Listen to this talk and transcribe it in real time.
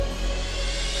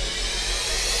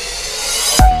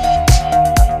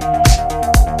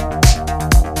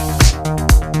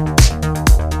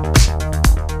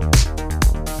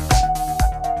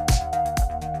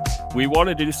we want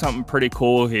to do something pretty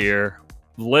cool here.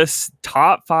 List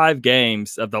top 5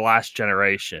 games of the last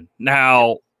generation.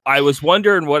 Now, I was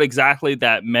wondering what exactly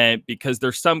that meant because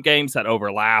there's some games that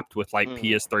overlapped with like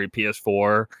PS3,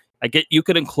 PS4. I get you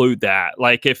could include that.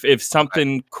 Like if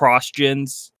something cross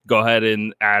gens, go ahead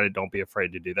and add it. Don't be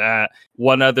afraid to do that.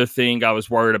 One other thing I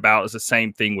was worried about is the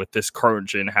same thing with this current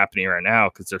gen happening right now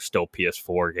because there's still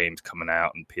PS4 games coming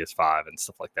out and PS5 and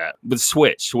stuff like that. But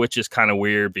Switch is kind of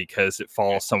weird because it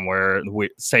falls somewhere.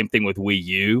 Same thing with Wii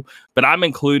U, but I'm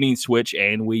including Switch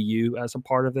and Wii U as a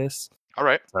part of this. All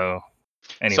right. So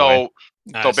anyway,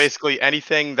 so basically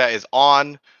anything that is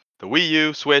on the Wii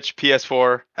U, Switch,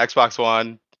 PS4, Xbox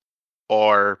One,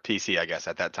 or PC, I guess,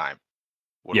 at that time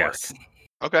would work.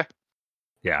 Okay.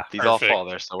 Yeah. These all fall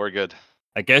there, so we're good.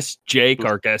 I guess, Jake,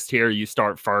 our guest here, you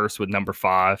start first with number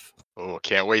 5. Oh,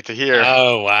 can't wait to hear.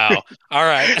 Oh, wow. All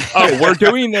right. We're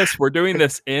doing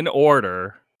this in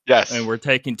order. Yes. And we're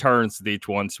taking turns with each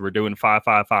one. So we're doing 5,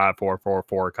 5, 5, 4, 4,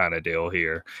 4 kind of deal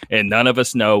here. And none of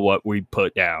us know what we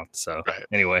put down. So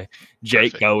anyway,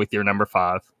 Jake, go with your number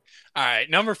 5. All right,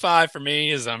 number 5 for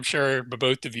me is, I'm sure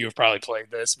both of you have probably played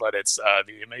this, but it's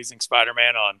The Amazing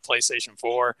Spider-Man on PlayStation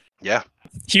 4. Yeah.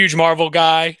 Huge Marvel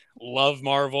guy, love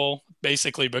Marvel,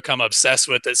 basically become obsessed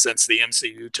with it since the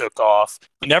MCU took off.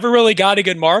 Never really got a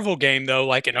good Marvel game, though,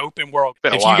 like an open world.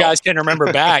 If you guys can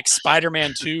remember back,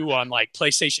 Spider-Man 2 on like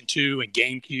PlayStation 2 and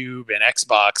GameCube and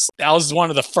Xbox, that was one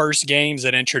of the first games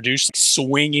that introduced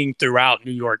swinging throughout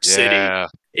New York City.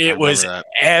 It was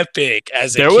epic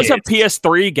as a kid. There was a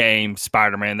PS3 game,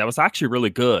 Spider-Man, that was actually really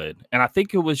good. And I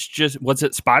think it was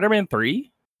it Spider-Man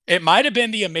 3? It might have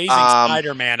been The Amazing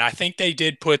Spider-Man. I think they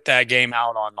did put that game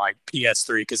out on like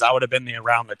PS3 because I would have been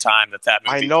around the time that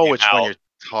movie I know came which out. one you're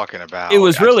talking about. It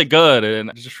was really good, and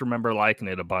I just remember liking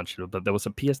it a bunch. But there was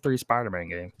a PS3 Spider-Man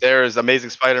game. There's Amazing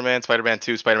Spider-Man, Spider-Man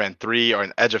 2, Spider-Man 3, or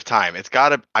an Edge of Time. It's got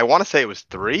to, I want to say it was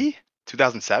 3?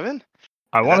 2007?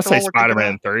 I want to say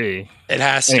Spider-Man 3. It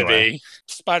has to be.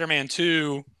 Spider-Man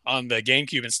 2 on the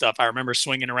GameCube and stuff, I remember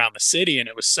swinging around the city, and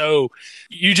it was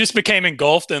you just became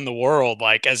engulfed in the world,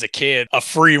 like as a kid, a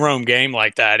free roam game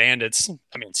like that. And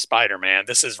Spider-Man,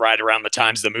 this is right around the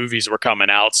times the movies were coming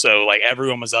out. So like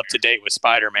everyone was up to date with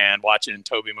Spider-Man, watching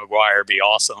Tobey Maguire be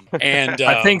awesome. And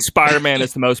I think Spider-Man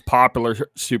is the most popular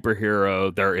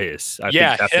superhero there is. I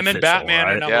think that's him official, and Batman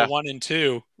right? are number 1 and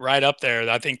 2 right up there.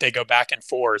 I think they go back and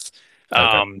forth.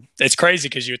 Okay. It's crazy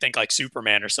because you would think like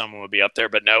Superman or someone would be up there,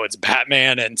 but no, it's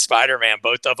Batman and Spider-Man,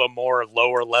 both of them more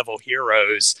lower level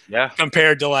heroes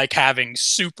compared to like having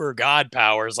super god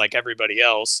powers like everybody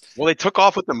else. Well, they took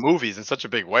off with the movies in such a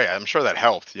big way. I'm sure that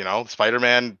helped,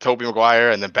 Spider-Man, Tobey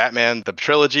Maguire, and then Batman, the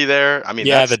trilogy there. I mean,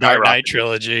 the Dark Knight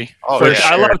trilogy. Oh, yeah.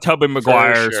 I love Tobey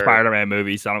Maguire Spider-Man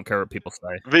movies. I don't care what people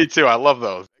say. Me too. I love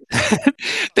those.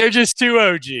 They're just two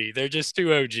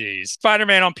OGs.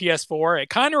 Spider-Man on PS4, it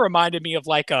kind of reminded me of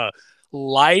like a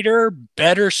lighter,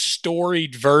 better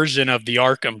storied version of the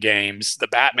Arkham games, the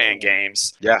Batman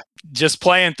games. Yeah. Just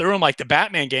playing through them, like the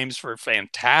Batman games were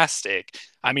fantastic.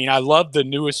 I mean, I love the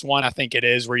newest one, I think it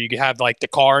is, where you have like the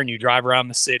car and you drive around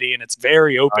the city and it's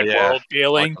very open world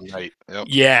feeling. Arkham Knight. Yep.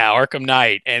 Yeah, Arkham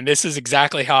Knight. And this is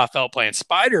exactly how I felt playing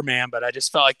Spider-Man, but I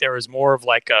just felt like there was more of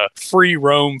like a free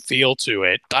roam feel to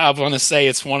it. I want to say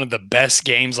it's one of the best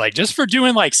games, like just for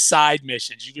doing like side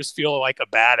missions. You just feel like a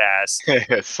badass.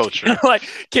 It's so true. Like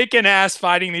kicking ass,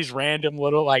 fighting these random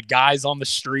little like guys on the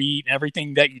street, and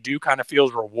everything that you do kind of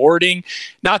feels rewarding.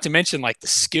 Not to mention like the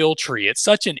skill tree. It's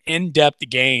such an in-depth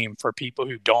game for people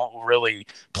who don't really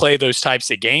play those types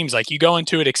of games. Like you go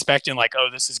into it expecting like, oh,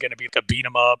 this is going to be like a beat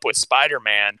 'em up with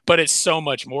Spider-Man, but it's so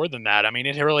much more than that. I mean,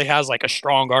 it really has like a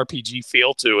strong RPG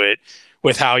feel to it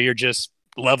with how you're just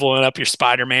leveling up your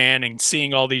Spider-Man and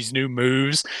seeing all these new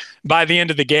moves. By the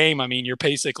end of the game, I mean, you're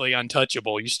basically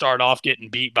untouchable. You start off getting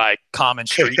beat by common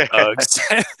street thugs.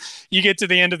 You get to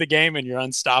the end of the game and you're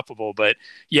unstoppable. But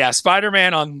yeah,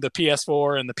 Spider-Man on the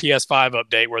PS4 and the PS5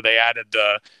 update where they added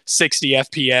the 60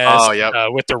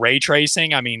 FPS with the ray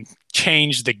tracing, I mean,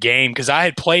 changed the game because I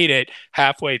had played it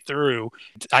halfway through.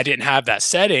 I didn't have that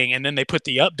setting, and then they put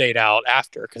the update out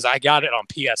after because I got it on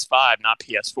PS5, not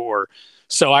PS4.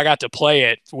 So I got to play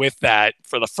it with that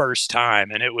for the first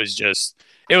time, and it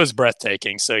was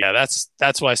breathtaking. So yeah,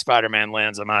 that's why Spider-Man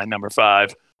lands on my number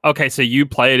 5. Okay, so you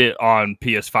played it on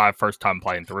PS5 first time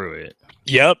playing through it.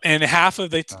 Yep, and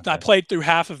I played through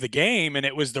half of the game, and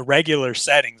it was the regular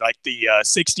settings, like the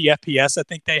 60 FPS. I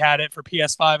think they had it for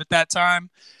PS5 at that time,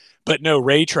 but no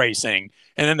ray tracing.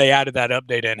 And then they added that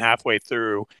update in halfway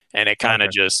through, and it kind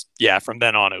of from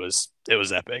then on, it was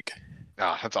epic.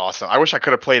 Oh, that's awesome. I wish I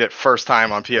could have played it first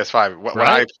time on PS5.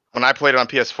 When I played it on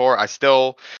PS4, I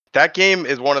still that game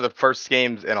is one of the first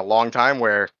games in a long time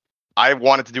where I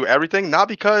wanted to do everything, not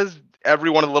because every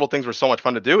one of the little things were so much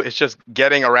fun to do. It's just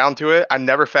getting around to it. I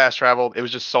never fast traveled. It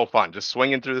was just so fun, just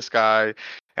swinging through the sky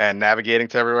and navigating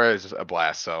to everywhere is just a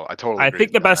blast. So I totally I agree think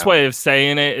with the you on best that one. way of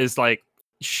saying it is like,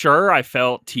 sure, I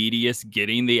felt tedious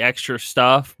getting the extra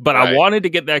stuff, but I Right. wanted to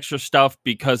get the extra stuff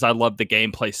because I love the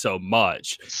gameplay so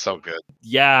much. It's so good.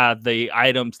 Yeah, the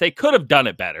items, they could have done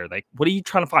it better. Like, what are you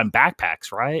trying to find?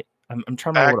 Backpacks, right? I'm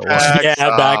trying to remember what it was. Backpacks,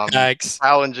 Yeah, backpacks.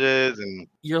 challenges, and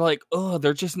You're like, oh,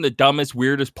 they're just in the dumbest,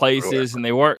 weirdest places, and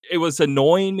they weren't. It was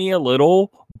annoying me a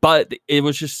little, but it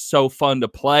was just so fun to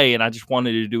play, and I just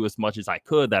wanted to do as much as I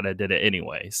could that I did it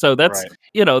anyway. So that's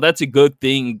right. that's a good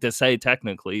thing to say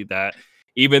technically, that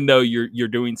even though you're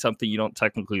doing something you don't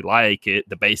technically like,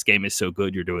 the base game is so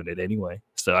good you're doing it anyway.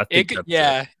 So I think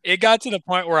that's It got to the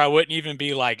point where I wouldn't even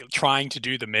be like trying to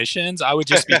do the missions. I would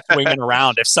just be swinging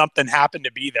around. If something happened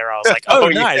to be there, I was like, oh,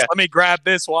 nice. Yeah. Let me grab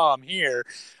this while I'm here.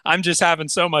 I'm just having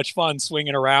so much fun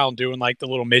swinging around doing like the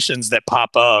little missions that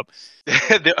pop up.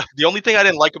 The only thing I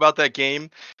didn't like about that game,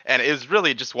 and it was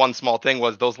really just one small thing,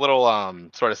 was those little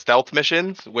sort of stealth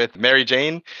missions with Mary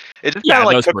Jane. It just kind yeah, of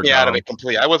like those took were me out of dumb. it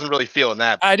completely. I wasn't really feeling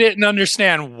that. I didn't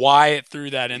understand why it threw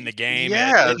that in the game. It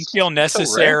Yeah, didn't feel so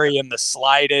necessary in the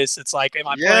slightest. It's like, am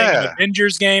I playing an Yeah.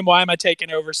 Avengers game? Why am I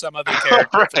taking over some other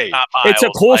character? If it's Right. not It's a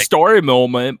Miles? cool Like, story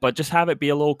moment, but just have it be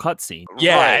a little cutscene.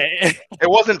 yeah, Right. It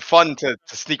wasn't fun to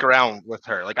sneak around with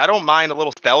her. Like I don't mind a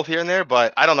little stealth here and there,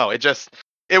 but I don't know.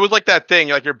 It was like that thing,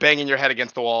 like you're banging your head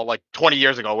against the wall like 20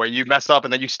 years ago where you mess up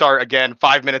and then you start again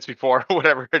 5 minutes before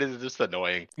whatever it is. It's just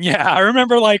annoying. yeah. I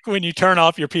remember like when you turn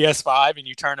off your PS5 and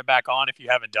you turn it back on if you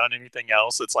haven't done anything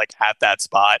else, it's like at that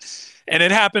spot. And it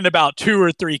happened about 2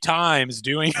 or 3 times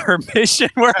doing her mission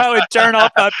where I would turn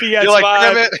off my PS5. You're like,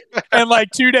 damn it. And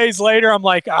like 2 days later, I'm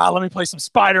like, let me play some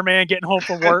Spider-Man, getting home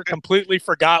from work, completely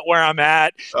forgot where I'm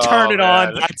at, turn Oh, it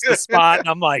on, man. that's the spot. And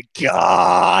I'm like,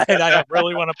 God, I don't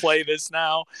really want to play this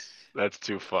now. That's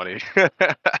too funny.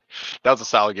 That was a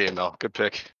solid game, though. Good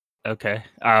pick. Okay.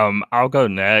 I'll go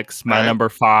next. My All right. number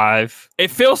 5.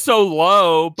 It feels so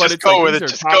low, but Just it's go like with these it. are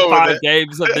Just top go with 5 it.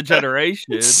 games of the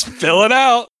generation. Just fill it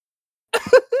out.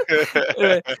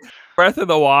 Breath of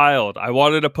the Wild. I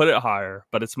wanted to put it higher,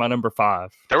 but it's my number 5.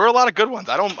 There were a lot of good ones.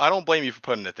 I don't blame you for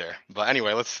putting it there. But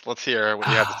anyway, let's hear what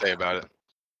you have to say about it.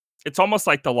 It's almost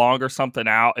like the longer something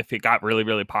out, if it got really,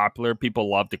 really popular,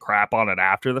 people love to crap on it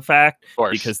after the fact Of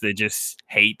course. because they just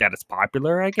hate that it's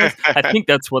popular, I guess. I think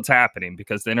that's what's happening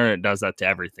because the internet does that to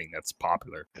everything that's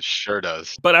popular. It sure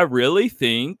does. But I really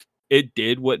think it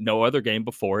did what no other game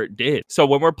before it did. So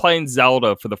when we're playing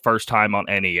Zelda for the first time on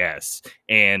NES,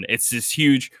 and it's this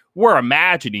huge, we're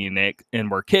imagining it, and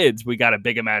we're kids, we got a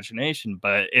big imagination,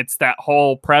 but it's that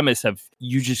whole premise of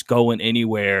you just going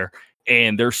anywhere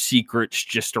and there's secrets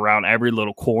just around every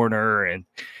little corner, and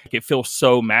it feels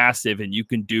so massive, and you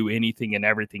can do anything and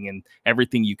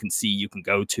everything you can see you can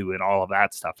go to and all of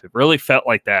that stuff. It really felt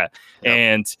like that. Yep.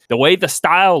 And the way the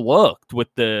style looked with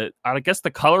I guess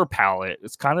the color palette,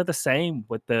 it's kind of the same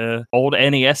with the old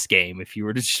NES game if you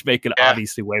were to just make it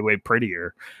obviously way, way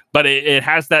prettier. But it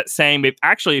has that same,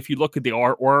 actually, if you look at the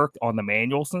artwork on the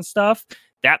manuals and stuff,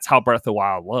 that's how Breath of the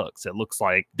Wild looks. It looks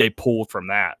like they pulled from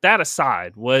that. That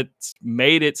aside, what's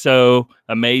made it so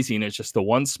amazing is just the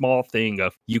one small thing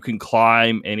of you can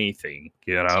climb anything,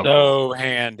 So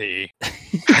handy.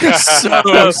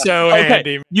 so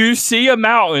handy. You see a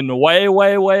mountain way,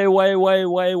 way, way, way, way,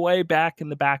 way, way back in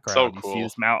the background. So You cool. see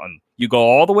this mountain. You go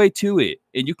all the way to it,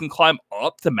 and you can climb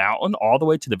up the mountain all the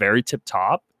way to the very tip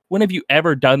top. When have you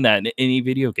ever done that in any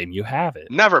video game? You haven't.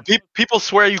 Never. People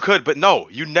swear you could, but no,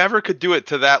 you never could do it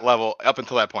to that level up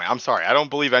until that point. I'm sorry. I don't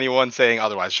believe anyone saying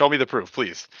otherwise. Show me the proof,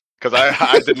 please. Because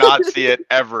I did not see it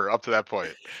ever up to that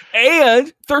point.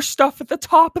 And there's stuff at the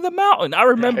top of the mountain. I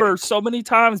remember so many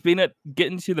times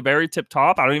getting to the very tip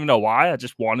top. I don't even know why. I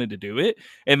just wanted to do it.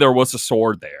 And there was a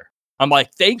sword there. I'm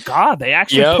like, thank God they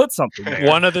actually put something there.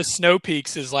 One of the snow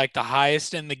peaks is like the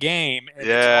highest in the game. And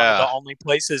it's one of the only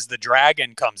places the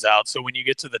dragon comes out. So when you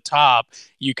get to the top,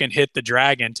 you can hit the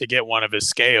dragon to get one of his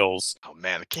scales. Oh,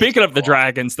 man. Speaking of the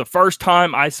dragons, the first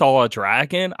time I saw a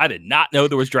dragon, I did not know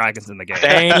there was dragons in the game.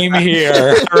 Same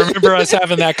here. I remember us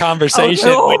having that conversation.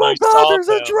 Oh my God, there's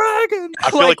a dragon.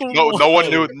 I feel like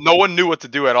no one knew what to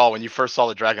do at all when you first saw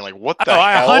the dragon. Like, what the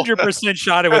hell? I 100%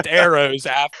 shot it with arrows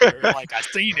after. Like, I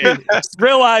seen it.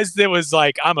 realized it was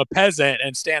like I'm a peasant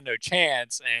and stand no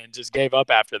chance, and just gave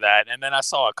up after that. And then I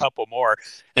saw a couple more.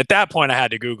 At that point, I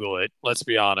had to Google it. Let's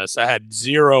be honest. I had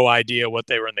zero idea what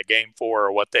they were in the game for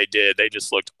or what they did. They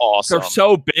just looked awesome. They're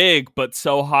so big, but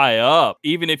so high up.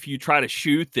 Even if you try to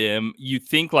shoot them, you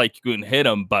think like you can hit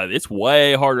them, but it's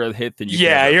way harder to hit than you.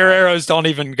 Yeah, your arrows don't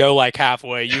even go like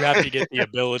halfway. You have to get the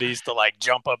abilities to like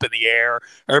jump up in the air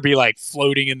or be like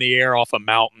floating in the air off a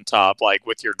mountaintop, like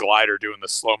with your glider doing the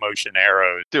slow motion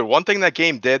arrows. Dude, one thing that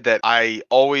game did that I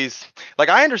always like,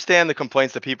 I understand the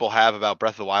complaints that people have about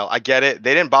Breath of the Wild. I get it.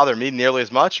 They didn't bother me nearly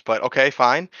as much, but okay,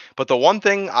 fine. But the one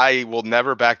thing I will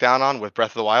never back down on with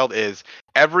Breath of the Wild is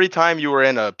every time you were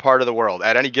in a part of the world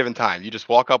at any given time, you just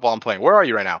walk up while I'm playing. Where are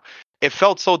you right now? It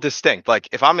felt so distinct. Like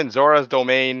if I'm in Zora's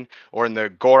domain or in the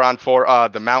Goron for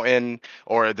the mountain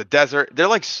or the desert, they're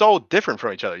like so different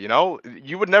from each other. You know,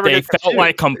 you would never. They felt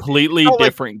like completely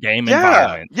different game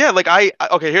environments. Yeah, like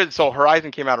okay here. So Horizon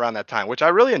came out around that time, which I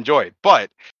really enjoyed. But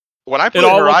when I played It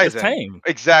all Horizon, looked the same.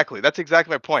 exactly. That's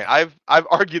exactly my point. I've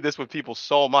argued this with people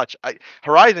so much.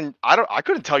 Horizon, I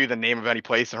couldn't tell you the name of any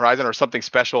place in Horizon or something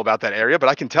special about that area, but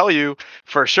I can tell you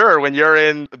for sure when you're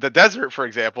in the desert, for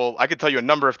example, I could tell you a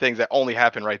number of things that only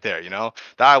happen right there. You know,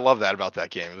 I love that about that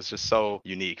game. It was just so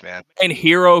unique, man. And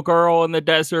Hero Girl in the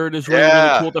desert is really,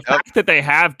 really cool. The fact that they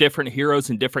have different heroes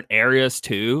in different areas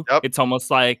too. It's almost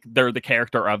like they're the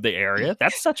character of the area.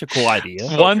 That's such a cool idea.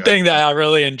 One thing that I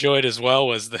really enjoyed as well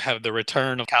was the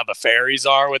return of how the fairies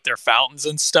are with their fountains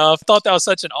and stuff. I thought that was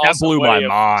such an awesome blew my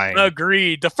mind.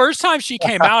 Agreed. The first time she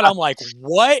came out, I'm like,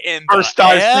 what in first the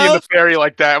time F? seeing the fairy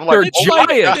like that. I'm like,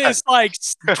 this like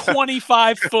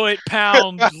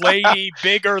 25-foot-pound lady,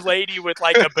 bigger lady with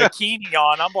like a bikini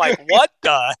on. I'm like, what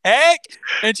the heck?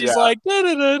 And she's like,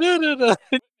 da-da-da-da-da-da.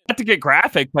 Not to get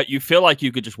graphic, but you feel like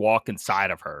you could just walk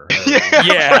inside of her.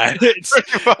 Yeah.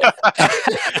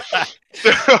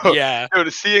 Yeah.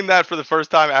 Dude, seeing that for the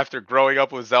first time after growing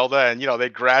up with Zelda, and they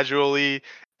gradually,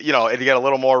 it get a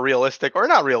little more realistic, or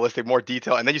not realistic, more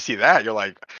detail, and then you see that, you're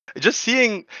like, just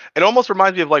seeing it almost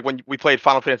reminds me of like when we played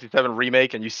Final Fantasy VII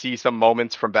Remake, and you see some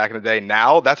moments from back in the day.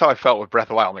 Now that's how I felt with Breath of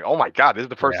the Wild. I'm like, oh my god, this is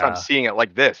the first time seeing it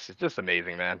like this. It's just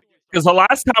amazing, man. Because the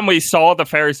last time we saw the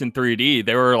fairies in 3D,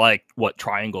 they were like, what,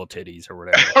 triangle titties or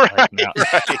whatever.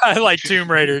 Like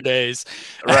Tomb Raider days.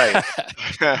 Right.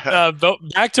 But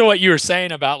back to what you were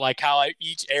saying about like how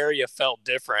each area felt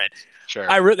different.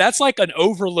 Sure. That's like an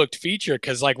overlooked feature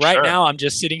because like now I'm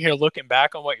just sitting here looking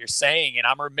back on what you're saying, and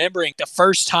I'm remembering the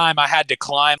first time I had to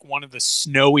climb one of the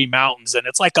snowy mountains, and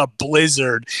it's like a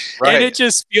blizzard, and it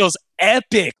just feels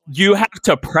epic. You have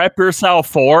to prep yourself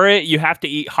for it. You have to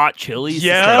eat hot chilies.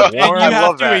 Yeah, and you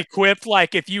have to equip,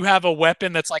 like if you have a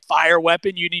weapon that's like fire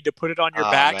weapon, you need to put it on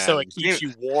your back so it keeps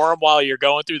you warm while you're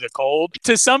going through the cold.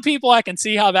 To some people, I can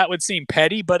see how that would seem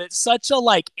petty, but it's such a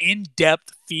like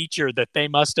in-depth feature that they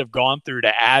must have gone through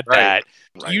to add that.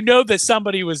 Right. You know that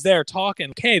somebody was there talking,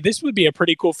 okay, this would be a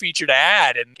pretty cool feature to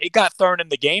add. And it got thrown in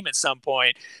the game at some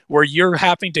point where you're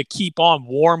having to keep on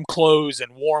warm clothes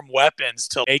and warm weapons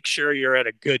to make sure you're at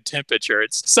a good temperature.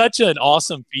 It's such an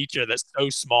awesome feature that's so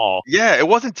small. Yeah, it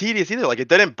wasn't tedious either. Like, it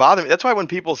didn't bother me. That's why when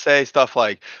people say stuff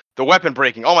like the weapon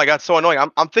breaking, oh my god, so annoying.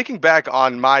 I'm thinking back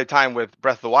on my time with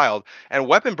Breath of the Wild, and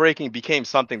weapon breaking became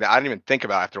something that I didn't even think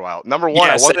about after a while. Number one,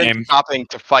 I wasn't stopping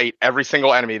to fight every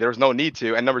single enemy. There was no need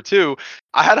to. And number two,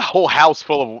 I had a whole house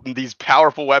full of these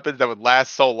powerful weapons that would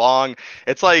last so long.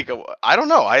 It's like, I don't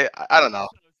know. I don't know.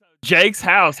 Jake's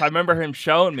house, I remember him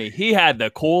showing me. He had the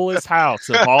coolest house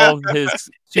of all of his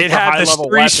it had the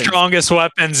three strongest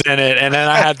weapons in it, and then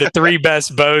I had the three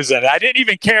best bows in it. I didn't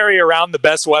even carry around the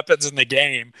best weapons in the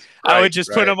game. I would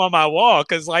just put them on my wall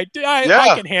because, like,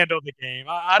 I can handle the game.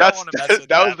 I don't want to mess with that.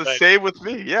 That was the same with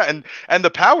me. Yeah, and the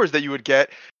powers that you would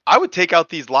get, I would take out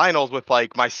these Lionels with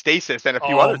like my stasis and a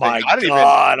few other things. I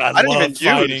didn't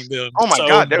even use them. Oh my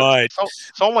god, they're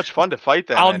so much fun to fight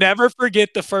them. I'll never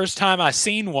forget the first time I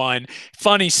seen one.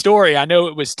 Funny story. I know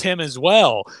it was Tim as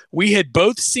well. We had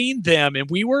both seen them, and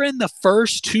we were in the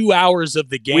first 2 hours of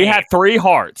the game. We had 3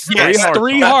 hearts. Yes,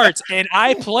 3 hearts, and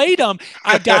I played them.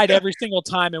 I died every single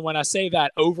time, and when I say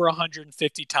that, over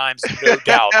 150 times, no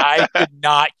doubt. I could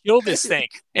not kill this thing,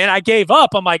 and I gave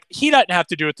up. I'm like, he doesn't have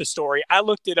to do with the story. I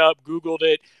looked it up, Googled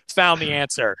it, found the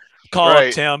answer. Call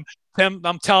up Tim. Tim,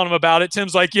 I'm telling him about it.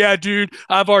 Tim's like, yeah, dude,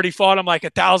 I've already fought him like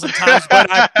 1,000 times, but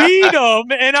I beat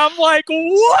him. And I'm like,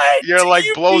 what? You're like,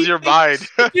 You blows beat your me? mind.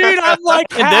 Dude, I'm like,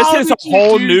 And this how is a did you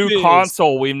whole do new this?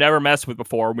 console we've never messed with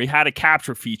before. We had a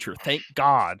capture feature, thank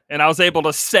God. And I was able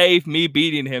to save me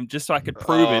beating him just so I could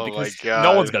prove it Oh my because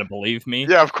no one's god. going to believe me.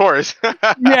 Yeah, of course.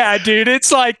 Yeah, dude,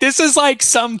 it's like this is like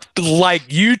some like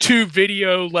YouTube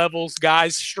video levels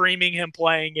guys streaming him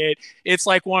playing it. It's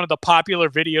like one of the popular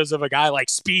videos of a guy like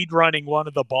speed running one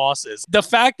of the bosses. The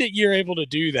fact that you're able to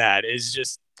do that is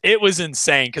just it was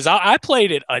insane because I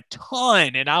played it a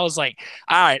ton and I was like,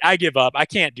 all right, I give up. I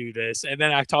can't do this. And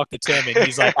then I talked to Tim and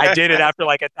he's like, I did it after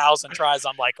like 1,000 tries.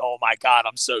 I'm like, oh my God,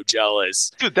 I'm so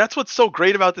jealous. Dude, that's what's so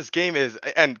great about this game is,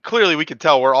 and clearly we can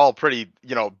tell we're all pretty,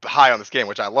 high on this game,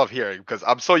 which I love hearing because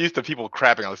I'm so used to people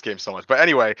crapping on this game so much. But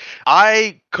anyway,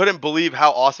 I couldn't believe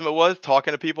how awesome it was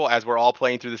talking to people as we're all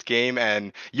playing through this game,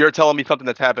 and you're telling me something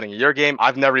that's happening in your game.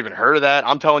 I've never even heard of that.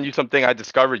 I'm telling you something I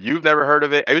discovered. You've never heard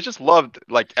of it. It was just loved,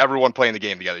 like everyone playing the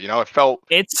game together. It felt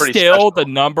It's pretty still special. the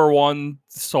number one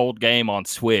sold game on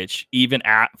Switch, even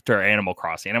after Animal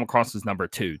Crossing. Animal Crossing is number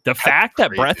 2. The fact that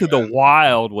crazy, Breath of the man.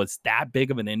 Wild was that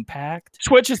big of an impact.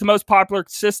 Switch is the most popular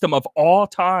system of all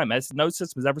time, as no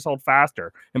system has ever sold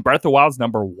faster. And Breath of the Wild is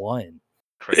number 1.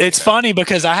 Crazy, It's man. funny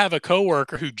because I have a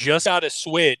coworker who just got a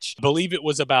Switch, I believe it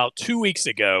was about 2 weeks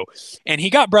ago, and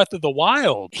he got Breath of the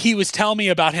Wild. He was telling me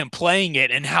about him playing it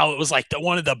and how it was like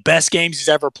one of the best games he's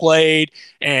ever played.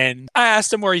 And I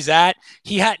asked him where he's at.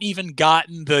 He hadn't even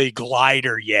gotten the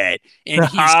glider yet. And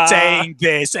he's saying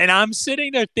this. And I'm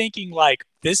sitting there thinking like,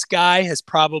 this guy has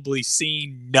probably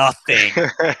seen nothing.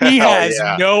 He has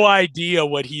no idea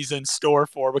what he's in store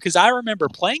for because I remember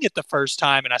playing it the first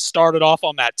time and I started off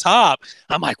on that top.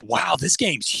 I'm like, wow, this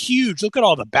game's huge. Look at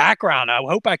all the background. I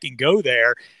hope I can go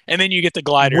there. And then you get the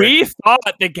glider. We thought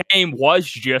the game was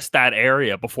just that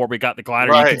area before we got the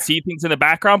glider. Right. You can see things in the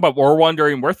background, but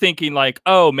we're thinking like,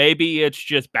 oh, maybe it's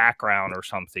just background or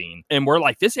something. And we're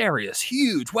like, this area is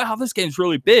huge. Wow, this game's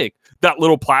really big. That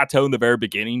little plateau in the very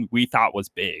beginning we thought was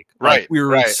big. Right, Like, we were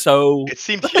right. so It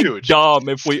seemed huge. dumb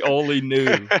if we only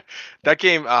knew. That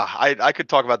game, I could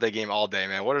talk about that game all day,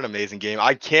 man. What an amazing game.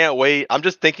 I can't wait. I'm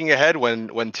just thinking ahead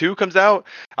when 2 comes out.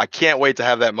 I can't wait to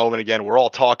have that moment again. We're all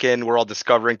talking, we're all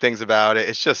discovering things about it.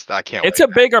 It's just, I can't It's wait.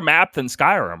 a bigger map than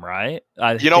Skyrim, right?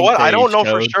 You know what? I don't know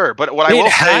for sure, but what I will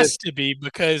It say has is, to be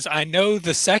because I know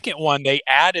the second one they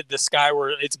added the sky where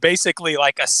it's basically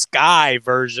like a sky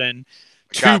version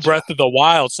to Gotcha. Breath of the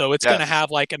Wild, so it's going to Yes.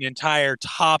 have like an entire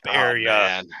top area.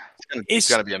 man. It's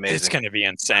gonna be amazing. It's going to be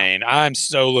insane. I'm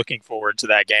so looking forward to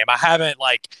that game. I haven't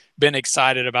been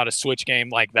excited about a Switch game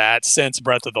like that since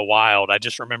Breath of the Wild. I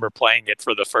just remember playing it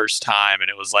for the first time, and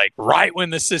it was like right when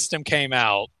the system came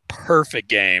out. Perfect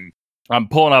game. I'm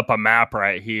pulling up a map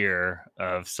right here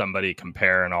of somebody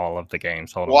comparing all of the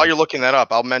games. Hold on. While you're looking that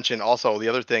up, I'll mention also the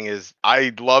other thing is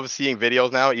I love seeing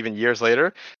videos now, even years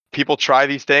later. People try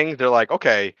these things. They're like,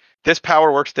 okay, this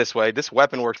power works this way, this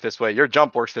weapon works this way, your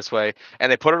jump works this way,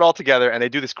 and they put it all together and they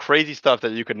do this crazy stuff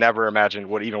that you could never imagine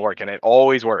would even work, and it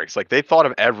always works. Like they thought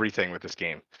of everything with this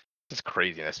game. It's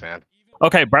craziness, man.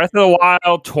 Okay, Breath of the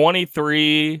Wild,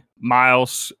 23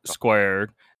 miles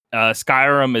squared.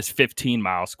 Skyrim is 15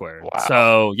 miles squared. Wow.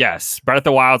 So yes, Breath of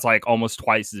the Wild's like almost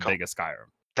twice as big as Skyrim.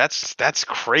 That's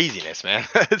craziness, man.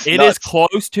 It is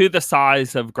close to the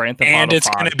size of Grand Theft Auto 5. And it's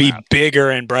going to be bigger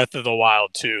in Breath of the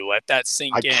Wild too. Let that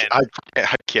sink in.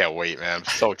 I can't wait, man. I'm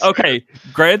so excited. Okay,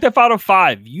 Grand Theft Auto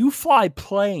 5, you fly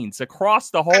planes across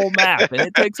the whole map, and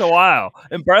it takes a while.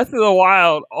 And Breath of the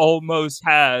Wild almost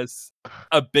has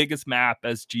a biggest map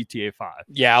as GTA 5.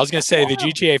 Yeah, I was going to say the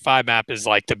GTA 5 map is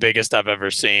like the biggest I've ever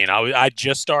seen. I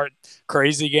just start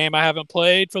crazy game I haven't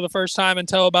played for the first time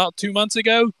until about 2 months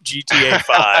ago, GTA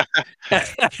 5.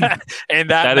 And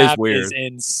that map is weird. is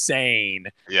insane.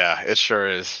 Yeah, it sure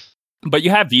is. But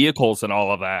you have vehicles and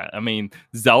all of that. I mean,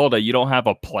 Zelda, you don't have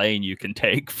a plane you can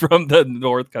take from the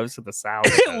north coast to the south.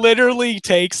 It literally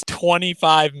takes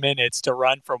 25 minutes to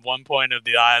run from one point of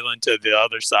the island to the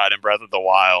other side in Breath of the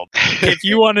Wild. If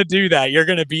you want to do that, you're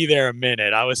going to be there a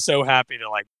minute. I was so happy to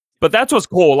But that's what's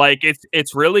cool. Like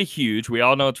it's really huge. We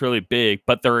all know it's really big,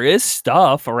 but there is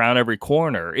stuff around every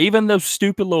corner. Even those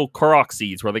stupid little Korok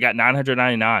seeds where they got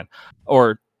 999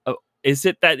 or is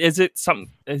it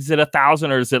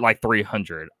 1,000 or is it like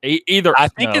 300? Either I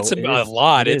think it's a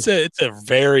lot. It's a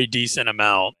very decent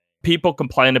amount. People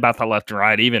complain about that left and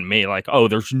right, even me, like, oh,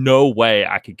 there's no way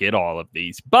I could get all of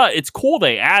these. But it's cool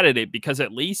they added it because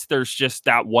at least there's just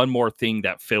that one more thing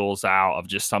that fills out of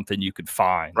just something you could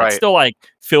find. Right. It still like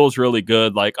feels really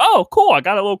good. Like, oh, cool, I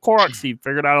got a little Korok seed,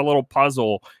 figured out a little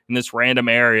puzzle in this random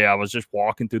area. I was just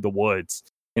walking through the woods.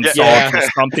 and Yeah. saw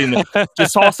Yeah.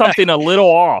 just saw something a little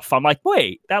off. I'm like,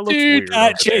 wait, that looks Dude, weird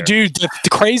over there. dude, the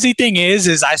crazy thing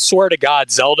is I swear to God,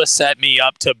 Zelda set me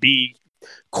up to be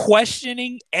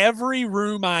questioning every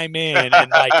room I'm in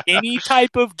and like any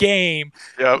type of game.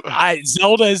 Yep.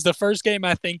 Zelda is the first game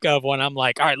I think of when I'm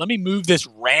like, all right, let me move this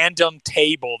random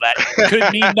table that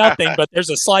could mean nothing, but there's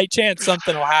a slight chance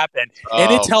something will happen.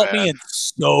 And it's Oh, helped me man. in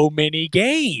so many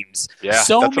games. Yeah,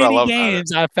 So that's what I many love about it.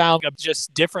 games I found of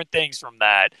just different things from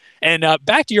that. And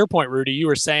back to your point, Rudy, you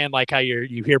were saying like how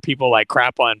you hear people like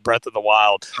crap on Breath of the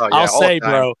Wild. Oh, yeah, I'll all the say, time.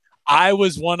 bro, I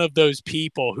was one of those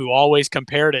people who always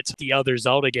compared it to the other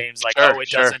Zelda games, like, Sure, oh, it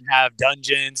sure. doesn't have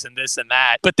dungeons and this and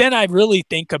that. But then I really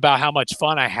think about how much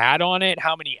fun I had on it,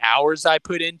 how many hours I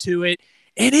put into it.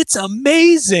 And it's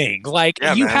amazing. Like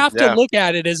Yeah, you man. have to Yeah. look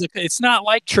at it as it's not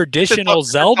like It's traditional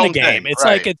its Zelda own game. thing, It's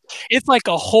right. like it's like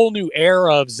a whole new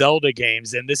era of Zelda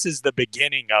games, and this is the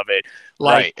beginning of it.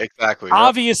 Like Right, exactly. Yep.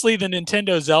 obviously the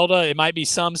Nintendo Zelda, it might be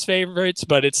some's favorites,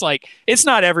 but it's like it's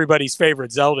not everybody's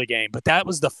favorite Zelda game. But that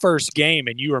was the first game,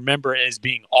 and you remember it as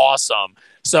being awesome.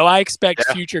 So I expect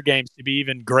Yeah. future games to be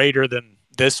even greater than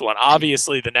this one.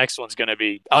 Obviously, the next one's going to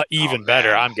be even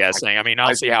better. man. I'm guessing. I mean, I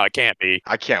don't see how it can't be.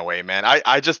 I can't wait, man.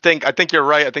 I think you're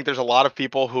right. I think there's a lot of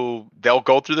people who they'll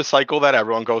go through the cycle that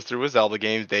everyone goes through with Zelda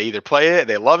games. They either play it,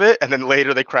 they love it, and then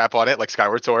later they crap on it, like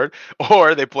Skyward Sword,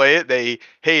 or they play it, they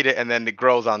hate it, and then it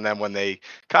grows on them when they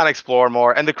kind of explore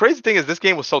more. And the crazy thing is, this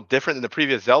game was so different than the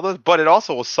previous Zeldas, but it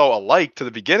also was so alike to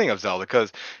the beginning of Zelda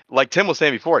because, like Tim was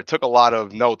saying before, it took a lot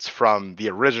of notes from the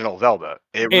original Zelda.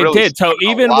 It really did. So took a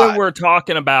even lot. when we're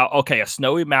talking about, okay, a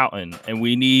snowy mountain and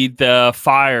we need the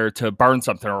fire to burn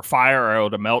something or fire arrow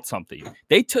to melt something,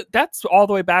 they took that's all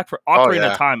the way back for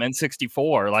Ocarina of Time,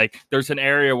 N64. Like there's an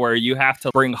area where you have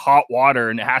to bring hot water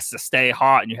and it has to stay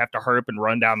hot and you have to hurry up and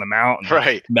run down the mountain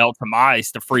Right. melt some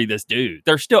ice to free this dude.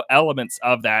 There's still elements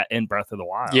of that in Breath of the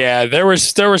Wild. Yeah, there were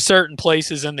certain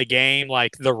places in the game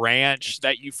like the ranch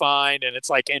that you find and it's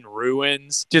like in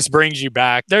ruins, just brings you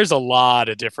back. There's a lot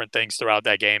of different things throughout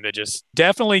that game that just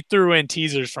definitely threw in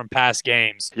teasers from past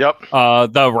games. Yep.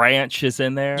 The ranch is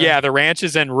in there. Yeah, the ranch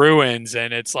is in ruins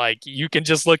and it's like you can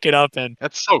just look it up and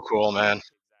That's so cool, man.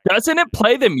 Doesn't it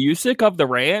play the music of the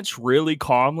ranch really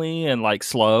calmly and like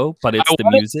slow? But it's the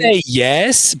music. Say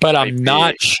yes, but I'm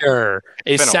not sure.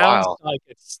 It been a sounds while. like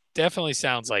it definitely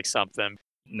sounds like something.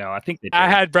 No, I think they did. I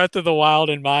had Breath of the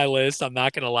Wild in my list. I'm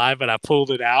not gonna lie, but I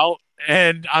pulled it out,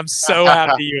 and I'm so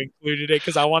happy you included it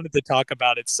because I wanted to talk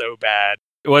about it so bad.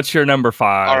 What's your number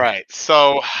 5? All right.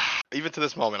 So even to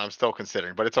this moment, I'm still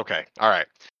considering, but it's okay. All right.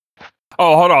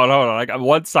 Oh, hold on. I got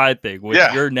one side thing with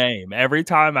Yeah. your name. Every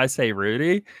time I say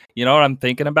Rudy, you know what I'm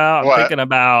thinking about? What? I'm thinking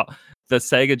about the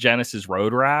Sega Genesis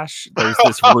Road Rash. There's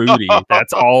this Rudy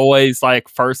that's always like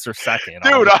first or second.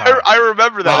 Dude, I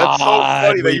remember that. That's so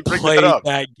funny that you bring that up.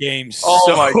 That game Oh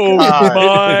so my God.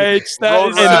 much. That Road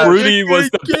is Rash. such a Rudy was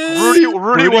good the game.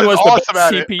 Rudy was the awesome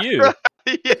best at it. CPU.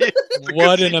 It's a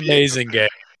What good an CPU. amazing game.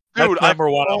 Dude, That's number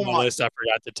one oh on the my- list. I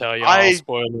forgot to tell you. I-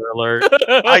 Spoiler alert.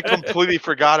 I completely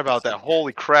forgot about that.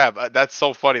 Holy crap. That's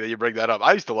so funny that you bring that up.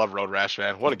 I used to love Road Rash,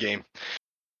 man. What a game.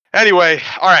 Anyway,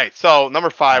 all right. So number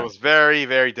 5 was very,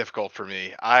 very difficult for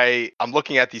me. I'm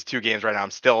looking at these two games right now.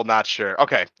 I'm still not sure.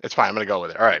 Okay, it's fine. I'm gonna go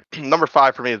with it. All right. Number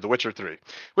 5 for me is The Witcher 3,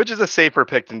 which is a safer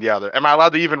pick than the other. Am I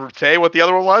allowed to even say what the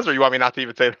other one was, or you want me not to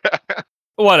even say that?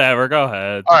 Whatever, go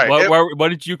ahead. All right, What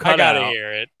did you cut I gotta out?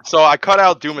 hear it. So I cut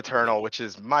out Doom Eternal, which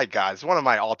is it's one of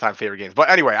my all-time favorite games. But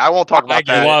anyway, I won't talk about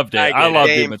that. I loved it. I love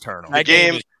Game- Doom Eternal. That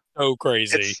game is so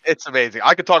crazy. It's amazing.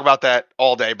 I could talk about that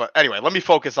all day, but anyway, let me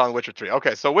focus on Witcher 3.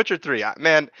 Okay, so Witcher 3,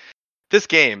 man, this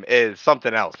game is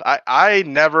something else. I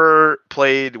never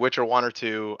played Witcher 1 or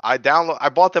 2. I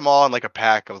bought them all in like a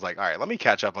pack. I was like, all right, let me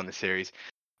catch up on the series.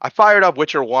 I fired up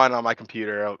Witcher 1 on my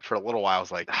computer for a little while. I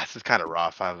was like, this is kind of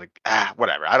rough. I was like,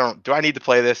 whatever. Do I need to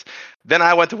play this? Then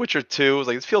I went to Witcher 2. I was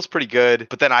like, this feels pretty good.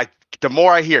 But then the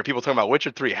more I hear people talking about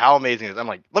Witcher 3, how amazing it is, I'm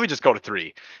like, let me just go to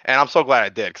 3. And I'm so glad I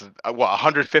did because,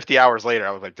 150 hours later, I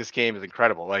was like, this game is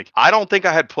incredible. Like, I don't think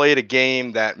I had played a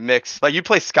game that mixed, like, you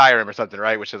play Skyrim or something,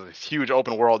 right? Which is a huge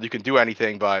open world. You can do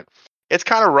anything, but it's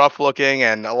kind of rough looking.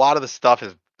 And a lot of the stuff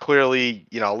is clearly,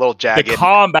 a little jagged. The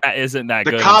combat isn't that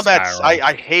good. The combat's,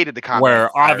 I hated the combat.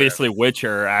 Where obviously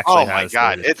Witcher actually has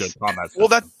good combat. Well,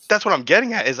 that's what I'm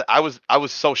getting at. Is I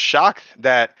was so shocked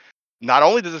that not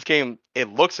only does this game, it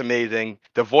looks amazing,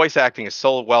 the voice acting is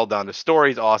so well done, the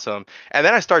story's awesome, and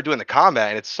then I started doing the combat,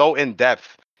 and it's so in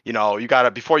depth. You gotta,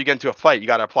 before you get into a fight, you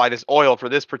gotta apply this oil for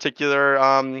this particular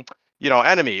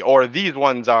enemy, or these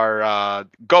ones are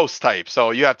ghost type,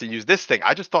 so you have to use this thing.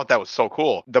 I just thought that was so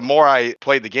cool. The more I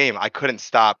played the game, I couldn't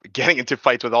stop getting into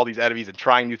fights with all these enemies and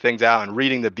trying new things out and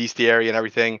reading the bestiary and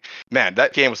everything. Man,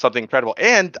 that game was something incredible.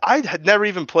 And I had never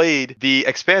even played the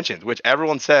expansions, which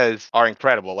everyone says are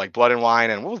incredible, like Blood and Wine,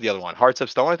 and what was the other one? Hearts of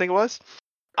Stone, I think it was.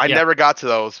 I Yeah. never got to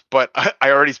those, but I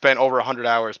already spent over 100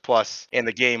 hours plus in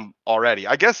the game already.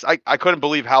 I guess I couldn't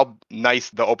believe how nice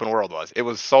the open world was. It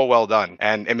was so well done,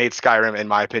 and it made Skyrim, in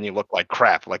my opinion, look like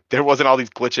crap. Like, there wasn't all these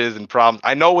glitches and problems.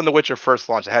 I know when The Witcher first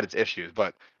launched, it had its issues,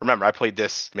 but remember, I played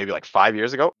this maybe like 5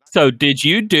 years ago. So did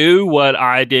you do what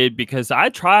I did? Because I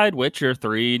tried Witcher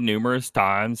 3 numerous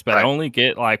times, but I Right. only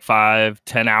get like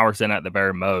 5-10 hours in at the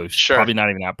very most. Sure. Probably not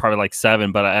even that, probably like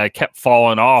 7, but I kept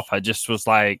falling off. I just was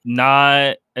like,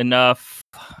 not enough,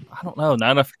 I don't know,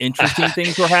 not enough interesting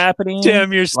things were happening.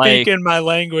 Tim, you're Like, speaking my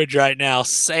language right now.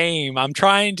 Same. I'm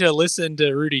trying to listen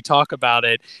to Rudy talk about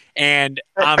it, and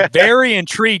I'm very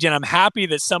intrigued, and I'm happy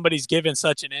that somebody's given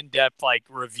such an in-depth like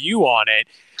review on it,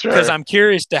 because Sure. I'm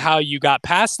curious to how you got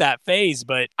past that phase.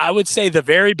 But I would say the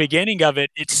very beginning of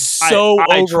it, it's so I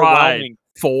tried overwhelming.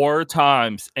 4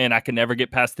 times and I could never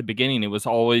get past the beginning. It was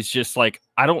always just like,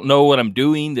 I don't know what I'm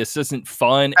doing. This isn't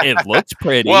fun. It looks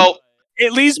pretty. Well,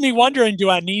 It leaves me wondering,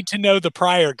 do I need to know the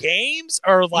prior games,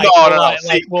 or like no.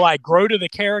 See, will I grow to the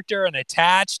character and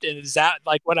attached, and is that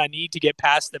like what I need to get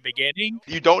past the beginning?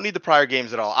 you don't need the prior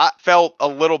games at all. I felt a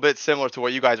little bit similar to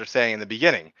what you guys are saying in the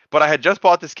beginning, but I had just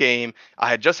bought this game. I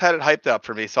had just had it hyped up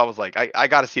for me, so I was like, I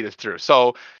got to see this through.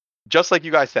 So just like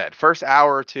you guys said, first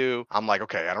hour or two, I'm like,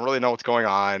 okay, I don't really know what's going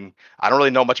on. I don't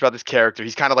really know much about this character.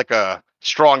 He's kind of like a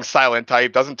strong, silent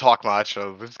type, doesn't talk much.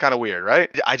 So it's kind of weird, right?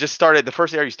 I just started. The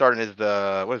first area you start in is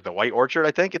the White Orchard,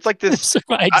 I think. It's like this. That's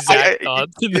my exact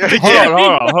thoughts.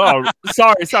 Hold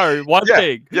on. Sorry. One Yeah,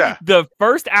 thing. yeah. The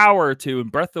first hour or two in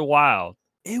Breath of the Wild,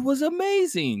 it was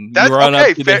amazing. That's You run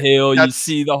okay. up to the hill, you That's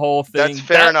see the whole thing. that's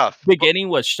fair That enough. beginning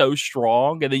was so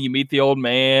strong, and then you meet the old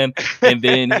man, and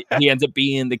then he ends up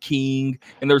being the king,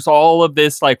 and there's all of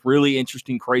this like really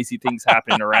interesting, crazy things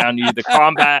happening around you. The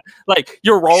combat, like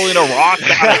you're rolling a rock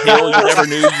down a hill, you never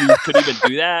knew you could even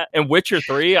do that. And Witcher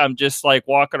 3, I'm just like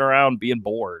walking around being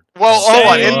bored. Well, hold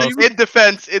on. Same.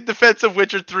 In defense of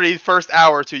Witcher 3's first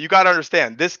hour or two, you got to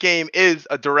understand this game is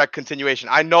a direct continuation.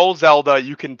 I know Zelda,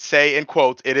 you can say in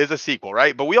quotes, it is a sequel,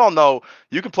 right? But we all know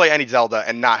you can play any Zelda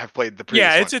and not have played the previous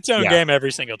Yeah, one. it's its own Yeah. game every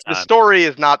single The time. story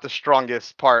is not the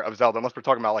strongest part of Zelda, unless we're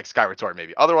talking about like Skyward Sword,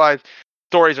 maybe. Otherwise,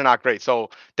 stories are not great. So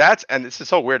and this is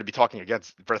so weird to be talking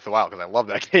against Breath of the Wild because I love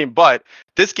that game. But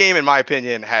this game, in my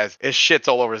opinion, it shits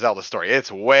all over Zelda's story.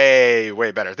 It's way,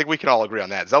 way better. I think we can all agree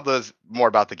on that. Zelda's more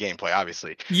about the gameplay,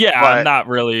 obviously. Yeah, But- I'm not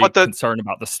really but the- concerned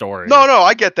about the story. No,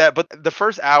 I get that. But the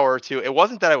first hour or two, it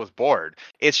wasn't that I was bored.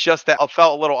 It's just that I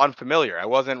felt a little unfamiliar. I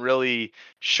wasn't really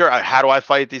sure. How do I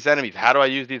fight these enemies? How do I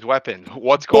use these weapons?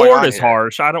 What's going on Bored is here?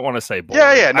 harsh. I don't want to say bored.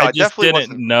 Yeah, no, I it just definitely didn't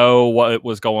wasn't. know what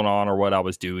was going on or what I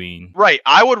was doing. Right.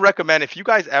 I would recommend, if you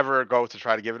guys ever go to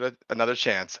try to give it another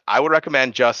chance, I would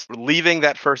recommend just leaving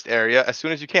that first area as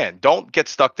soon as you can. Don't get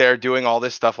stuck there doing all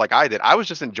this stuff like I did. I was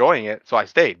just enjoying it, so I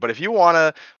stayed. But if you want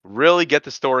to really get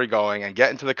the story going and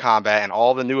get into the combat and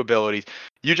all the new abilities,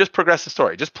 you just progress the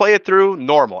story. Just play it through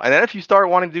normal. And then if you start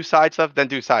wanting to do side stuff, then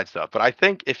do side stuff. But I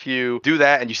think if you do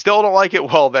that and you still don't like it,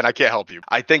 well, then I can't help you.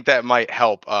 I think that might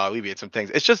help alleviate some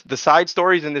things. It's just the side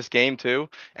stories in this game too,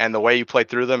 and the way you play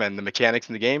through them and the mechanics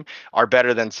in the game are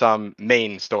better than some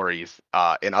main stories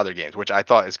in other games, which I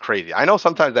thought is crazy. I know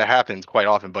sometimes that happens quite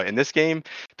often, but in this game,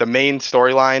 the main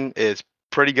storyline is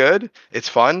pretty good. It's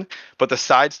fun, but the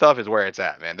side stuff is where it's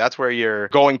at, man. That's where you're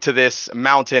going to this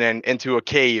mountain and into a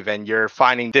cave, and you're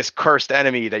finding this cursed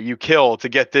enemy that you kill to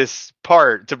get this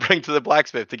part to bring to the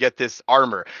blacksmith to get this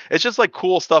armor. It's just like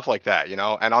cool stuff like that, you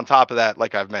know? And on top of that,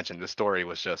 like I've mentioned, the story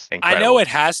was just incredible. I know it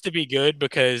has to be good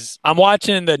because I'm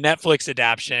watching the Netflix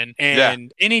adaptation,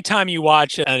 and anytime you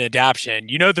watch an adaptation,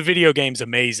 you know the video game's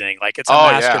amazing. Like it's a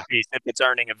masterpiece if it's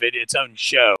earning its own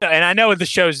show. And I know the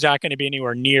show's not going to be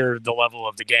anywhere near the level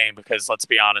of the game because, let's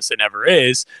be honest, it never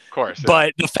is. Of course. Yeah.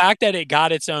 But the fact that it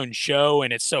got its own show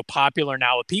and it's so popular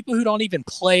now with people who don't even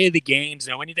play the games,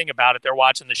 know anything about it, they're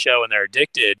watching the show and they're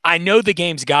addicted. I know the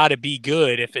game's got to be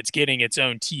good if it's getting its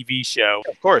own TV show.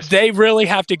 Of course. They really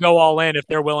have to go all in if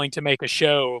they're willing to make a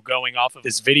show going off of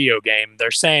this video game.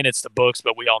 They're saying it's the books,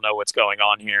 but we all know what's going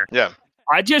on here. Yeah.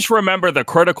 I just remember the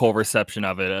critical reception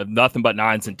of it, of nothing but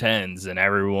 9s and 10s, and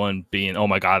everyone being, "Oh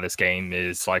my god, this game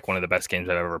is like one of the best games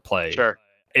I've ever played." Sure.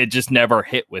 It just never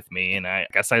hit with me, and I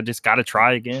guess I just got to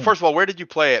try again. First of all, where did you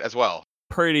play it as well?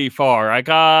 pretty far. I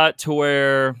got to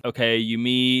where, okay, you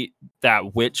meet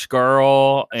that witch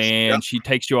girl and she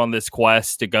takes you on this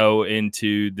quest to go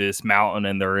into this mountain,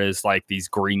 and there is like these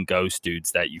green ghost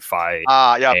dudes that you fight.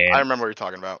 Yeah, and I remember what you're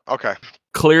talking about. Okay.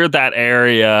 cleared that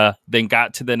area, then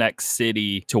got to the next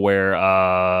city to where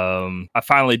I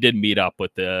finally did meet up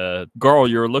with the girl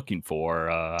you're looking for.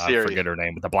 I Siri. forget her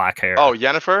name with the black hair. Oh,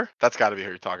 Yennefer? That's got to be who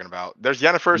you're talking about. There's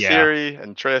Yennefer, Yeah. Siri,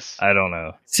 and Triss. I don't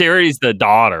know. Siri's the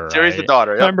daughter, Siri's the right?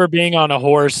 daughter. I Yep. remember being on a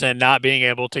horse and not being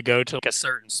able to go to like a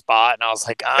certain spot, and I was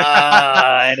like,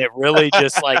 and it really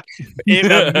just like it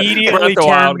immediately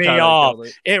turned me off.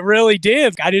 It really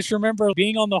did. I just remember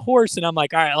being on the horse, and I'm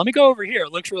like, all right, let me go over here.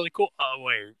 It looks really cool. Oh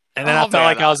wait. And then I felt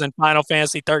like I was in Final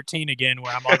Fantasy 13 again,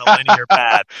 where I'm on the linear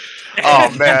path. Oh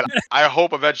man, I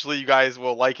hope eventually you guys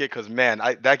will like it, because man,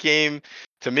 that game,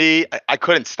 to me, I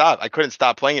couldn't stop. I couldn't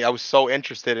stop playing it. I was so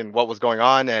interested in what was going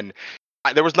on, and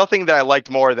there was nothing that I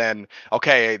liked more than,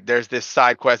 okay, there's this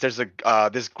side quest. There's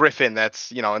this griffin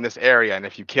that's, in this area, and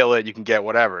if you kill it, you can get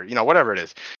whatever, whatever it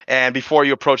is. And before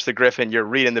you approach the griffin, you're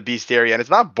reading the bestiary, and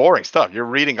it's not boring stuff. You're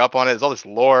reading up on it. There's all this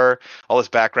lore, all this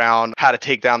background, how to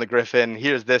take down the griffin.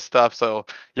 Here's this stuff. So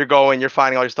you're going, you're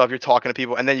finding all your stuff, you're talking to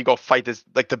people, and then you go fight this.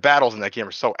 Like, the battles in that game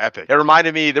are so epic. It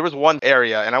reminded me, there was one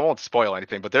area, and I won't spoil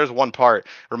anything, but there's one part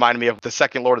reminded me of the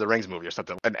second Lord of the Rings movie or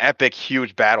something. An epic,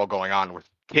 huge battle going on with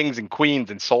kings and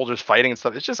queens and soldiers fighting and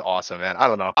stuff. It's just awesome, man. I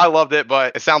don't know. I loved it,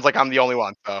 but it sounds like I'm the only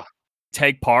one. So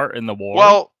take part in the war.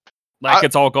 Well,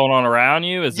 it's all going on around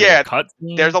you. Is it a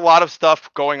cutscene? There's a lot of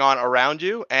stuff going on around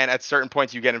you, and at certain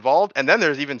points you get involved, and then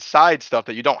there's even side stuff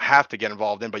that you don't have to get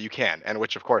involved in, but you can, and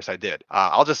which of course I did.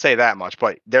 I'll just say that much.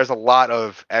 But there's a lot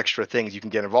of extra things you can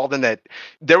get involved in. That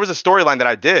there was a storyline that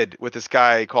I did with this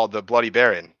guy called the Bloody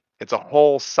Baron. It's a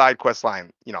whole side quest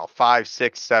line, 5,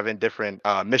 6, 7 different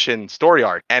mission story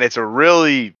arc. And it's a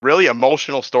really, really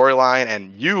emotional storyline.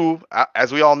 And you,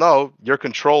 as we all know, you're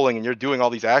controlling and you're doing all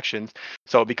these actions.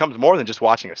 So it becomes more than just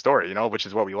watching a story, which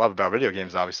is what we love about video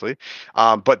games, obviously.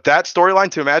 But that storyline,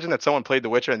 to imagine that someone played The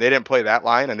Witcher and they didn't play that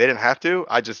line and they didn't have to,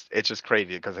 it's just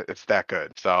crazy because it's that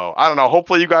good. So I don't know.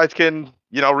 Hopefully you guys can,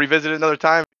 revisit it another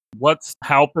time. What's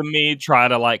helping me try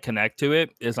to connect to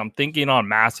it is I'm thinking on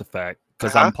Mass Effect.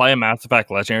 Because I'm playing Mass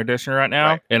Effect Legendary Edition right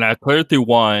now, and I cleared through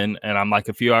 1, and I'm a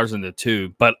few hours into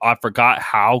 2, but I forgot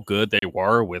how good they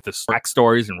were with the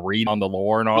backstories and reading on the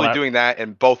lore and all that. Doing that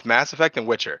in both Mass Effect and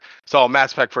Witcher. So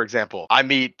Mass Effect, for example, I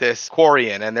meet this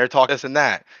Quarian, and they're talking this and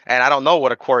that, and I don't know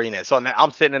what a Quarian is. So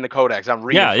I'm sitting in the Codex, I'm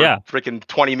reading for freaking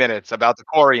 20 minutes about the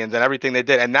Quarians and everything they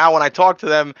did, and now when I talk to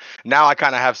them, now I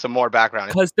kind of have some more background.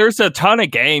 Because there's a ton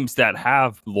of games that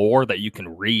have lore that you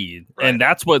can read, and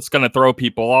that's what's going to throw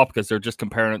people off because they're just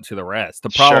comparing it to the rest. The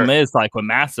problem is with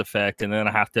Mass Effect, and then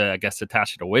I have to, I guess,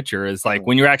 attach it to Witcher, is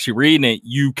when you're actually reading it,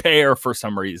 you care for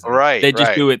some reason. They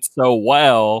just do it so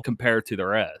well compared to the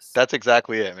rest. That's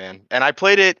exactly it, man. And I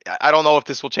played it. I don't know if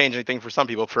this will change anything for some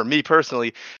people. For me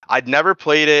personally, I'd never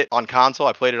played it on console.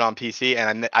 I played it on PC,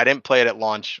 and I didn't play it at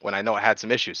launch when I know it had some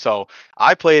issues. So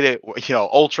I played it,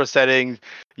 ultra settings,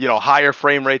 higher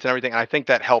frame rates and everything. And I think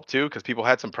that helped too, because people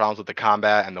had some problems with the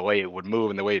combat and the way it would move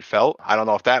and the way it felt. I don't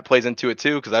know if that plays into it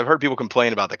too, because I've heard people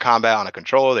complain about the combat on a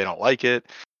controller. They don't like it.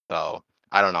 So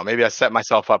I don't know. Maybe I set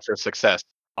myself up for success.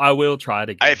 I will try it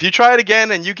again. If you try it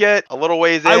again and you get a little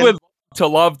ways in. I would to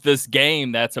love this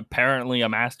game that's apparently a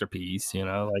masterpiece,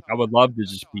 I would love to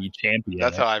just be champion.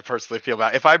 That's how I personally feel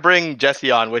about it. If I bring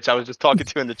Jesse on, which I was just talking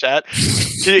to in the chat,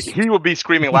 he will be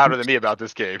screaming louder than me about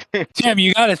this game. Tim,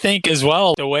 you got to think as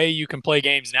well, the way you can play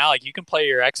games now, you can play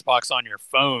your Xbox on your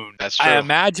phone. That's true. I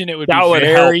imagine it would be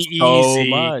very easy. So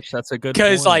much. That's a good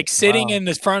point. Because sitting in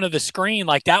the front of the screen,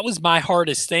 that was my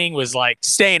hardest thing, was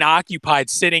staying occupied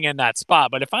sitting in that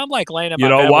spot. But if I'm laying in my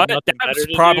bed with nothing better to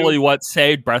do, probably what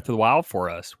saved Breath of the Wild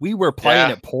for us. We were playing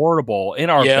it portable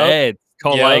in our bed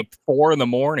till 4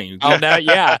 a.m.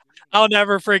 I'll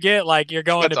never forget. You're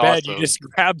going to bed, awesome. You just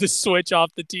grab the switch off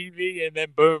the TV, and then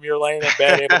boom, you're laying in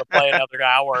bed able to play another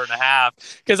hour and a half.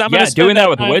 Because I'm going to doing that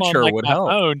with Witcher would help.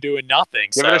 Phone doing nothing.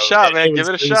 Give it a shot, man. Give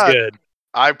it a shot. Good.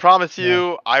 I promise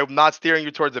you, I'm not steering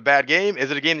you towards a bad game. Is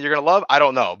it a game that you're gonna love? I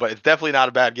don't know, but it's definitely not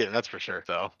a bad game. That's for sure.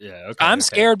 So I'm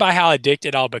scared by how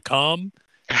addicted I'll become.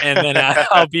 And then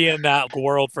I'll be in that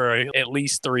world for at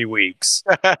least 3 weeks.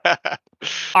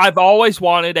 I've always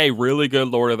wanted a really good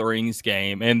Lord of the Rings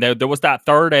game. And there was that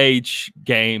Third Age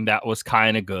game that was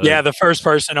kind of good. Yeah, the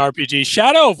first-person RPG.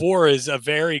 Shadow of War is a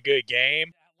very good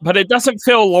game. But it doesn't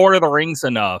feel Lord of the Rings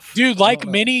enough. Dude,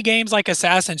 many games like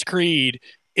Assassin's Creed,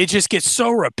 it just gets so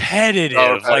repetitive.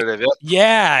 And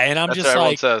I'm That's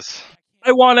just says.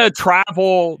 I want to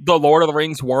travel the Lord of the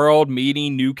Rings world,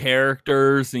 meeting new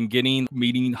characters and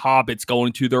meeting hobbits,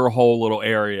 going to their whole little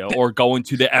area, or going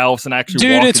to the elves and actually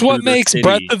Dude, walking it's what through their makes city.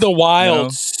 Breath of the Wild know?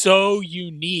 so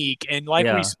unique. And like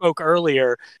we Yeah. spoke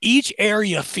earlier, each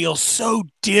area feels so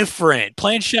different.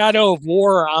 Playing Shadow of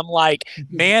War, I'm like,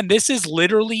 man, this is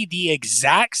literally the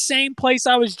exact same place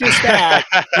I was just at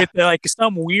with like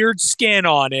some weird skin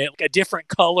on it, like a different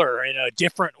color and a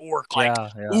different orc. Like,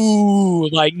 ooh,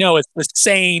 like no, it's the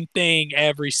same thing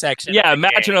every section. Yeah, of the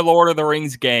imagine game. a Lord of the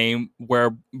Rings game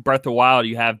where Breath of the Wild,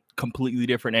 you have completely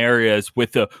different areas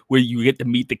with where you get to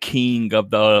meet the king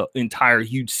of the entire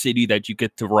huge city that you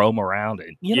get to roam around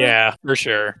in. You know? Yeah, for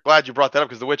sure. Glad you brought that up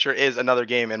because The Witcher is another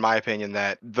game, in my opinion,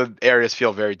 that the areas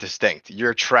feel very distinct.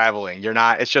 You're traveling. You're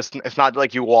not. It's not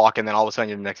like you walk and then all of a sudden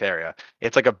you're in the next area.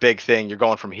 It's like a big thing. You're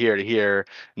going from here to here.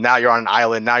 Now you're on an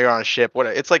island. Now you're on a ship.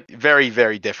 It's like very,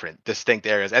 very different, distinct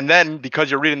areas. And then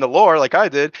because you're reading the lore, like I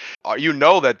did, you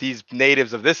know that these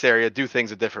natives of this area do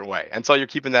things a different way, and so you're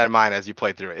keeping that in mind as you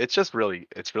play through it. It's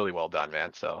really well done,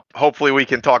 man. So hopefully we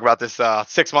can talk about this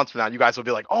 6 months from now. You guys will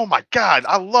be like, oh my god,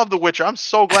 I love The Witcher. I'm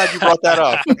so glad you brought that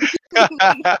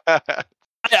up.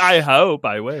 I hope.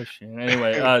 I wish.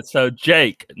 Anyway, so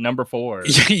Jake, number 4.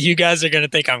 You guys are going to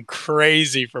think I'm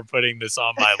crazy for putting this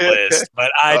on my list,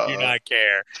 but I do not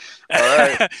care. All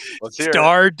right. Let's hear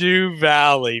Stardew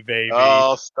Valley, baby.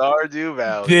 Oh, Stardew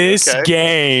Valley. This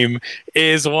game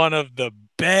is one of the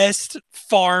best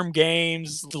farm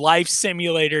games, life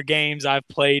simulator games I've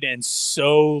played in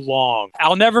so long.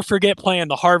 I'll never forget playing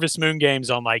the Harvest Moon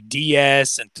games on like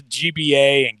DS and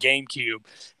GBA and GameCube.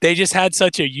 They just had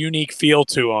such a unique feel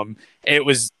to them. It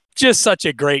was just such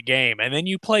a great game. And then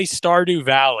you play Stardew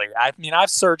Valley. I mean,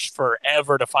 I've searched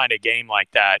forever to find a game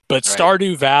like that. But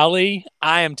Stardew Valley,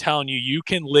 I am telling you, you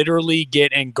can literally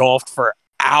get engulfed for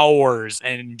hours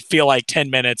and feel like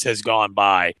 10 minutes has gone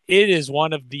by. It is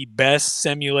one of the best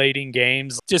simulating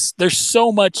games. Just there's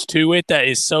so much to it that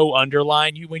is so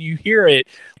underlined. When you hear it,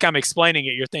 like I'm explaining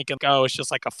it, you're thinking, oh, it's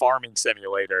just like a farming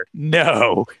simulator.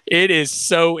 No, it is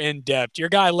so in depth. Your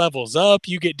guy levels up,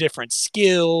 you get different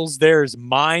skills. There's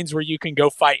mines where you can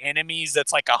go fight enemies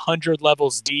that's like 100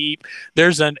 levels deep.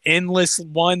 There's an endless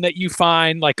one that you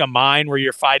find, like a mine where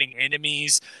you're fighting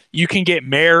enemies. You can get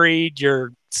married.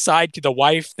 Your side to the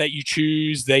wife that you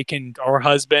choose, or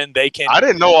husband, they can. I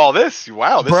didn't know all this.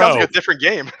 Wow, this sounds like a different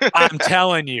game. I'm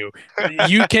telling you,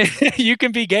 you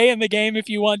can be gay in the game if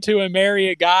you want to and marry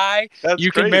a guy. That's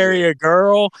you crazy. Can marry a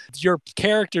girl. Your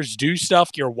characters do stuff.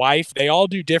 Your wife, they all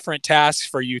do different tasks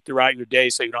for you throughout your day,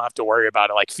 so you don't have to worry about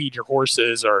it, like feed your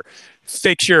horses or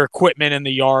fix your equipment in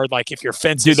the yard. Like if your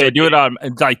fences. Do they do it on?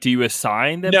 Like, do you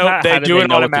assign them? No, they do it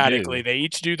automatically. They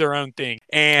each do their own thing,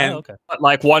 and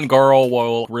like one girl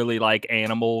will really like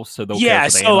animals, so they'll care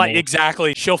for the animals. Like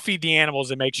exactly, she'll feed the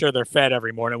animals and make sure they're fed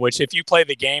every morning. Which, if you play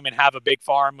the game and have a big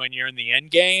farm when you're in the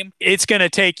end game, it's gonna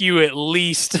take you at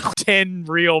least 10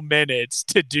 real minutes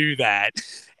to do that.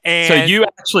 And so you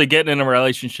actually getting in a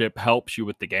relationship helps you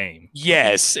with the game.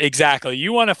 Yes, exactly.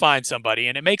 You want to find somebody,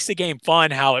 and it makes the game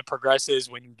fun how it progresses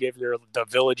when you give the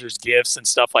villagers gifts and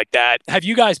stuff like that. Have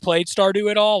you guys played Stardew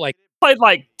at all? Like played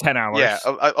like 10 hours. Yeah,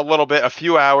 a little bit, a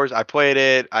few hours. I played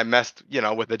it. I messed,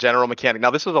 with the general mechanic. Now,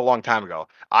 this was a long time ago.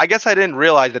 I guess I didn't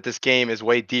realize that this game is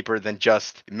way deeper than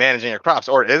just managing your crops.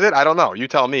 Or is it? I don't know. You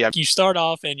tell me. You start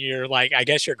off and you're like, I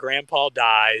guess your grandpa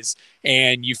dies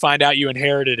and you find out you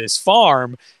inherited his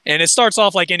farm. And it starts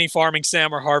off like any farming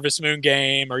sim or Harvest Moon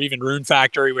game or even Rune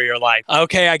Factory where you're like,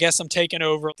 okay, I guess I'm taking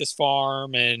over this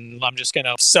farm and I'm just going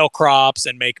to sell crops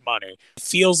and make money. It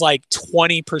feels like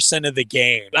 20% of the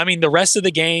game. I mean, the rest of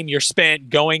the game, you're spent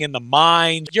going in the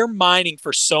mine. You're mining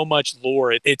for so much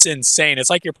lore. It's insane. It's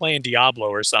like you're playing Diablo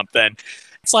or something.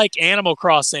 It's like Animal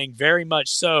Crossing, very much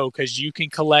so, because you can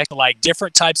collect like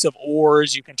different types of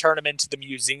ores. You can turn them into the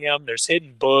museum. There's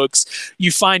hidden books.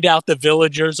 You find out the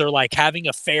villagers are like having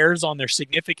affairs on their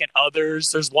significant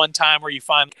others. There's one time where you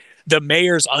find the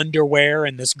mayor's underwear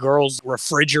in this girl's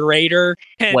refrigerator.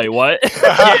 And wait, what?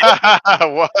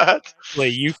 What?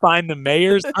 You find the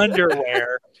mayor's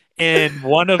underwear in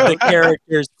one of the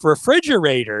characters'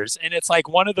 refrigerators. And it's like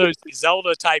one of those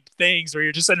Zelda type things where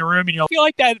you're just in a room and you feel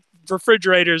like that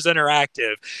refrigerator is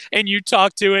interactive, and you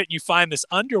talk to it and you find this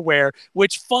underwear,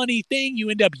 which, funny thing, you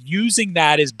end up using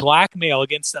that as blackmail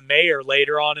against the mayor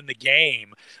later on in the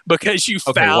game because you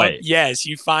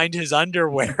you find his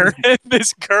underwear in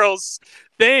this girl's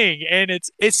thing, and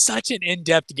it's such an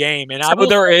in-depth game. And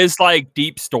there is like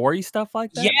deep story stuff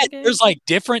like that. Yeah, there's like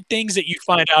different things that you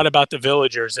find out about the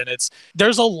villagers, and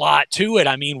there's a lot to it.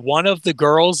 I mean, one of the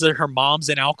girls, that her mom's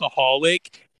an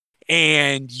alcoholic,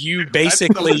 and you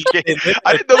basically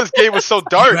I didn't know this game was so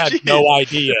dark. You have no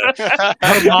idea.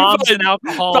 Her mom's an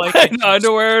alcoholic. Find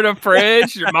underwear in a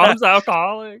fridge. Your mom's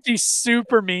alcoholic. She's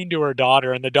super mean to her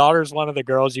daughter, and the daughter's one of the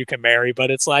girls you can marry,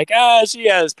 but it's like, she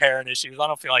has parent issues. I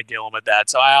don't feel like dealing with that.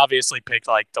 So I obviously picked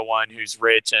like the one who's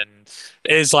rich and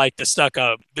is like the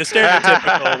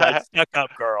stereotypical like stuck up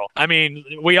girl. I mean,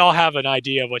 we all have an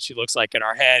idea of what she looks like in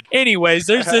our head. Anyways,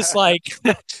 there's this like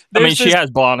she has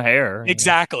blonde hair.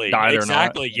 Exactly.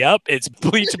 Yep. It's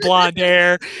bleach blonde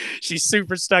hair. She's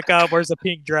super stuck up, wears a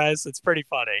pink dress. It's pretty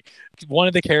funny. One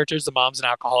of the characters, the mom's an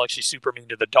alcoholic. She's super mean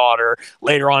to the daughter.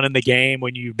 Later on in the game,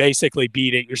 when you basically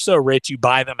beat it, you're so rich, you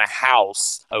buy them a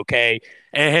house. Okay.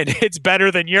 And it's better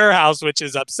than your house, which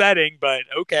is upsetting, but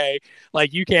okay.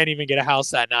 Like you can't even get a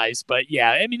house that nice. But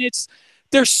yeah, I mean,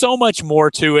 there's so much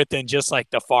more to it than just like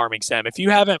the farming sim. If you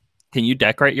haven't, can you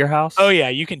decorate your house? Oh yeah,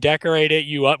 you can decorate it.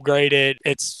 You upgrade it.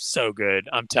 It's so good.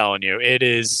 I'm telling you, it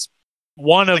is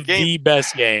one of the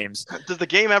best games. Does the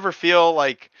game ever feel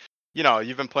like,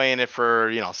 you've been playing it for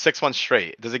 6 months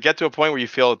straight? Does it get to a point where you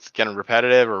feel it's getting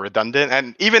repetitive or redundant?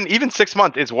 And even 6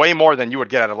 months is way more than you would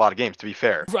get at a lot of games, to be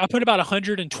fair. I put about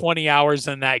 120 hours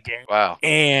in that game. Wow.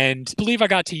 And I believe I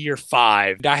got to year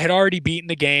 5. I had already beaten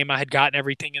the game. I had gotten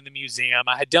everything in the museum.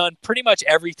 I had done pretty much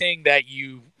everything that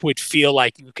you would feel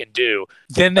like you can do.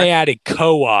 Then they added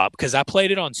co-op because I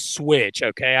played it on Switch.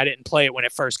 Okay. I didn't play it when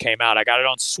it first came out. I got it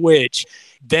on Switch.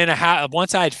 Then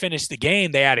once I had finished the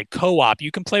game, they added co-op.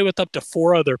 You can play with up to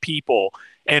 4 other people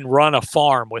and run a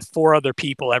farm with 4 other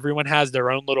people. Everyone has their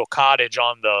own little cottage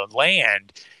on the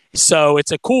land. So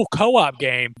it's a cool co-op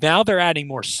game. Now they're adding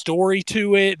more story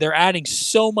to it. They're adding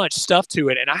so much stuff to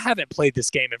it. And I haven't played this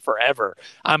game in forever.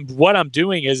 What I'm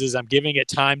doing is I'm giving it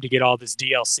time to get all this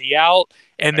DLC out.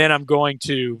 And then I'm going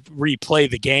to replay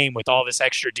the game with all this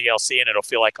extra DLC, and it'll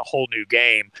feel like a whole new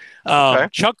game.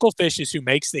 Chucklefish is who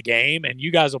makes the game, and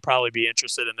you guys will probably be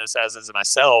interested in this, as is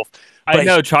myself. I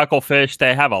know Chucklefish.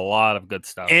 They have a lot of good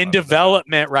stuff. In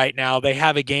development right now, they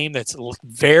have a game that's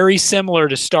very similar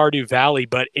to Stardew Valley,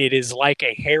 but it is like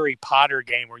a Harry Potter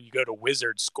game where you go to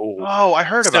wizard school. Oh, I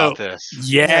heard about this.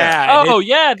 Yeah.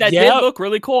 That did look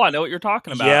really cool. I know what you're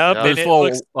talking about. Yep. Those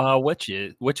little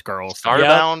witch girls.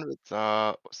 Starbound.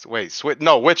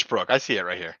 Witchbrook. I see it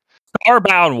right here.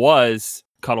 Starbound was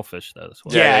Cuttlefish, though.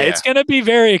 Yeah, it's going to be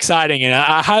very exciting, and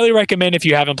I highly recommend, if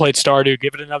you haven't played Stardew,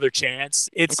 give it another chance.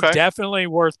 It's definitely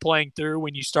worth playing through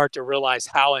when you start to realize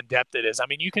how in-depth it is. I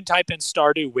mean, you can type in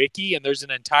Stardew Wiki, and there's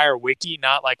an entire wiki,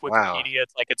 not like Wikipedia.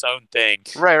 It's like its own thing.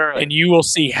 Right. And you will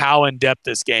see how in-depth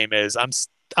this game is.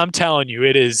 I'm telling you,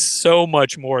 it is so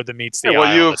much more than meets the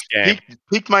eye on this game.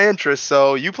 Piqued my interest,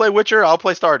 so you play Witcher, I'll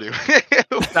play Stardew.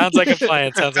 Sounds like a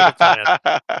plan.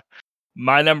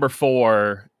 My number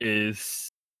 4 is...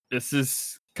 This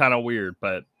is kind of weird,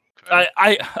 but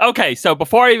so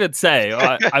before I even say,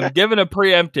 I'm giving a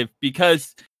preemptive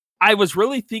because I was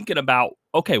really thinking about,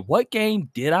 what game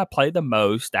did I play the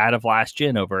most out of last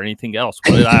gen over anything else?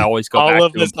 What did I always go back to? All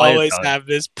of us always have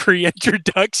this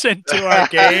pre-introduction to our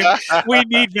game. We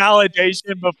need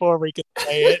validation before we can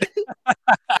play it.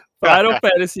 Final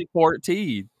Fantasy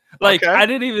 14. I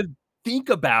didn't even think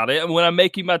about it when I'm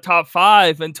making my top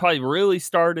 5 until I really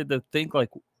started to think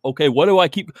what do I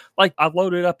keep? I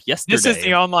loaded up yesterday. This is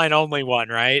the online only one,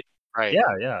 right? Right.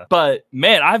 Yeah. But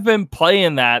man, I've been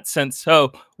playing that since.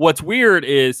 So what's weird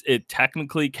is it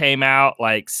technically came out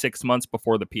 6 months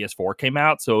before the PS4 came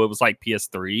out. So it was like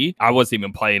PS3. I wasn't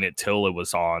even playing it till it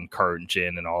was on current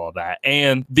gen and all of that.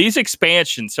 And these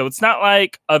expansions, so it's not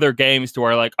like other games to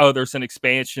where there's an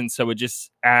expansion, so it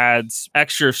just adds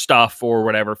extra stuff or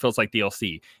whatever. It feels like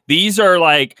DLC. These are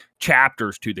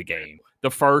chapters to the game. The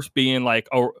first being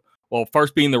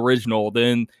first being the original,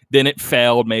 then it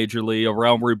failed majorly. A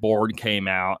Realm Reborn came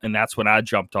out, and that's when I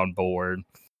jumped on board.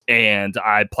 And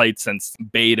I played since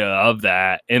beta of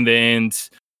that. And then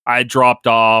I dropped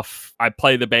off. I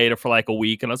played the beta for a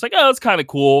week, and I was like, oh, it's kind of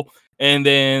cool. And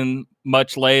then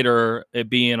much later, it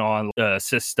being on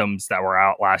systems that were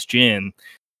out last gen,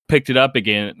 picked it up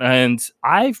again, and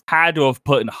I've had to have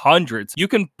put in hundreds. You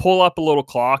can pull up a little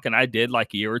clock, and I did a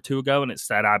year or two ago, and it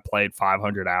said I played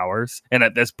 500 hours. And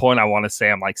at this point, I want to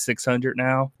say I'm 600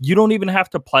 now. You don't even have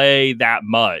to play that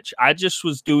much. I just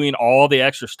was doing all the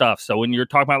extra stuff. So when you're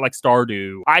talking about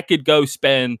Stardew, I could go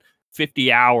spend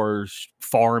 50 hours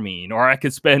farming, or I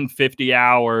could spend 50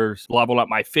 hours level up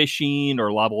my fishing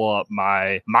or level up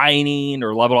my mining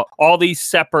or level up all these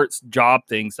separate job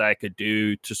things that I could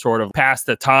do to sort of pass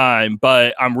the time,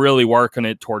 but I'm really working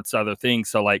it towards other things.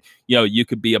 So you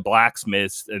could be a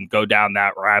blacksmith and go down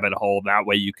that rabbit hole. That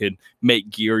way you could make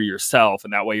gear yourself,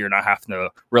 and that way you're not having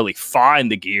to really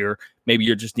find the gear. maybe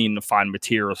you're just needing to find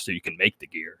materials so you can make the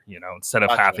gear, instead of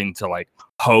Gotcha. having to like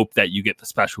hope that you get the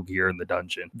special gear in the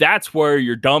dungeon. That's where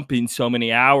you're dumping so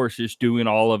many hours just doing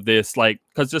all of this, like,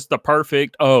 because it's the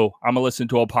perfect, I'm gonna listen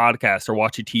to a podcast or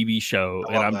watch a TV show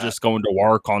and I'm just going to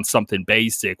work on something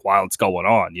basic while it's going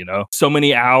on, So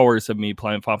many hours of me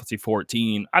playing Final Fantasy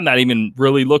 14, I'm not even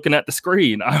really looking at the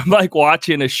screen. I'm like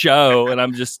watching a show and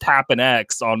I'm just tapping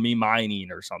X on me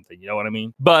mining or something, you know what I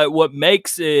mean? But what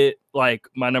makes it like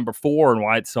my number 4 and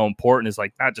why it's so important is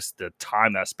like not just the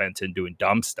time that I spent in doing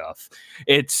dumb stuff.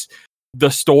 It's the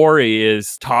story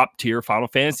is top tier Final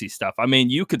Fantasy stuff. I mean,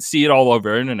 you could see it all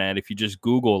over the internet if you just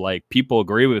Google, like, people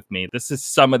agree with me. This is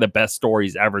some of the best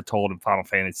stories ever told in Final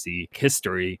Fantasy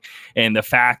history. And the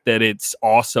fact that it's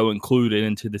also included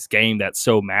into this game that's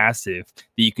so massive that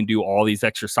you can do all these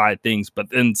extra side things, but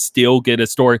then still get a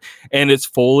story. And it's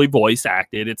fully voice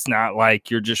acted. It's not like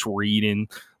you're just reading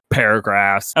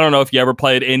paragraphs. I don't know if you ever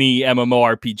played any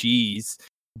MMORPGs,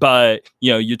 but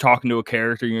you're talking to a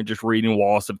character and you're just reading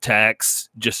walls of text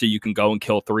just so you can go and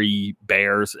kill 3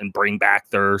 bears and bring back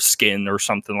their skin or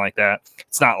something like that.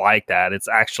 It's not like that. It's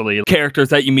actually characters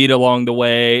that you meet along the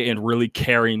way and really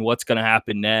caring what's going to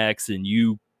happen next, and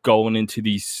you going into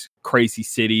these crazy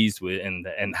cities and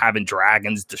having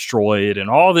dragons destroyed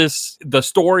and all this. The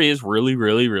story is really,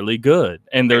 really, really good.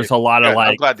 And there's a lot of like,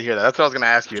 I'm glad to hear that. That's what I was going to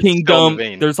ask you. Kingdom.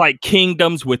 There's like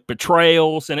kingdoms with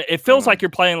betrayals, and it feels like you're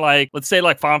playing like, let's say,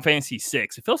 like Final Fantasy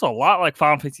 6. It feels a lot like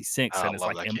Final Fantasy 6, and it's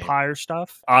like Empire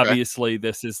stuff. Obviously,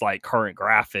 this is like current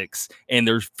graphics, and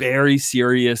there's very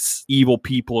serious evil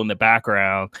people in the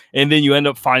background. And then you end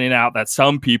up finding out that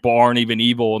some people aren't even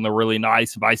evil and they're really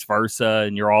nice, and vice versa.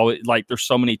 And you're always like, there's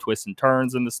so many twists and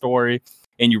turns in the story,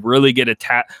 and you really get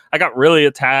attached. I got really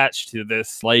attached to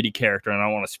this lady character, and I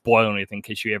don't want to spoil anything in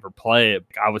case you ever play it.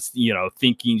 I was,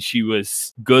 thinking she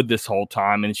was good this whole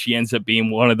time, and she ends up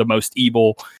being one of the most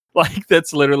evil, like,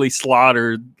 that's literally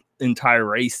slaughtered entire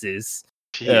races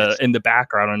in the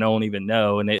background, and no one even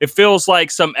know. And it feels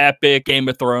like some epic Game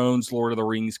of Thrones, Lord of the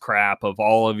Rings crap of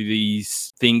all of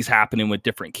these things happening with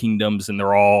different kingdoms, and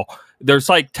there's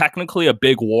like technically a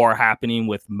big war happening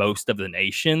with most of the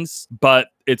nations, but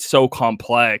it's so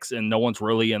complex and no one's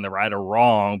really in the right or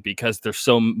wrong because there's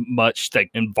so much that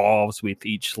involves with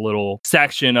each little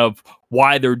section of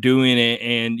why they're doing it.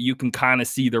 And you can kind of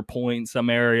see their point in some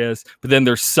areas, but then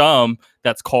there's some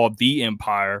that's called the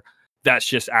Empire that's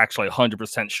just actually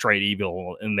 100% straight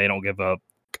evil and they don't give up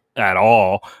at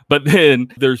all. But then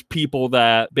there's people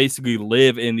that basically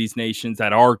live in these nations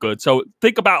that are good. So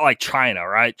think about like China,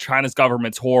 right? China's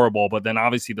government's horrible, but then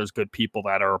obviously there's good people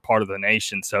that are a part of the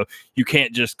nation. So you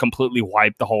can't just completely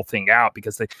wipe the whole thing out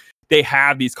because they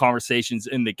have these conversations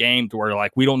in the game to where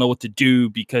like, we don't know what to do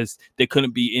because they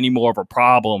couldn't be any more of a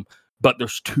problem. But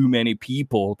there's too many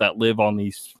people that live on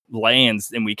these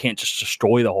lands and we can't just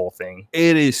destroy the whole thing.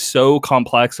 It is so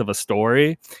complex of a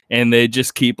story, and they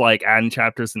just keep like adding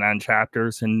chapters and adding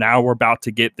chapters. And now we're about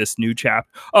to get this new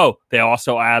chapter. Oh, they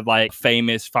also add like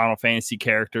famous Final Fantasy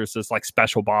characters as like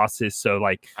special bosses. So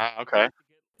like, okay,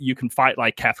 you can fight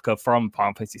like Kefka from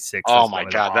Final Fantasy 6. Oh my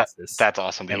god, that's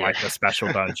awesome to hear. Like the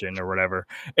special dungeon or whatever.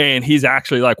 And he's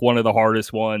actually like one of the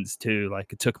hardest ones too.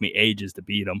 Like it took me ages to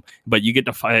beat him, but you get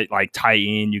to fight like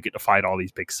Titan, you get to fight all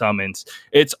these big summons.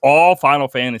 It's all Final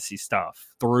Fantasy stuff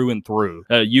through and through.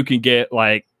 You can get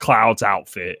like Cloud's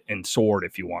outfit and sword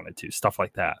if you wanted to, stuff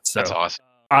like that. So that's awesome.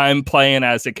 I'm playing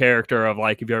as a character of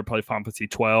like, if you ever played Final Fantasy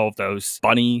 12, those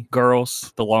bunny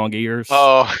girls, the long ears.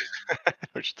 Oh,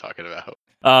 what you talking about?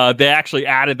 They actually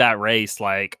added that race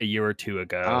like a year or two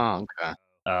ago. Oh, okay.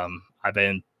 I've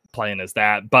been playing as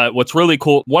that. But what's really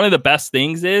cool, one of the best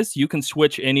things is you can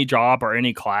switch any job or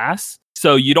any class.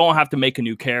 So you don't have to make a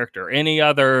new character. Any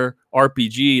other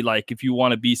RPG, like if you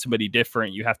want to be somebody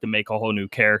different, you have to make a whole new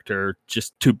character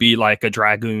just to be like a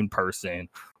dragoon person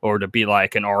or to be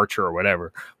like an archer or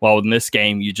whatever. Well, in this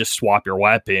game, you just swap your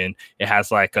weapon. It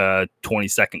has like a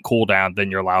 20-second cooldown, then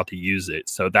you're allowed to use it.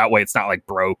 So that way it's not like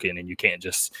broken and you can't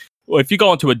just... Well, if you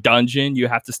go into a dungeon, you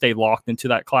have to stay locked into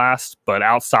that class. But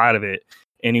outside of it,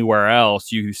 anywhere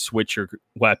else, you switch your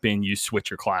weapon, you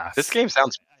switch your class. This game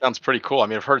sounds pretty cool. I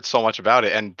mean, I've heard so much about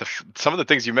it, and some of the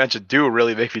things you mentioned do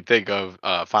really make me think of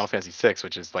Final Fantasy 6,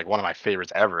 which is like one of my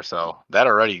favorites ever. So that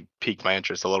already piqued my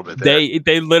interest a little bit there.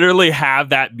 They literally have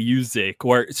that music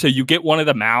where so you get one of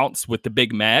the mounts with the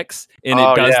big mechs, and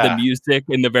it does the music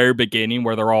in the very beginning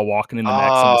where they're all walking in the mechs in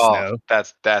the snow.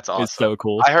 That's awesome. It's so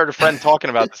cool. I heard a friend talking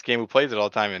about this game who plays it all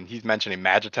the time, and he's mentioning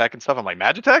Magitech and stuff. I'm like,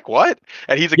 Magitech? What?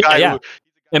 And he's a guy who...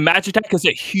 And Magitech is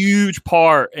a huge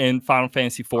part in Final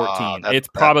Fantasy 14. It's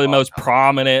probably the most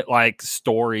prominent like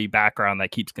story background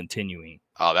that keeps continuing.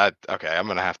 Oh, okay. I'm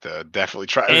gonna have to definitely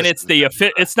try And this.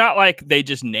 it's not like they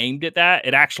just named it that.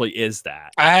 It actually is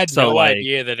that. I had So no like,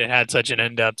 idea that it had such an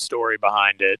in-depth story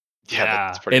behind it. Yeah, yeah,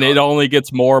 that's pretty and awesome. it only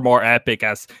gets more and more epic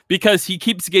because he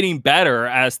keeps getting better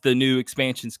as the new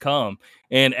expansions come,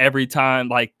 and every time,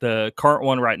 like the current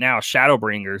one right now,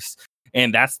 Shadowbringers,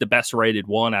 and that's the best rated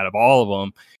one out of all of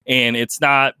them. And it's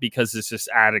not because it's just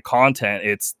added content;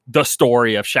 it's the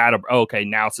story of Okay,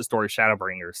 now it's the story of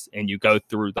Shadowbringers, and you go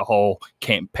through the whole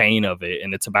campaign of it,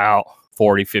 and it's about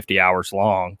 40, 50 hours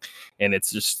long, and it's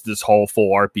just this whole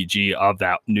full RPG of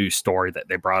that new story that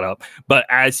they brought up. But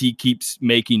as he keeps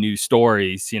making new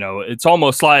stories, it's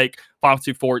almost like Final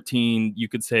Fantasy 14, you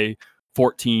could say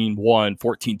 14.1,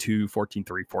 14.2,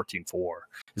 14.3, 14.4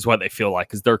 is what they feel like,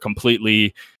 because they're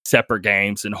completely separate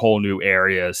games and whole new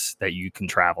areas that you can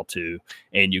travel to,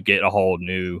 and you get a whole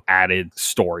new added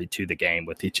story to the game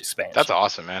with each expansion. That's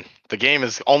awesome, man. The game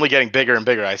is only getting bigger and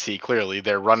bigger. I see clearly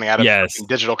they're running out of Yes.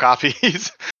 digital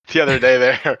copies the other day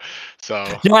there. So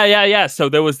Yeah. So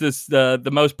there was this the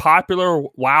most popular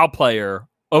WoW player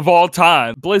of all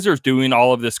time. Blizzard's doing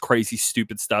all of this crazy,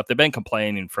 stupid stuff. They've been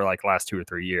complaining for like the last 2 or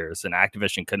 3 years, and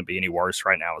Activision couldn't be any worse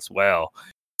right now as well.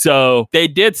 So they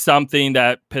did something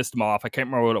that pissed him off. I can't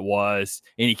remember what it was,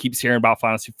 and he keeps hearing about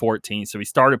Final Fantasy 14. So he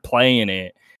started playing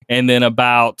it, and then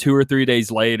about 2 or 3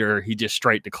 days later, he just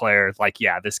straight declared, like,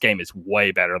 yeah, this game is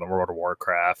way better than World of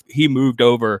Warcraft. He moved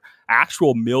over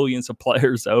actual millions of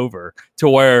players over to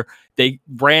where they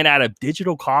ran out of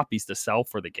digital copies to sell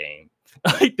for the game.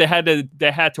 Like they had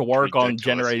to work on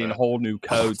generating man. whole new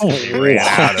codes because they ran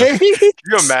out of. Can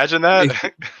you imagine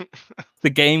that? The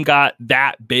game got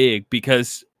that big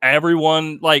because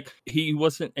everyone, like, he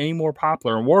wasn't any more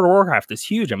popular. And World of Warcraft is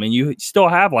huge. I mean, you still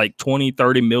have like 20,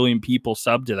 30 million people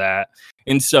sub to that.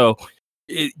 And so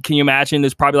can you imagine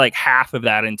there's probably like half of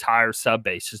that entire sub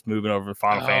base just moving over to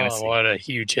Final Fantasy. What a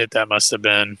huge hit that must have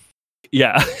been.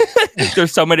 Yeah.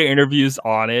 There's so many interviews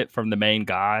on it from the main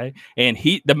guy, and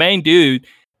the main dude,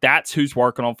 that's who's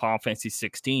working on Final Fantasy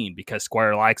 16 because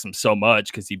Square likes him so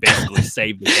much because he basically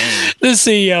saved the game. The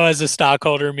CEO has a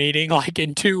stockholder meeting like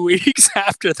in 2 weeks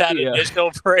after that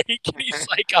initial break. And he's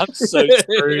like, I'm so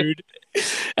screwed.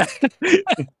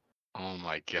 Oh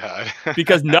my god.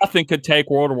 Because nothing could take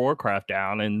World of Warcraft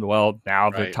down, and well,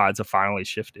 now the tides have finally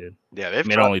shifted. Yeah,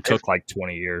 it only took like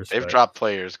 20 years. They've dropped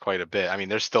players quite a bit. I mean,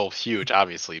 they're still huge,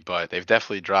 obviously, but they've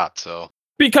definitely dropped. So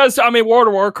because I mean, World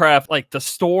of Warcraft, like the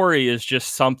story is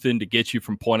just something to get you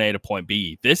from point A to point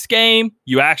B. This game,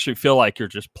 you actually feel like you're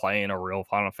just playing a real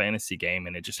Final Fantasy game,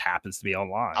 and it just happens to be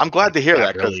online. I'm glad to hear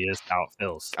that. Really is how it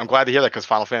feels. I'm glad to hear that because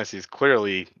Final Fantasy is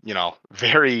clearly,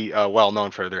 very well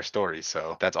known for their stories.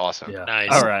 So that's awesome. Yeah.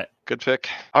 Nice. All right. Good pick.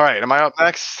 All right, am I up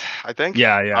next? I think.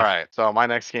 Yeah. All right. So my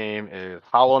next game is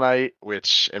Hollow Knight,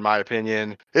 which, in my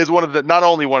opinion, is not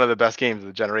only one of the best games of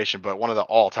the generation, but one of the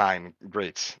all-time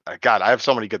greats. God, I have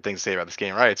so many good things to say about this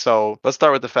game. Right. So let's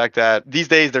start with the fact that these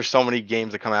days there's so many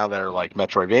games that come out that are like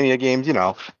Metroidvania games.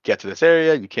 Get to this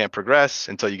area, you can't progress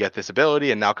until you get this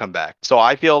ability, and now come back. So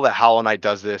I feel that Hollow Knight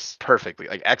does this perfectly,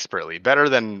 like expertly, better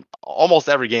than almost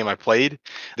every game I've played.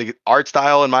 The art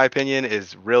style, in my opinion,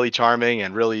 is really charming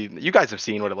and really. You guys have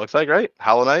seen what it looks like, right?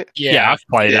 Hollow Knight. Yeah, I've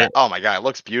played it. Oh my god, it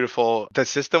looks beautiful. The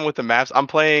system with the maps. I'm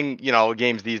playing,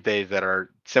 games these days that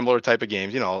are similar type of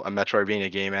games. A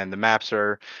Metroidvania game, and the maps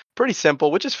are pretty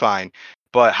simple, which is fine.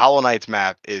 But Hollow Knight's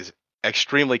map is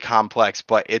extremely complex,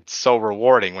 but it's so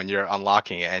rewarding when you're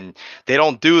unlocking it. And they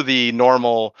don't do the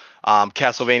normal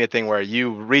Castlevania thing where you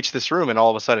reach this room and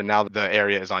all of a sudden now the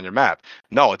area is on your map.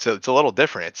 No, it's a little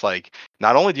different. It's like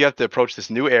not only do you have to approach this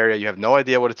new area, you have no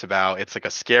idea what it's about. It's like a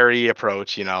scary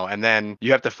approach, and then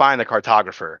you have to find the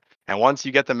cartographer. And once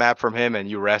you get the map from him and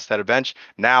you rest at a bench,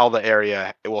 now the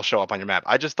area it will show up on your map.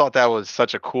 I just thought that was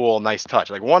such a cool, nice touch.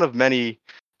 Like one of many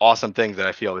awesome things that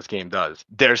I feel this game does.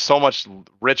 There's so much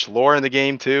rich lore in the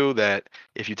game too that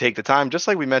if you take the time, just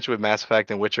like we mentioned with Mass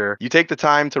Effect and Witcher, you take the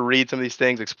time to read some of these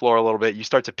things, explore a little bit, you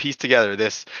start to piece together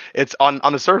this. It's on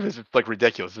the surface, it's like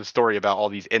ridiculous. It's a story about all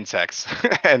these insects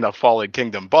and a fallen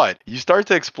kingdom, but you start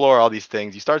to explore all these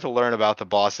things. You start to learn about the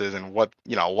bosses and what,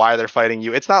 why they're fighting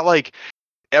you. It's not like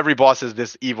every boss is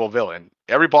this evil villain.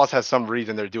 Every boss has some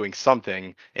reason they're doing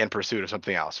something in pursuit of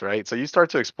something else, right? So you start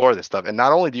to explore this stuff. And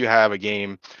not only do you have a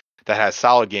game that has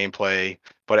solid gameplay,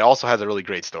 but it also has a really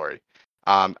great story.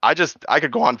 I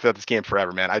could go on about this game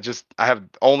forever, man. I have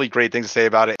only great things to say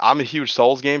about it. I'm a huge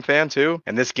Souls game fan too,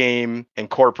 and this game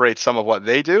incorporates some of what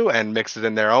they do and mixes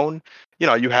in their own.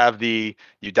 You have you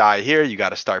die here, you got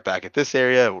to start back at this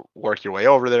area, work your way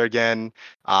over there again.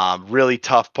 Really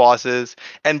tough bosses,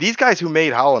 and these guys who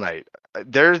made Hollow Knight,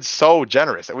 they're so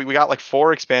generous. We got like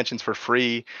 4 expansions for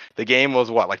free. The game was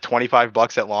what, like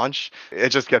 $25 at launch. It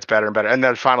just gets better and better. And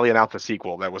then finally announced a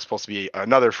sequel that was supposed to be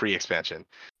another free expansion.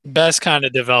 Best kind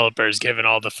of developers giving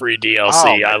all the free Oh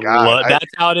DLC. my I God. love that's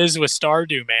how it is with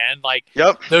Stardew, man. Like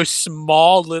Yep. those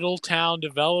small little town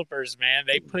developers, man,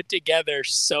 they put together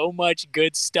so much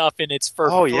good stuff and it's for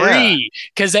Oh yeah. free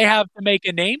because they have to make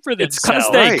a name for It's themselves.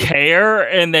 because they Right. care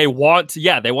and they want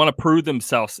to, they want to prove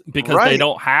themselves because they Right.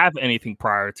 don't have anything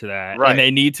prior to that. Right. And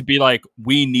they need to be like,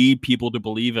 we need people to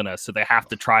believe in us. So they have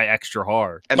to try extra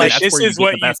hard. And Like that's this where is get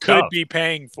what the you best could stuff. be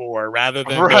paying for rather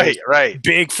than Right, those right.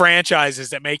 big franchises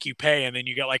that make you pay and then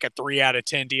you get like a 3 out of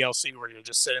 10 DLC where you're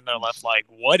just sitting there left like,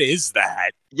 what is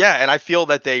that? Yeah, and I feel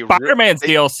that Spider-Man's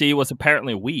DLC was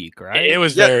apparently weak, right? It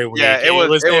was Yeah, very weak. yeah, It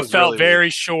felt really very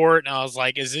weak. short, and I was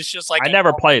like, "Is this just like I a never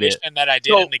normal played it. mission that I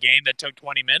did So- in the game that took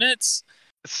 20 minutes?"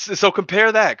 So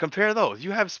compare those.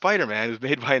 You have Spider-Man, who's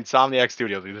made by Insomniac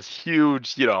Studios, this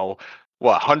huge,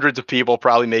 hundreds of people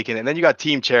probably making it. And then you got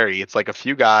Team Cherry. It's like a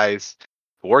few guys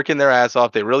working their ass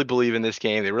off. They really believe in this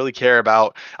game. They really care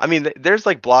about. I mean, there's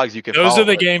like blogs you can Those follow. are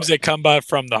the games that come up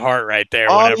from the heart right there.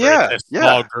 Oh, Whenever yeah, it's a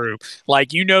small yeah. group, like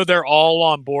they're all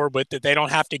on board with it. They don't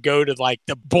have to go to like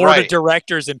the board Right. of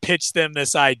directors and pitch them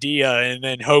this idea and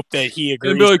then hope that he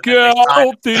agrees. And be like, and then yeah, I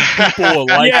don't think people will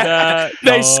like Yeah. that.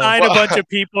 They sign a Well- bunch of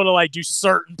people to like do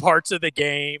certain parts of the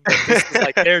game. But this is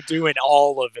like they're doing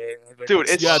all of it. Dude,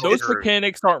 it's Yeah, those true.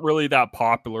 mechanics aren't really that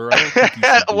popular. I don't think you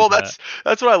should do Well, that.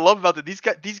 that's what I love about it.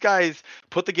 These guys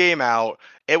put the game out.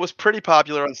 It was pretty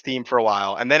popular on Steam for a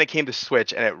while, and then it came to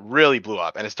Switch, and it really blew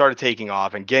up, and it started taking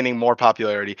off and gaining more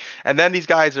popularity. And then these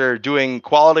guys are doing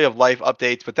quality of life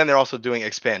updates, but then they're also doing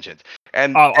expansions.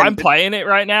 And I'm playing it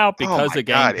right now because my of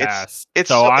Game God, Pass. it's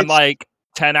so so- I'm it's- like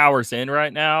 10 hours in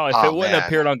right now. If Oh, it wouldn't have man.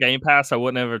 appeared on Game Pass, I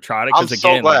wouldn't have ever tried it I'm because so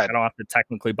again, like, glad. I don't have to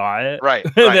technically buy it. Right,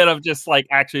 And right. then I'm just like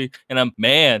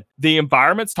the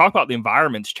environments. Talk about the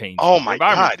environments changing. Oh The my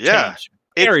environments God, yeah. changed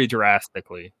very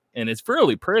drastically, and it's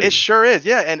really pretty. It sure is,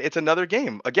 yeah. And it's another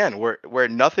game again where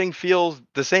nothing feels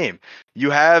the same.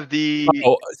 You have the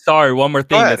Oh, sorry, one more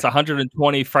thing. ahead. It's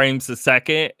 120 frames a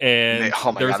second, and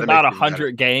Oh my there's God, that about makes it even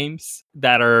 100 games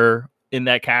that are in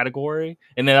that category.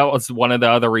 And then that was one of the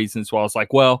other reasons why I was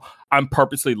like, well, I'm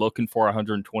purposely looking for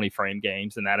 120 frame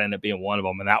games, and that ended up being one of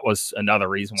them. And that was another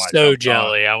reason why. So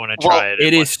jelly. I want to Well, try it.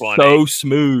 It is so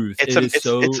smooth.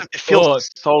 it feels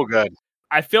so good.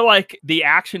 I feel like the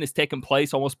action is taking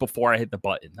place almost before I hit the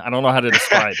button. I don't know how to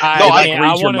describe it. I It want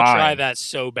reads your to try mind. that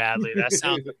so badly. That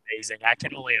sounds amazing. I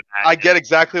can only imagine. I get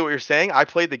exactly what you're saying. I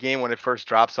played the game when it first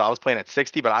dropped, so I was playing at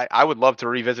 60, but I would love to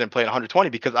revisit and play at 120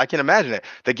 because I can imagine it.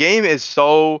 The game is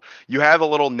so, you have a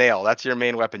little nail, that's your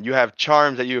main weapon. You have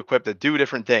charms that you equip that do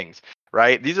different things,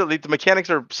 right? The mechanics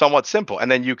are somewhat simple, and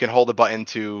then you can hold a button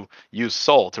to use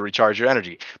soul to recharge your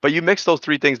energy. But you mix those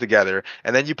 3 things together,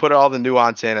 and then you put all the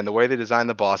nuance in and the way they design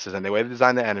the bosses and the way they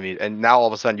design the enemies, and now all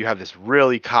of a sudden you have this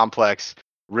really complex,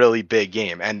 really big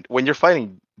game. And when you're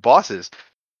fighting bosses,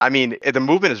 I mean, the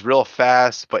movement is real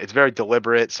fast, but it's very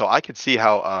deliberate. So I could see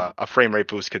how a frame rate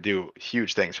boost could do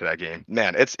huge things for that game.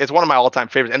 Man, it's one of my all-time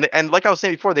favorites. And like I was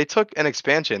saying before, they took an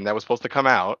expansion that was supposed to come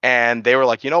out, and they were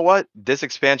like, you know what? This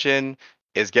expansion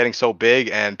is getting so big,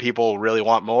 and people really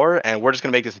want more, and we're just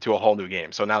gonna make this into a whole new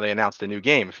game. So now they announced a new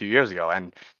game a few years ago,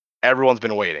 and everyone's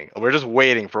been waiting. We're just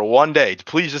waiting for one day.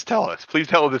 Please just tell us. Please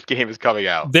tell us this game is coming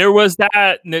out. There was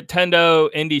that Nintendo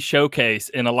Indie Showcase,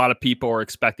 and a lot of people were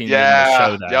expecting them to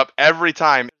show that. Yep. Every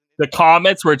time. The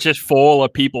comments were just full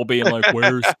of people being like,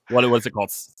 "Where's what was it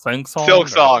called? Silk Song? Silk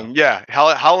Song, yeah.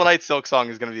 Hollow Knight Silk Song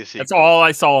is going to be a sequel. That's all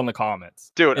I saw in the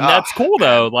comments, dude. And that's cool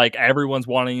though. Like everyone's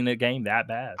wanting the game that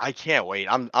bad. I can't wait.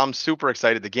 I'm super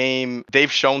excited. The game.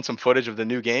 They've shown some footage of the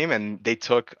new game, and they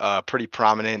took a pretty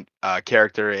prominent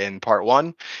character in part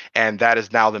 1, and that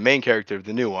is now the main character of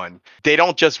the new one. They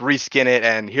don't just reskin it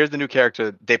and here's the new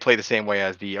character. They play the same way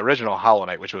as the original Hollow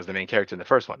Knight, which was the main character in the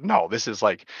first one. No, this is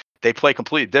like. They play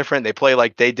completely different. They play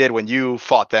like they did when you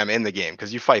fought them in the game,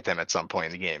 because you fight them at some point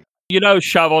in the game. You know,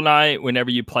 Shovel Knight, whenever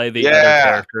you play the other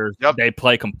characters, they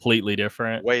play completely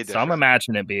different. Way different. So I'm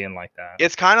imagining it being like that.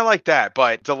 It's kind of like that,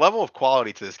 but the level of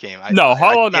quality to this game.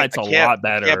 Hollow Knight's a lot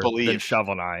better than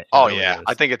Shovel Knight. Oh, really yeah. Is.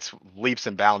 I think it's leaps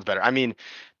and bounds better. I mean,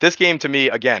 this game to me,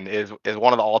 again, is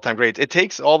one of the all-time greats. It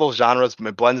takes all those genres,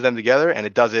 it blends them together, and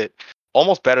it does it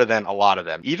almost better than a lot of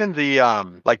them. Even the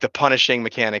like the punishing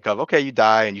mechanic of, okay, you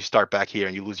die and you start back here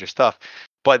and you lose your stuff.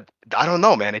 But I don't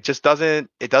know, man. It just doesn't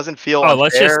feel unfair.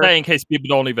 Let's just say in case people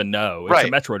don't even know. It's a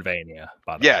Metroidvania,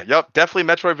 by the way. Yep.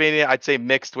 Definitely Metroidvania. I'd say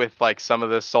mixed with like some of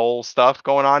the soul stuff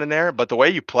going on in there. But the way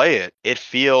you play it, it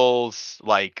feels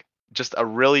like just a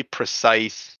really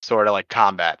precise sort of like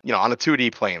combat, on a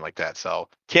 2D plane like that. So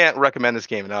can't recommend this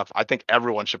game enough. I think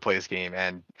everyone should play this game.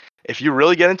 And if you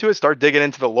really get into it, start digging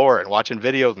into the lore and watching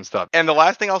videos and stuff. And the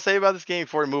last thing I'll say about this game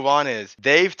before we move on is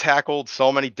they've tackled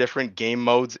so many different game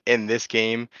modes in this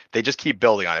game. They just keep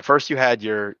building on it. First, you had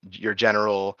your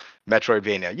general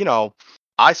Metroidvania.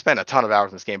 I spent a ton of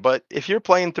hours in this game, but if you're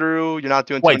playing through, you're not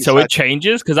doing too Wait, many so side. it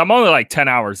changes? Because I'm only like 10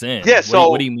 hours in. Yeah,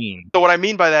 What do you mean? So what I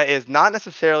mean by that is not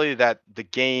necessarily that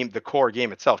the core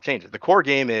game itself changes. The core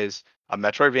game is a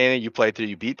Metroidvania. You play through,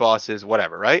 you beat bosses,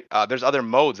 whatever, right? There's other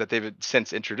modes that they've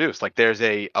since introduced. Like there's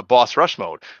a boss rush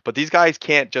mode, but these guys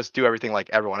can't just do everything like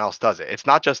everyone else does it. It's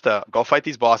not just a go fight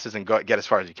these bosses and go get as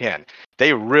far as you can.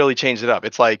 They really changed it up.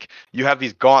 It's like you have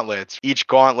these gauntlets. Each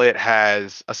gauntlet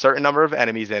has a certain number of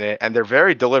enemies in it, and they're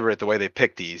very deliberate the way they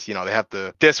pick these. They have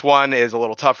this one is a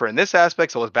little tougher in this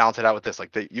aspect, so let's balance it out with this.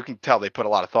 Like you can tell they put a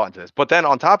lot of thought into this. But then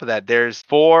on top of that, there's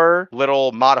 4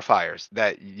 little modifiers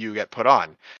that you get put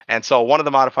on. And so one of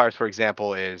the modifiers, for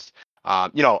example, is